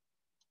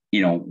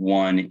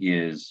 one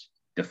is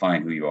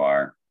define who you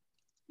are,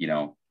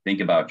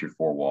 think about your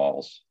four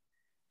walls,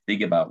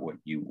 think about what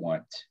you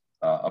want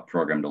a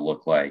program to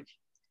look like.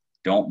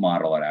 Don't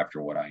model it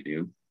after what I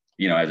do.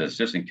 As an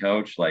assistant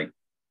coach, like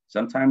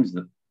sometimes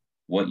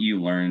what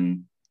you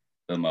learn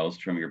the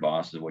most from your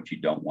boss is what you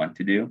don't want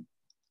to do.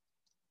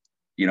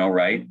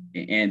 Right?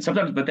 And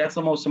sometimes, but that's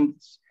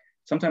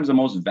sometimes the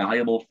most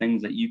valuable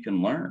things that you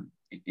can learn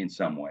in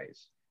some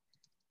ways.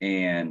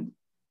 And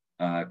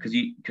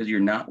because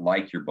you're not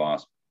like your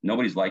boss.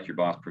 Nobody's like your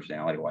boss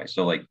personality wise.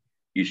 So like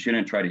you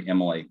shouldn't try to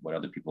emulate what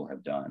other people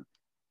have done.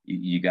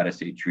 You got to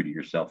stay true to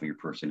yourself and your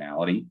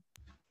personality.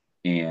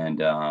 And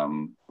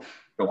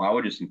so I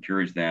would just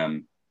encourage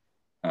them,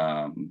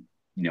 have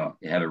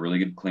a really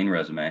good, clean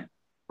resume,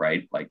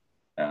 right? Like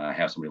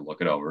have somebody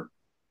look it over.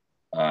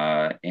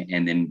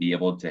 And then be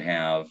able to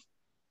have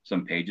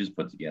some pages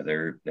put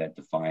together that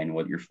define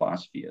what your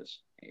philosophy is,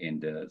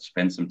 and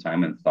spend some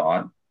time and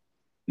thought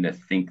and to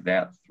think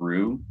that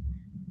through.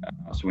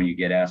 So when you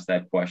get asked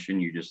that question,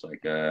 you're just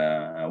like,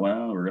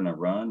 well, we're going to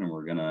run and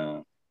we're going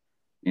to,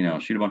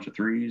 shoot a bunch of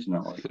threes.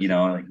 And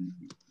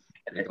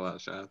take a lot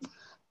of shots.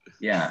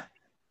 Yeah.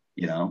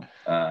 You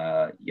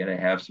got to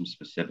have some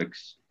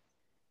specifics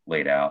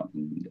laid out.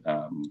 And,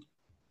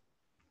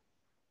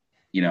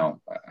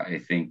 I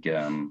think,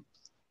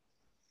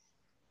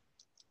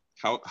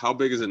 How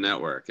big is a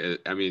network?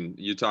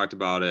 You talked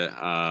about it.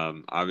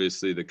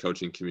 Obviously, the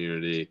coaching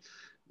community,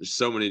 there's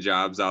so many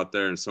jobs out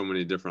there and so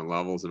many different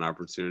levels and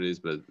opportunities.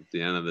 But at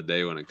the end of the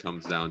day, when it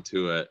comes down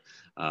to it,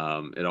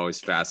 it always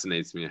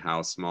fascinates me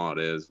how small it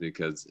is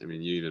because,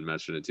 you even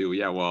mentioned it too.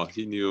 Yeah, well,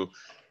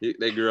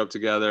 they grew up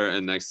together.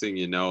 And next thing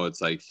you know,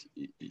 it's like,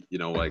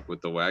 like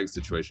with the WAG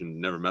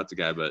situation, never met the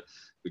guy, but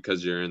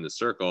because you're in the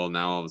circle,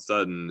 now all of a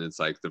sudden, it's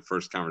like the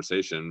first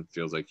conversation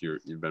feels like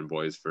you've been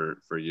boys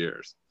for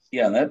years.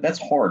 Yeah, that's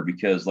hard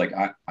because like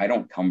I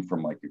don't come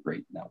from like a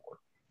great network.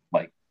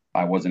 Like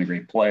I wasn't a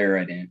great player.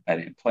 I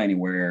didn't play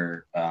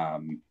anywhere. I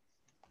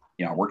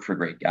worked for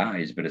great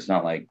guys, but it's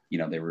not like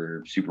they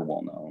were super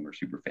well known or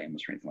super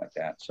famous or anything like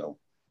that. So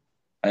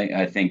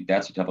I think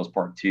that's the toughest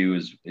part too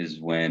is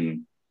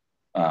when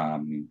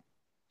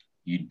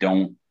you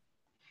don't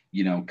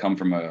come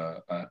from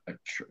a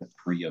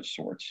tree of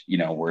sorts.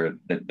 Where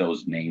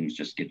those names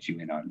just get you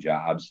in on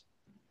jobs,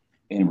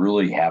 and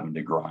really having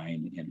to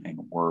grind and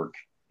work.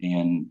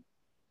 And,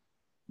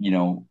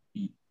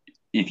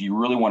 if you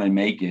really want to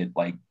make it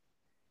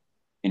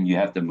and you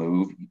have to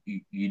move,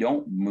 you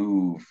don't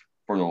move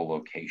for the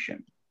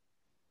location.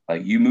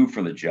 Like you move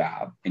for the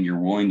job and you're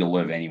willing to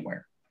live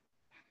anywhere.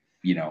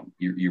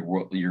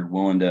 You're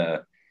willing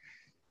to,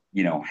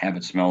 have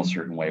it smell a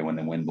certain way when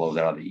the wind blows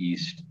out of the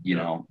east,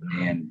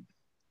 and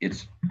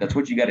that's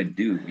what you got to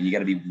do. You got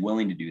to be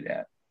willing to do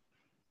that.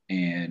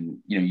 And,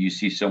 you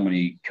see so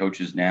many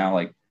coaches now,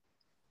 like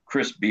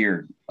Chris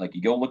Beard, like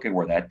you go look at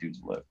where that dude's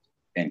lived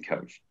and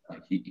coached.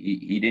 Like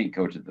he didn't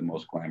coach at the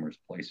most glamorous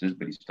places,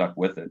 but he stuck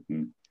with it.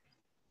 And,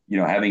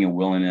 having a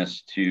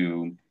willingness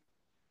to,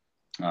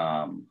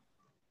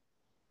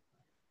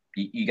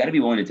 you got to be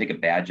willing to take a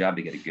bad job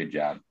to get a good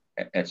job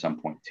at some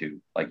point too.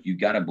 Like you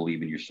got to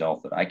believe in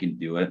yourself that I can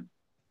do it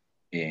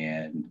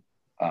and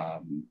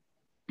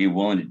be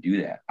willing to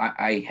do that.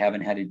 I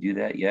haven't had to do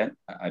that yet.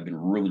 I've been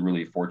really,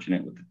 really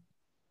fortunate with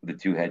the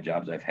two head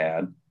jobs I've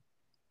had.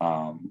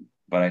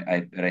 But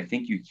I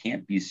think you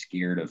can't be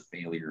scared of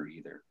failure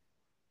either,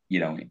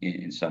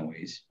 in some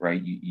ways, right?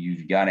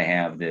 You've got to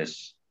have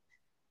this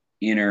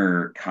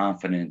inner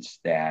confidence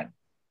that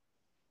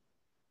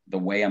the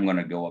way I'm going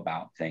to go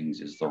about things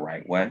is the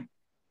right way,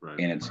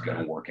 and it's going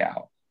to work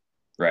out,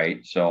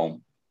 right? So,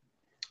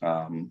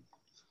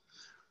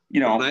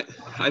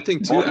 I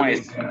think too.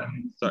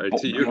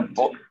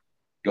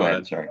 Go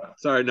ahead.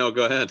 Sorry. No,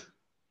 go ahead.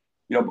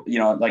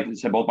 Like I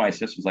said, both my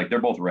assistants, like they're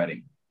both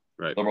ready.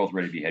 Right. They're both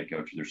ready to be head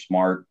coaches. They're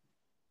smart.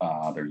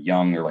 They're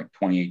young. They're like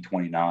 28,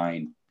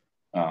 29.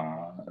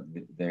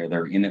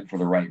 They're in it for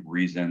the right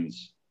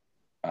reasons.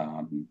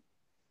 But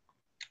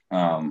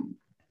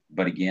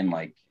again,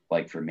 like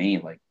for me,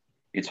 like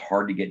it's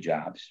hard to get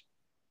jobs.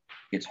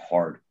 It's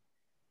hard,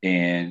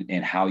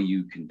 and how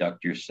you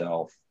conduct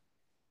yourself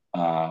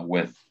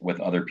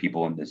with other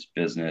people in this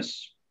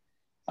business.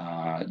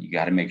 You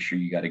got to make sure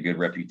you got a good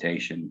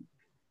reputation.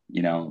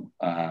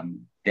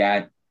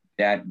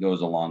 That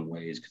goes a long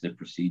ways because it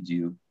precedes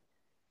you,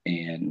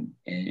 and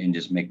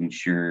just making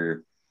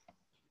sure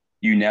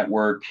you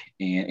network.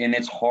 And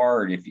it's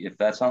hard if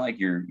that's not like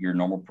your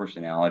normal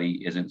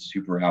personality isn't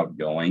super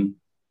outgoing,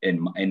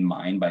 and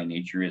mine by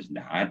nature is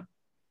not.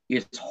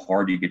 It's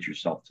hard to get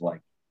yourself to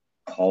like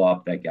call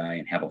up that guy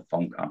and have a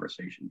phone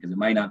conversation because it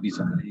might not be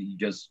something that you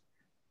just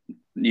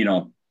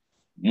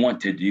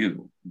want to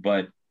do,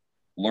 but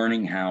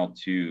learning how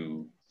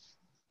to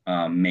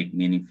make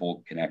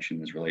meaningful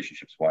connections,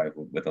 relationships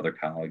with other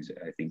colleagues,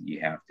 I think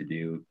you have to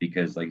do,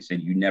 because like I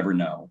said, you never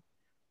know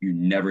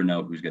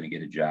who's going to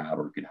get a job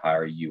or could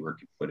hire you or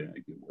could put in a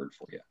good word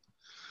for you.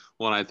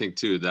 Well, I think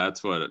too,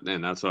 that's what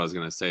I was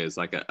going to say is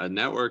like a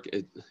network.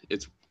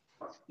 It's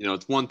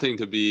one thing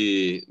to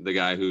be the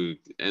guy who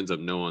ends up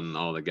knowing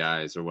all the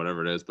guys or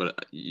whatever it is,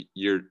 but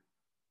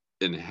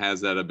and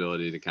has that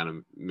ability to kind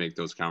of make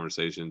those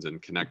conversations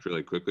and connect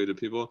really quickly to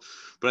people.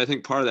 But I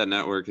think part of that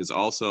network is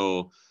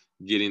also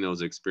getting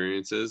those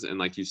experiences. And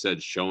like you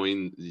said,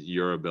 showing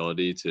your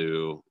ability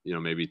to,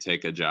 maybe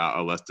take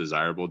a less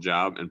desirable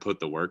job and put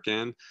the work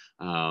in.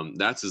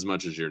 That's as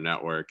much as your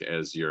network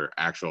as your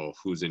actual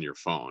who's in your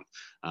phone.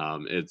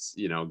 It's,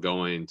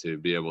 going to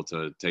be able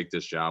to take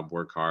this job,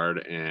 work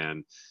hard,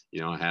 and,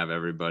 have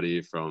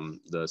everybody from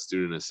the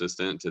student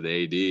assistant to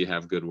the AD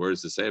have good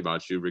words to say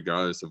about you,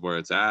 regardless of where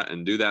it's at,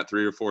 and do that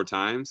 3 or 4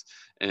 times.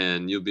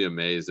 And you'll be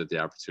amazed at the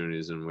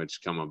opportunities in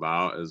which come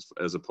about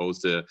as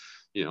opposed to,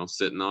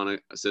 sitting on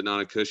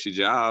a cushy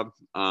job,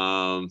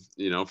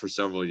 for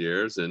several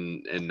years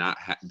and not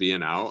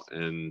being out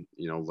and,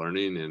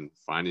 learning and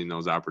finding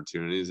those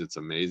opportunities. It's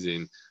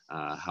amazing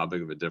how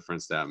big of a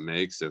difference that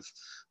makes if,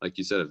 like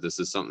you said, if this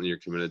is something you're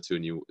committed to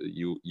and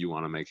you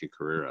want to make a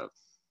career of.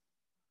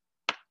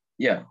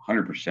 Yeah,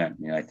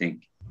 100%. I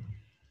think,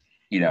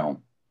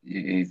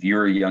 if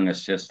you're a young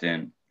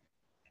assistant,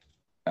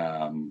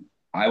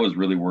 I was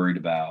really worried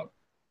about,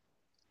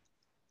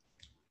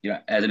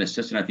 as an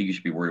assistant, I think you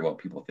should be worried about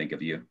what people think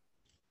of you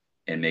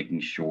and making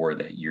sure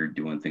that you're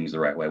doing things the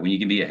right way. When you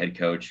can be a head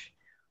coach,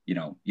 you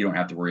don't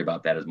have to worry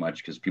about that as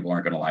much because people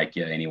aren't going to like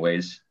you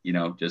anyways,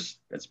 just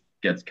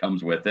that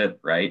comes with it.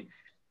 Right.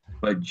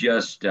 But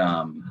just,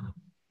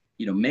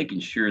 making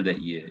sure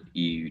that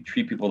you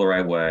treat people the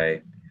right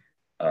way.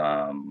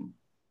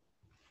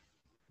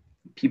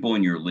 People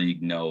in your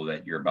league know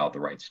that you're about the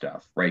right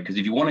stuff, right? Because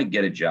if you want to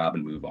get a job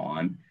and move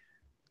on,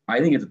 I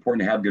think it's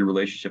important to have a good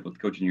relationship with the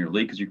coach in your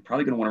league because you're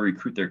probably going to want to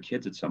recruit their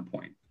kids at some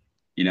point,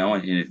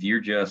 and if you're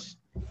just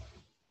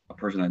a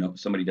person that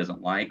somebody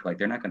doesn't like,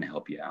 they're not going to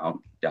help you out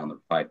down the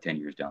 5-10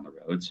 years down the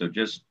road. So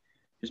just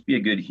be a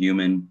good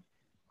human,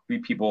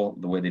 treat people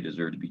the way they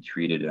deserve to be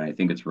treated. And I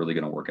think it's really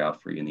going to work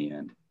out for you in the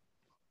end,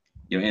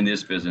 in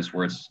this business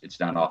where it's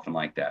not often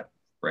like that.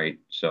 Right.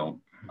 So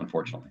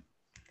unfortunately.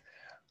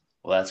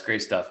 Well, that's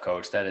great stuff,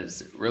 Coach. That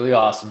is really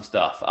awesome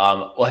stuff.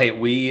 Well, hey,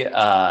 we end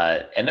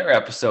our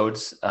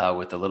episodes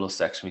with a little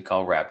section we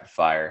call Rapid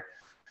Fire.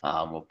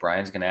 Well,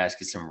 Brian's going to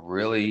ask you some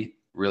really,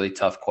 really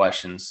tough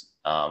questions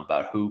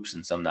about hoops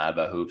and some not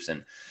about hoops.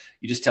 And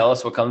you just tell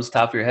us what comes to the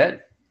top of your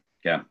head.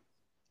 Yeah.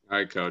 All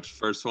right, Coach.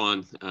 First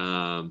one,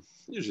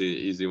 usually an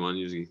easy one,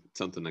 usually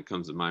something that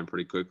comes to mind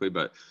pretty quickly.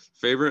 But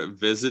favorite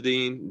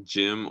visiting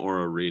gym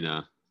or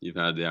arena you've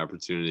had the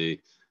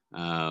opportunity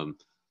to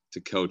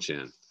coach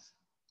in?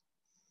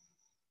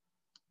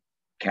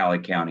 Cali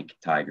County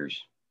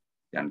Tigers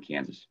down in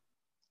Kansas.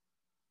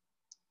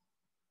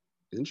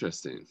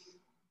 Interesting.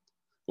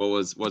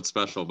 What's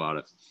special about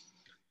it?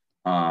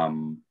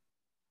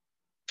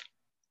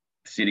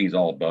 Seating is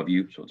all above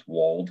you, so it's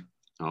walled.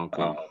 Oh,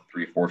 cool.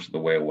 3/4 of the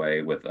way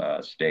away with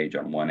a stage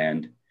on one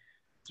end.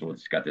 So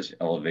it's got this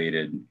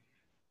elevated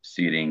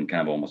seating,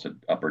 kind of almost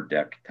an upper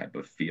deck type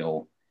of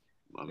feel.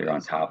 They're on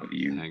top of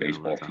you,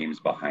 baseball teams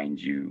behind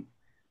you.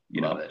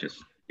 Yeah.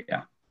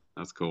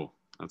 That's cool.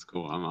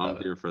 I'm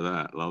here for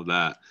that. Love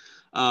that.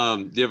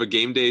 Do you have a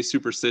game day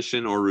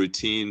superstition or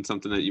routine,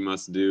 something that you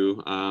must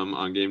do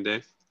on game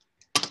day?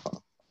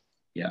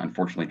 Yeah,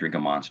 unfortunately, drink a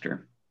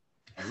Monster.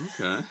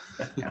 Okay.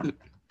 Yeah.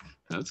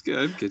 That's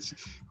good. Get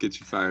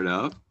you fired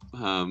up.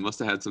 Must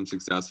have had some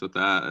success with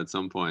that at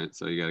some point.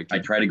 So you got to. I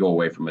tried to go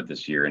away from it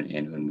this year,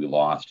 and when we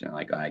lost, and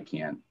I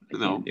can't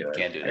do it.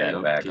 Can't do I gotta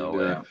go back. No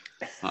way.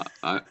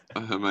 I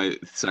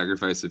might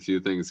sacrifice a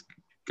few things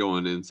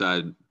going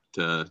inside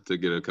to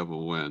get a couple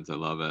of wins. I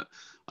love it.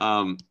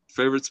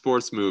 Favorite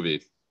sports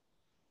movie?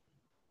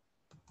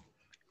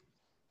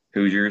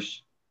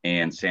 Hoosiers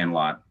and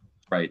Sandlot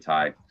probably a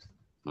tie.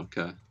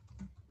 Okay.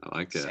 I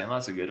like it.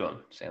 Sandlot's a good one.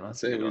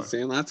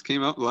 Sandlots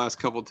came up the last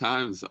couple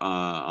times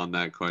on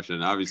that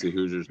question. Obviously,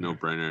 Hoosiers no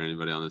brainer.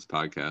 Anybody on this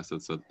podcast,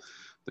 that's what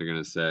they're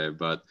gonna say.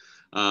 But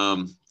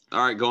all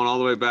right, going all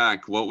the way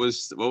back, what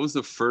was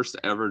the first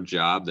ever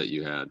job that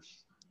you had?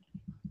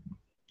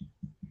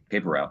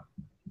 Paper route.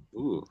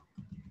 Ooh,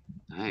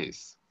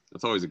 nice.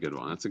 That's always a good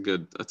one. That's a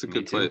good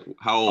play.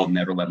 How old? I'll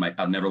never let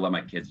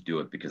my kids do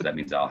it because that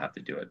means I'll have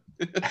to do it.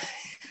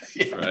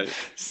 Yeah. Right.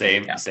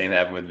 Same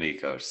happened with me,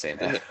 Coach. Same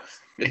happened.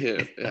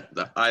 It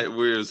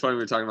was funny,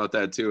 we were talking about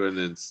that too, and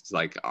it's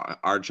like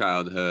our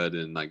childhood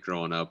and like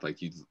growing up,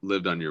 like you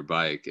lived on your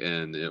bike,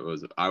 and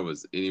I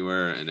was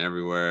anywhere and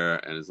everywhere,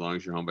 and as long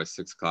as you're home by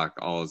 6 o'clock,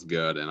 all is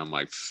good. And I'm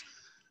like,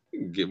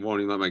 won't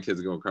even let my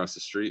kids go across the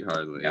street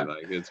hardly. Yeah.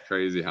 Like it's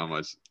crazy how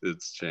much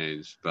it's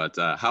changed. But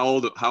how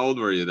old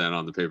were you then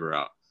on the paper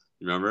route?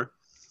 You remember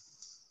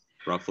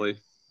roughly?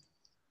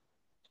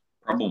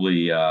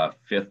 Probably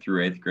 5th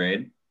through 8th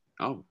grade.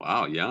 Oh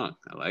wow, young.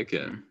 I like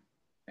it. Yeah.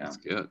 That's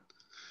good.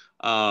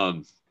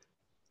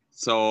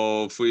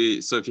 So if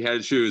you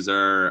had to choose,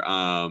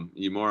 are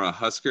you more a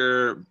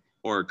Husker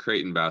or a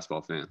Creighton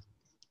basketball fan?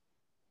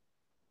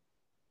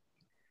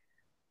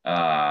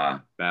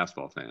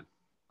 Basketball fan.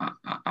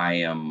 I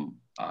am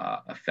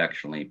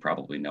affectionately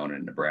probably known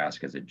in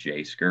Nebraska as a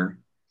J-sker,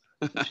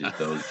 which is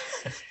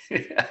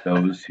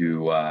those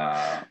who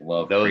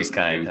love those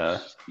Creighton kind,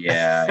 hoops. huh?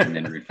 Yeah, and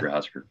then root for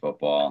Husker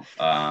football.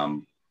 I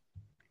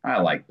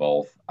like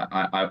both.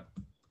 I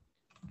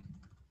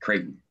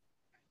Creighton.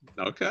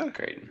 Okay.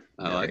 Creighton.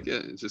 I like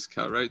it. Just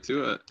cut right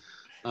to it.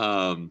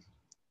 All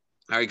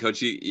right,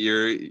 Coach,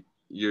 you're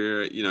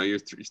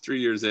 3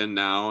 years in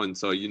now, and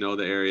so you know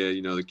the area,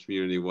 you know the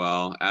community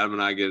well. Adam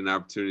and I get an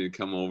opportunity to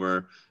come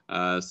over,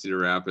 Cedar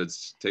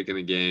Rapids, taking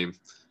a game.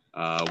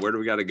 Where do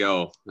we got to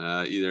go?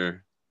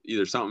 Either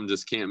something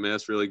just can't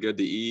miss, really good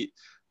to eat,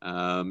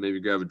 maybe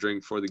grab a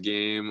drink for the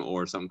game,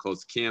 or something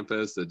close to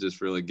campus that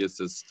just really gets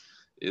us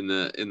in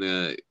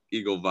the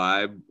Eagle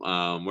vibe.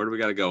 Where do we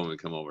got to go when we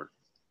come over?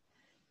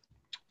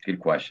 Good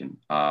question.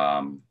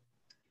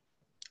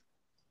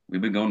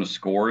 We've been going to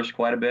Scores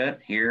quite a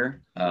bit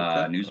here.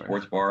 New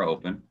sports bar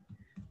open.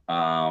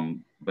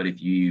 But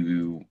if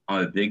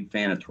I'm a big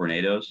fan of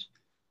Tornadoes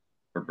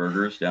for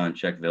burgers down in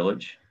Czech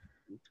Village.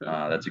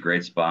 That's a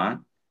great spot.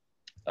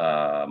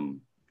 For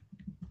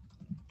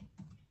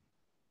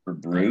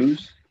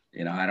brews,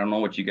 I don't know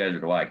what you guys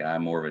are like.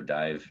 I'm more of a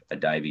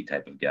divey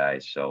type of guy.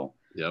 So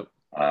yep.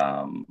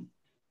 Probably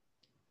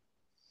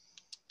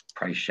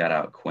shout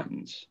out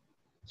Quentin's.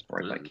 It's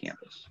right by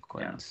campus.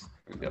 Quentin's.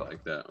 Yeah. I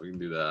like that. We can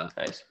do that.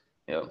 Nice.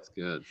 Yep. That's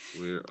good.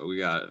 We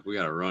got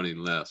a running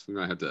list. We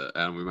might have to,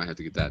 Adam,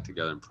 get that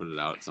together and put it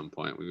out at some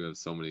point. We have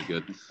so many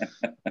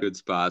good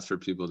spots for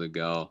people to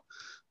go.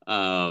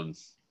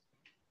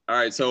 All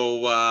right,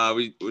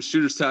 so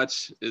Shooter's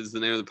Touch is the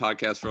name of the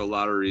podcast for a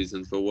lot of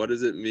reasons, but what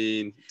does it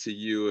mean to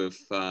you if,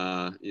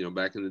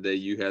 back in the day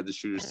you had the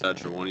Shooter's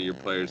Touch, or one of your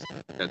players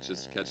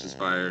catches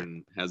fire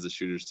and has the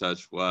Shooter's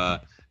Touch? How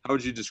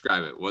would you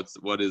describe it?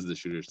 What is the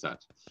Shooter's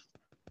Touch?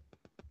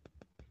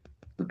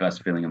 The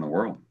best feeling in the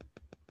world.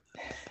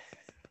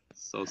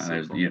 So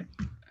simple.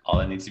 All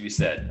that needs to be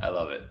said. I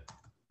love it.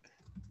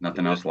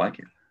 Nothing else like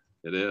it.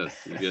 It is.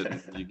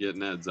 You get in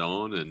that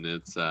zone, and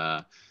it's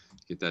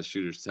get that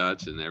Shooter's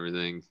Touch, and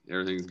everything's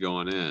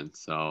going in.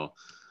 So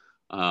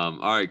all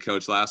right,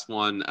 Coach, last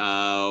one.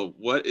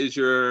 What is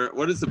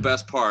the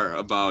best part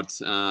about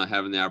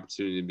having the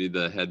opportunity to be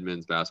the head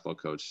men's basketball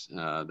coach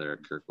there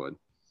at Kirkwood?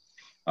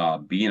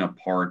 Being a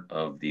part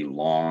of the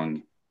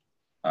long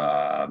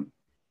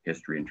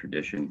history and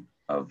tradition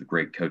of the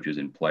great coaches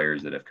and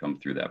players that have come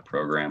through that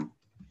program.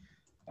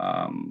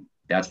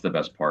 That's the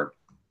best part.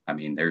 I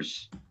mean,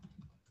 there's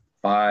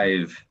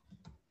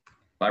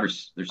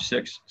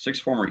six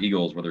former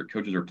Eagles, whether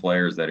coaches or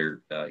players, that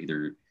are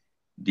either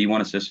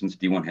D1 assistants,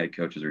 D1 head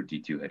coaches, or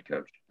D2 head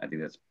coach. I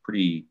think that's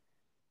pretty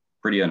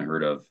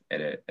unheard of at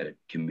a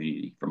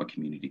community, from a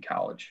community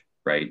college,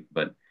 right?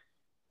 But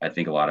I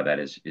think a lot of that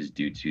is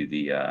due to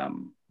the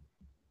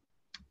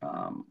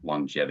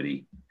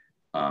longevity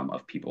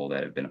of people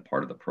that have been a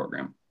part of the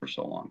program for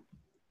so long.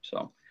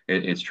 So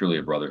it's truly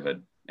a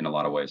brotherhood in a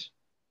lot of ways.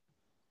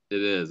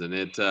 It is, and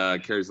it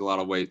carries a lot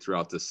of weight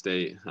throughout the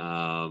state,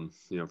 from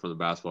the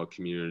basketball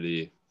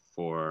community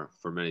for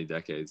many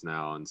decades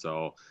now. And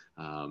so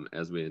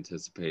as we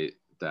anticipate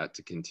that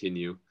to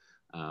continue,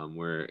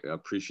 we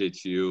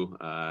appreciate you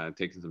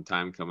taking some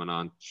time coming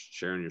on,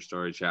 sharing your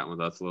story, chatting with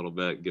us a little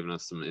bit, giving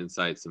us some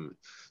insights,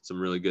 some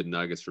really good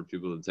nuggets for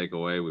people to take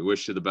away. We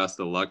wish you the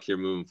best of luck here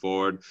moving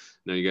forward. I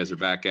know you guys are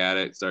back at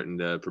it, starting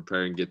to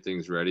prepare and get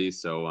things ready.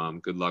 So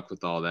good luck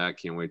with all that.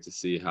 Can't wait to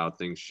see how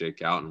things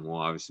shake out, and we'll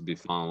obviously be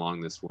following along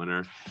this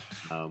winter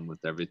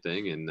with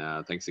everything.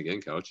 And thanks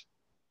again, Coach.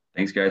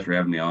 Thanks, guys, for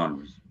having me on.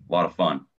 It was a lot of fun.